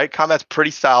combat, right? Combat's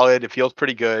pretty solid. It feels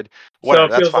pretty good.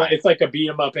 Whatever, so it feels like it's like a beat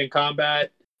 'em up in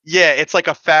combat. Yeah, it's like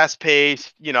a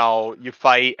fast-paced, you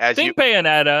fight as you.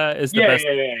 Bayonetta is the best.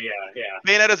 Yeah.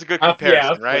 Bayonetta's a good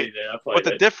comparison, right? But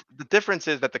the difference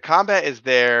is that the combat is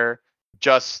there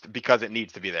just because it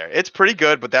needs to be there. It's pretty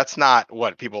good, but that's not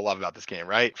what people love about this game,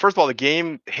 right? First of all, the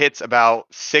game hits about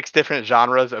 6 different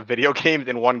genres of video games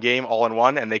in one game, all in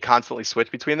one, and they constantly switch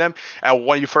between them. And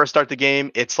when you first start the game,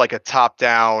 it's like a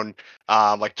top-down,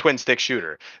 like twin stick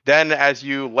shooter. Then as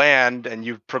you land and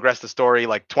you progress the story,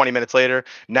 like 20 minutes later,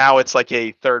 now it's like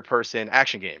a third-person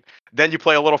action game. Then you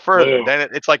play a little further. Ooh. Then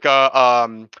it's like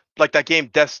like that game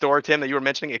Death's Door, Tim, that you were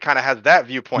mentioning. It kind of has that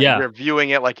viewpoint. Yeah. You're viewing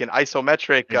it like an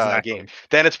isometric game.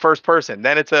 Then it's first person.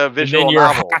 Then it's a visual novel.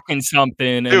 Then you're hacking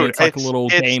something, and it's like a little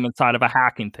game inside of a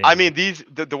hacking thing. I mean,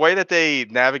 the way that they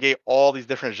navigate all these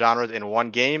different genres in one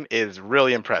game is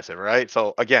really impressive, right?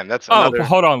 So again, that's another.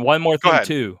 Hold on, one more thing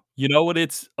too. You know what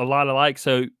it's a lot of like?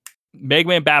 So Mega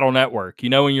Man Battle Network,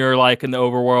 when you're like in the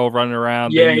overworld running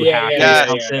around, then you hack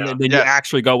something, and then you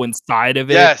actually go inside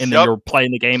of it, and then you're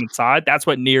playing the game inside. That's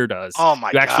what Nier does. Oh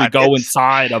my God. You actually go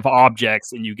inside of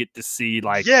objects, and you get to see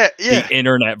like the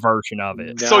internet version of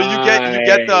it. Nice. So you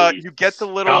get the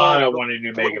little. God, I want a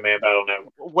new Mega Man Battle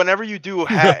Network. Whenever you do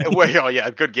hack,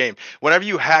 good game. Whenever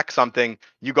you hack something,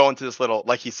 you go into this little,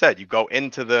 like he said, you go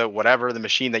into the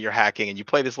machine that you're hacking, and you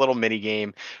play this little mini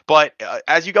game. But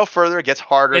as you go further, it gets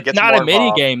harder. It gets not a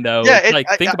mini game though. Yeah,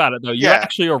 think about it though. You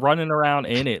actually are running around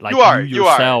in it. Like you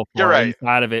yourself are. You're right.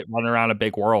 Inside of it, running around a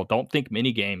big world. Don't think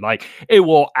mini game. Like it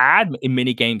will add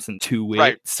mini games into it.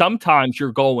 Right. Sometimes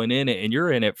you're going in it and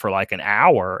you're in it for like an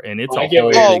hour, and it's a whole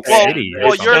big city.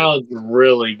 Well, sounds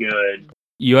really good.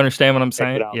 You understand what I'm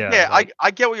saying? Yeah.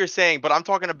 I get what you're saying, but I'm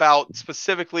talking about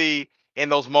specifically in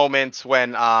those moments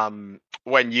when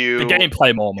you the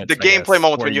gameplay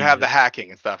moments when you have the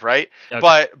hacking and stuff, right?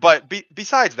 Okay. But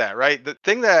besides that, right, the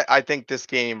thing that I think this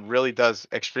game really does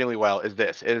extremely well is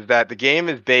that the game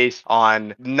is based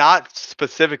on not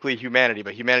specifically humanity,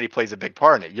 but humanity plays a big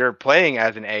part in it. You're playing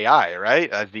as an AI, right,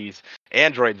 as these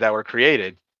androids that were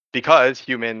created because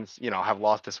humans, have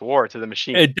lost this war to the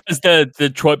machine. It does the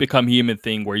Detroit Become Human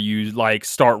thing where you like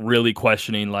start really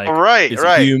questioning like, is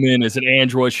it human? Is it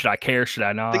android? Should I care? Should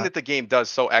I not? The thing that the game does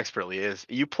so expertly is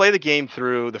you play the game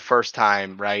through the first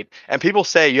time, right? And people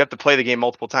say you have to play the game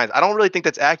multiple times. I don't really think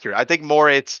that's accurate. I think more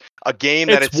it's a game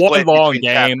that it's one long game.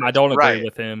 Chapters. I don't agree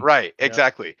with him. Right,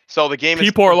 exactly. So the game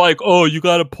people are like, oh, you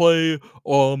got to play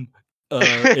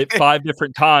it 5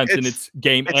 different times, and it's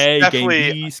game A, game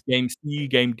B, game C,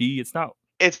 game D.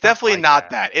 It's definitely not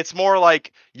that. It's more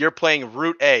like you're playing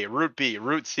route A, route B,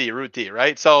 route C, route D,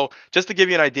 right? So just to give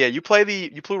you an idea, you play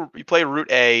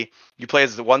route A, you play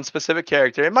as one specific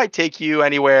character. It might take you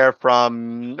anywhere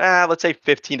from let's say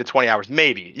 15 to 20 hours,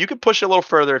 maybe. You could push it a little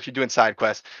further if you're doing side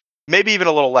quests, maybe even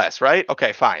a little less, right?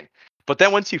 Okay, fine. But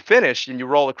then once you finish and you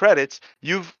roll the credits,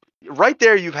 you've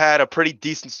had a pretty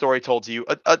decent story told to you.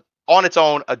 On its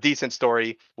own, a decent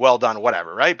story, well done,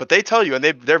 whatever, right? But they tell you, and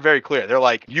they're very clear. They're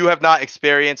like, you have not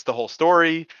experienced the whole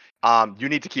story. You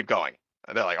need to keep going.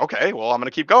 And they're like, okay, well, I'm going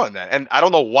to keep going then. And I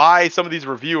don't know why some of these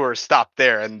reviewers stopped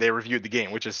there and they reviewed the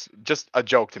game, which is just a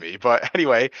joke to me. But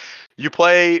anyway, you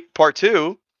play part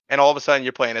 2, and all of a sudden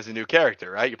you're playing as a new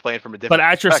character, right? You're playing from a different. But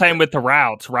as you're saying with the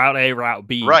routes, route A, route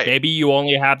B, right? Maybe you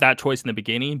only have that choice in the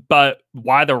beginning, but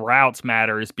why the routes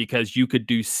matter is because you could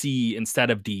do C instead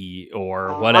of D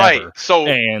or whatever. Right. So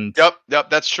and yep,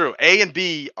 that's true. A and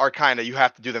B are kind of, you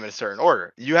have to do them in a certain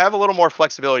order. You have a little more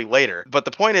flexibility later, but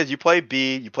the point is you play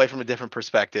B, you play from a different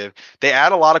perspective. They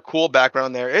add a lot of cool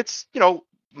background there. It's,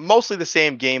 mostly the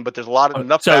same game, but there's a lot of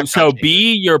enough. So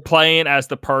B, you're playing as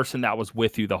the person that was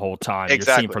with you the whole time.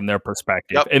 Exactly. You're seeing from their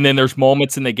perspective. And then there's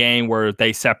moments in the game where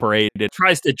they separate. It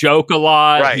tries to joke a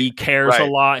lot. Right. He cares a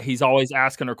lot. He's always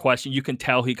asking her questions. You can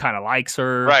tell he kind of likes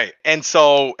her. Right. And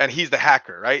he's the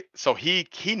hacker, right? So he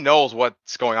knows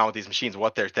what's going on with these machines,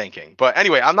 what they're thinking. But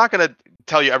anyway, I'm not going to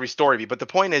tell you every story, but the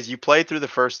point is you play through the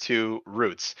first two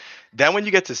routes. Then when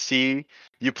you get to C,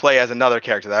 you play as another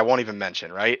character that I won't even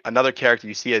mention, right? Another character,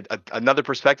 you see another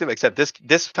perspective, except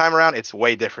this time around, it's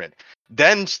way different.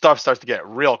 Then stuff starts to get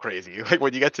real crazy. Like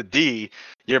when you get to D,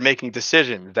 you're making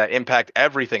decisions that impact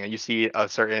everything and you see a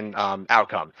certain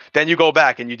outcome. Then you go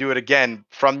back and you do it again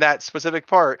from that specific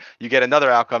part, you get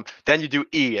another outcome. Then you do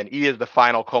E, and E is the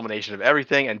final culmination of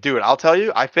everything. And dude, I'll tell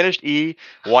you, I finished E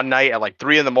one night at like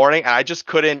 3 a.m, and I just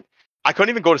couldn't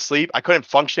even go to sleep. I couldn't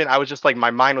function. I was just like,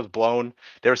 my mind was blown.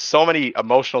 There were so many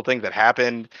emotional things that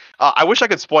happened. I wish I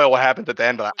could spoil what happened at the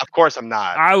end, but of course I'm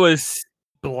not. I was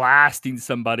blasting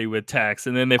somebody with text,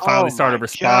 and then they finally started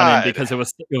responding because it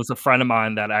was a friend of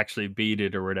mine that actually beat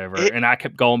it or whatever, and I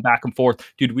kept going back and forth.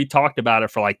 Dude, we talked about it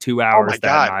for like 2 hours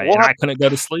that night, and I couldn't go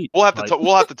to sleep. We'll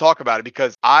have to talk about it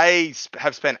because I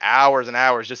have spent hours and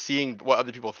hours just seeing what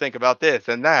other people think about this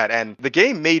and that, and the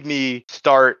game made me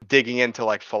start digging into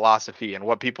like philosophy and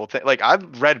what people think. Like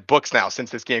I've read books now since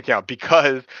this game came out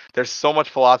because there's so much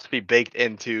philosophy baked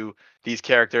into these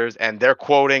characters, and they're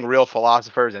quoting real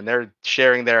philosophers and they're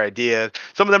sharing their ideas.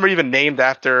 Some of them are even named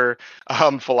after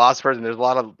philosophers, and there's a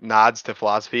lot of nods to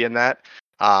philosophy in that.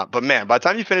 But man, by the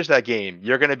time you finish that game,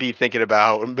 you're going to be thinking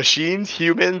about machines,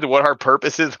 humans, what our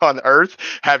purpose is on Earth.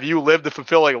 Have you lived a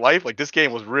fulfilling life? Like this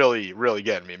game was really, really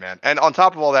getting me, man. And on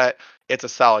top of all that, it's a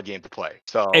solid game to play.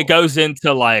 So it goes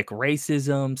into like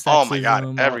racism, sexism. Oh my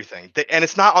God, everything. And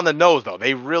it's not on the nose though.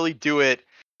 They really do it.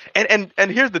 And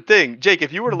here's the thing, Jake,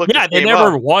 if you were to look this they game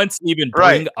never up, once even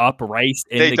bring up race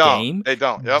in the game. They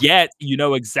don't. Yep. Yet you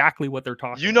know exactly what they're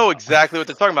talking about. You know exactly what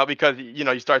they're talking about because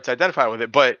you start to identify with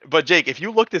it. But Jake, if you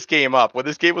look this game up, when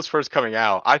this game was first coming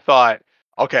out, I thought,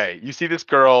 okay, you see this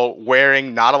girl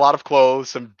wearing not a lot of clothes,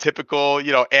 some typical,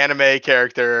 anime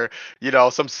character,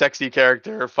 some sexy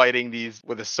character fighting these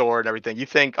with a sword and everything. You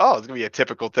think, oh, it's gonna be a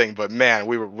typical thing, but man,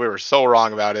 we were so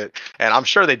wrong about it. And I'm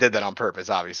sure they did that on purpose,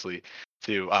 obviously,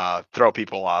 to throw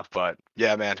people off. But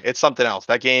yeah, man, it's something else.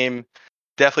 That game,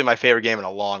 definitely my favorite game in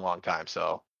a long, long time.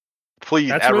 So please,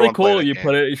 that's really cool. You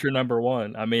put it as your number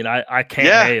one. I mean, I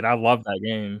can't hate. I love that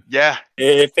game. Yeah.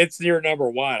 If it's your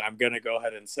number one, I'm gonna go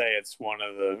ahead and say it's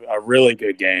a really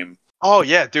good game. Oh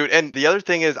yeah, dude. And the other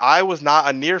thing is, I was not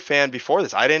a Nier fan before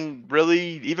this. I didn't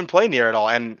really even play Nier at all.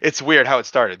 And it's weird how it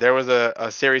started. There was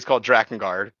a series called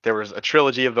Drakengard. There was a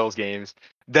trilogy of those games.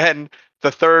 Then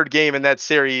the third game in that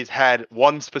series had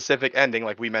one specific ending,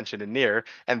 like we mentioned in Nier,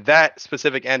 and that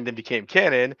specific ending became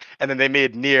canon. And then they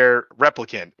made Nier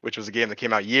Replicant, which was a game that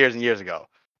came out years and years ago.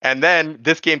 And then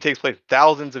this game takes place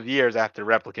thousands of years after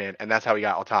Replicant, and that's how we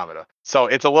got Automata. So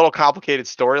it's a little complicated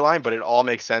storyline, but it all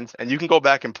makes sense. And you can go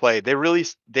back and play. They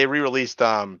re-released.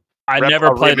 I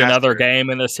never played another game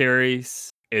in the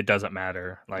series. It doesn't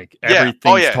matter. Like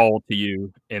everything's told to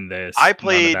you in this. I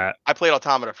played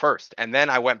Automata first, and then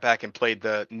I went back and played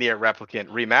the Nier Replicant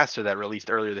remaster that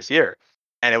released earlier this year.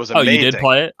 And it was amazing. Oh, you did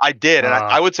play it? I did, and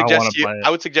I would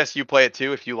suggest you play it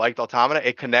too if you liked Automata.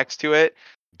 It connects to it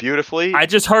beautifully. I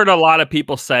just heard a lot of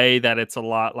people say that it's a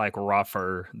lot like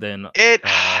rougher than it.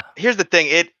 Here's the thing: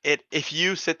 if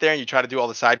you sit there and you try to do all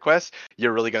the side quests,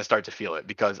 you're really gonna start to feel it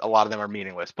because a lot of them are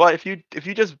meaningless. But if you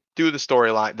just do the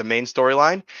storyline, the main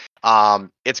storyline,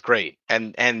 it's great.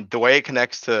 And the way it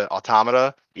connects to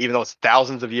Automata, even though it's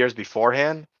thousands of years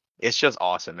beforehand, it's just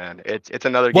awesome, man. It's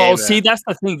another game. Well, see, that's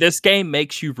the thing. This game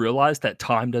makes you realize that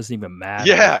time doesn't even matter.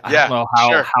 Yeah, I don't know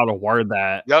how to word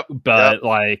that. Yep. But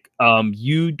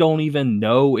you don't even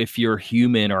know if you're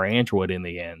human or android in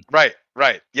the end. Right.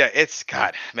 Yeah, it's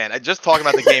God, man. Just talking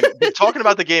about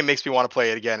the game, makes me want to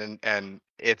play it again, and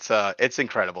it's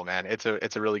incredible, man. It's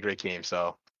a really great game.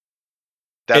 So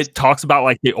it talks about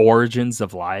like the origins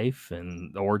of life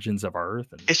and the origins of Earth.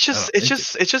 And it's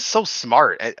just so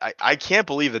smart. I can't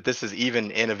believe that this is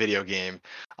even in a video game.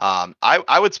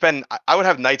 I would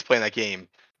have nights playing that game.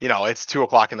 It's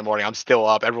 2:00 in the morning. I'm still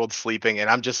up. Everyone's sleeping, and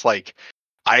I'm just like,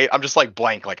 I'm just like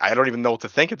blank. Like I don't even know what to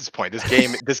think at this point.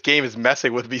 This game is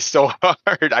messing with me so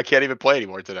hard. I can't even play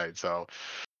anymore tonight. So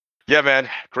yeah, man,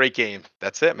 great game.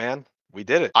 That's it, man. We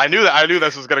did it. I knew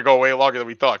this was gonna go way longer than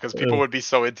we thought because people would be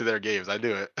so into their games. I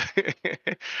knew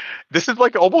it. This is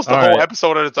like almost a whole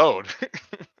episode on its own.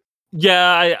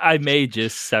 Yeah, I may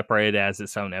just separate it as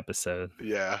its own episode.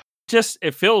 Yeah. Just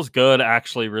it feels good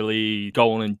actually really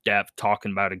going in depth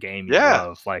talking about a game you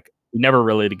love. Like you never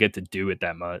really get to do it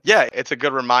that much. Yeah, it's a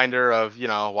good reminder of,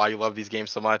 why you love these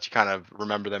games so much. You kind of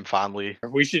remember them fondly.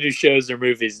 We should do shows or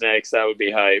movies next. That would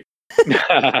be hype.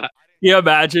 You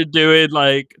imagine doing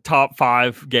like top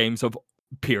 5 games of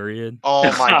period. Oh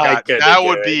my god, that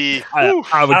would be. I would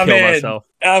kill myself.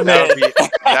 That would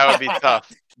be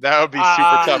tough. That would be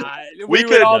super tough. We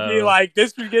could all be like,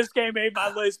 this game made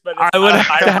my list, but I would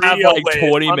have to have like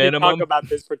 20 minimum. Talk about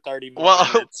this for 30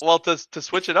 minutes. Well, to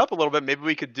switch it up a little bit, maybe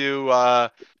we could do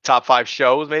top 5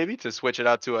 shows, maybe to switch it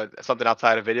out to something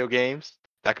outside of video games.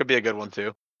 That could be a good one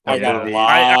too. I got a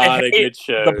lot of good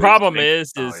shows. The problem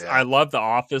is I love The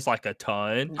Office like a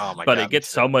ton, but it gets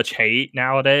so much hate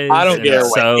nowadays. I don't care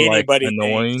what anybody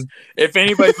annoying. thinks. If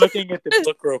anybody's looking at this,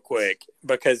 look real quick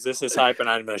because this is hype and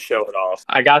I'm going to show it off.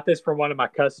 I got this from one of my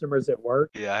customers at work.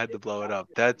 Yeah, I had to blow it up.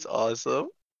 That's awesome.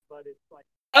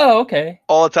 Oh, okay.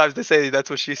 All the times they say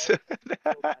that's what she said.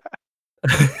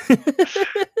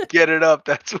 Get it up.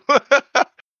 That's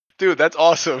dude. That's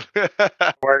awesome.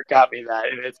 Work got me that,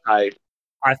 and it's hype.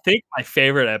 I think my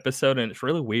favorite episode, and it's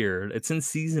really weird, it's in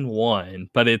season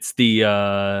 1, but it's the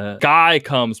guy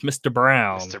comes, Mr.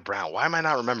 Brown. Mr. Brown. Why am I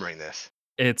not remembering this?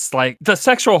 It's like the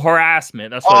sexual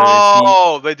harassment. That's what it is.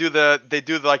 Oh, they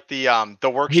do like the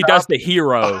workshop. He does the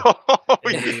hero.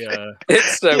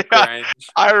 It's so cringe.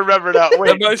 I remember that.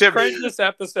 Wait, the most cringeous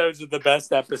episodes are the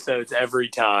best episodes every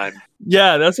time.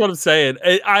 Yeah, that's what I'm saying.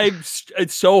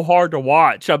 It's so hard to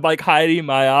watch. I'm like hiding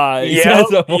my eyes. Did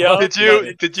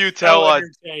you tell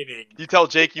you tell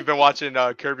Jake you've been watching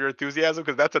Curb Your Enthusiasm?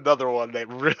 Because that's another one that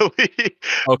really.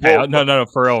 Okay, no,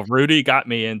 for real. Rudy got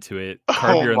me into it.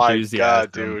 Curb Your Enthusiasm.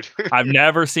 God, dude. I've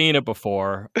never seen it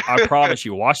before. I promise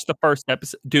you. Watch the first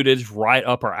episode, dude. It's right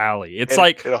up our alley. It's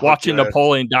like watching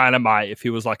Napoleon Dynamite if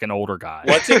he was like an older guy.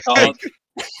 What's it called?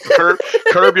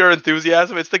 Curb Your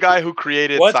Enthusiasm. It's the guy who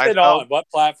created. What's Seinfeld. It on? What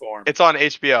platform? It's on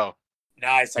HBO.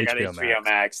 Nice. I got HBO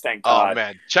Max. Thank God. Oh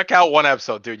man, check out one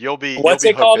episode, dude. What's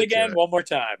it called again? One more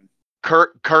time.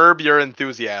 Curb Your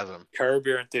Enthusiasm. Curb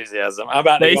Your Enthusiasm. I'm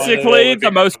about basically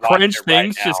the most cringe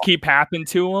things just keep happening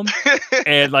to him,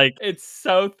 and like it's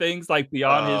so things like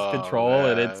beyond his control,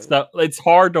 man. And it's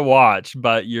hard to watch.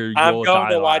 But I'm going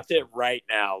to watch it right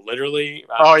now. Literally.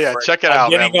 Check it out.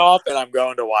 I'm getting off, and I'm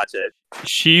going to watch it.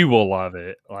 She will love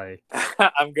it. Like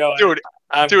I'm going, dude.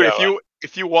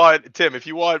 If you want, Tim, make a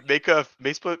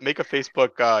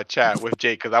Facebook chat with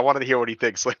Jake because I wanted to hear what he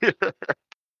thinks later.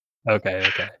 Okay.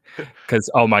 Because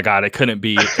oh my god, it couldn't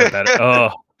be better.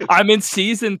 Oh, I'm in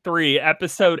season 3,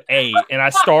 episode 8, and I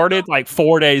started like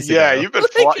 4 days ago. Yeah, you've been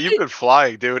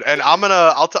flying, dude. And I'll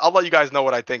let you guys know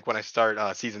what I think when I start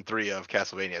season 3 of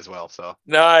Castlevania as well. So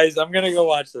nice. I'm gonna go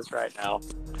watch this right now.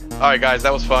 All right, guys,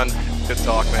 that was fun. Good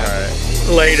talk, man. All right,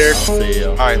 later. See you.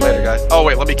 All right, later, guys. Oh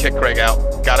wait, let me kick Craig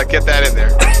out. Gotta get that in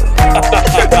there. Wait,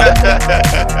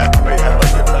 how do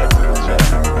I get back to the chat?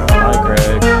 Hi,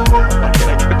 Craig.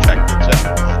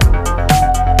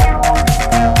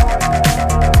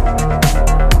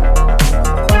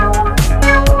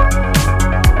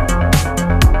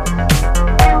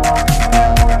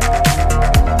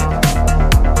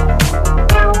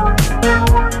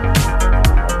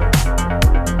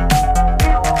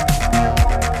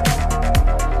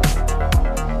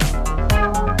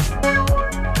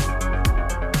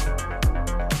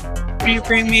 Will you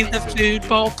bring me the food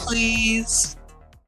bowl, please?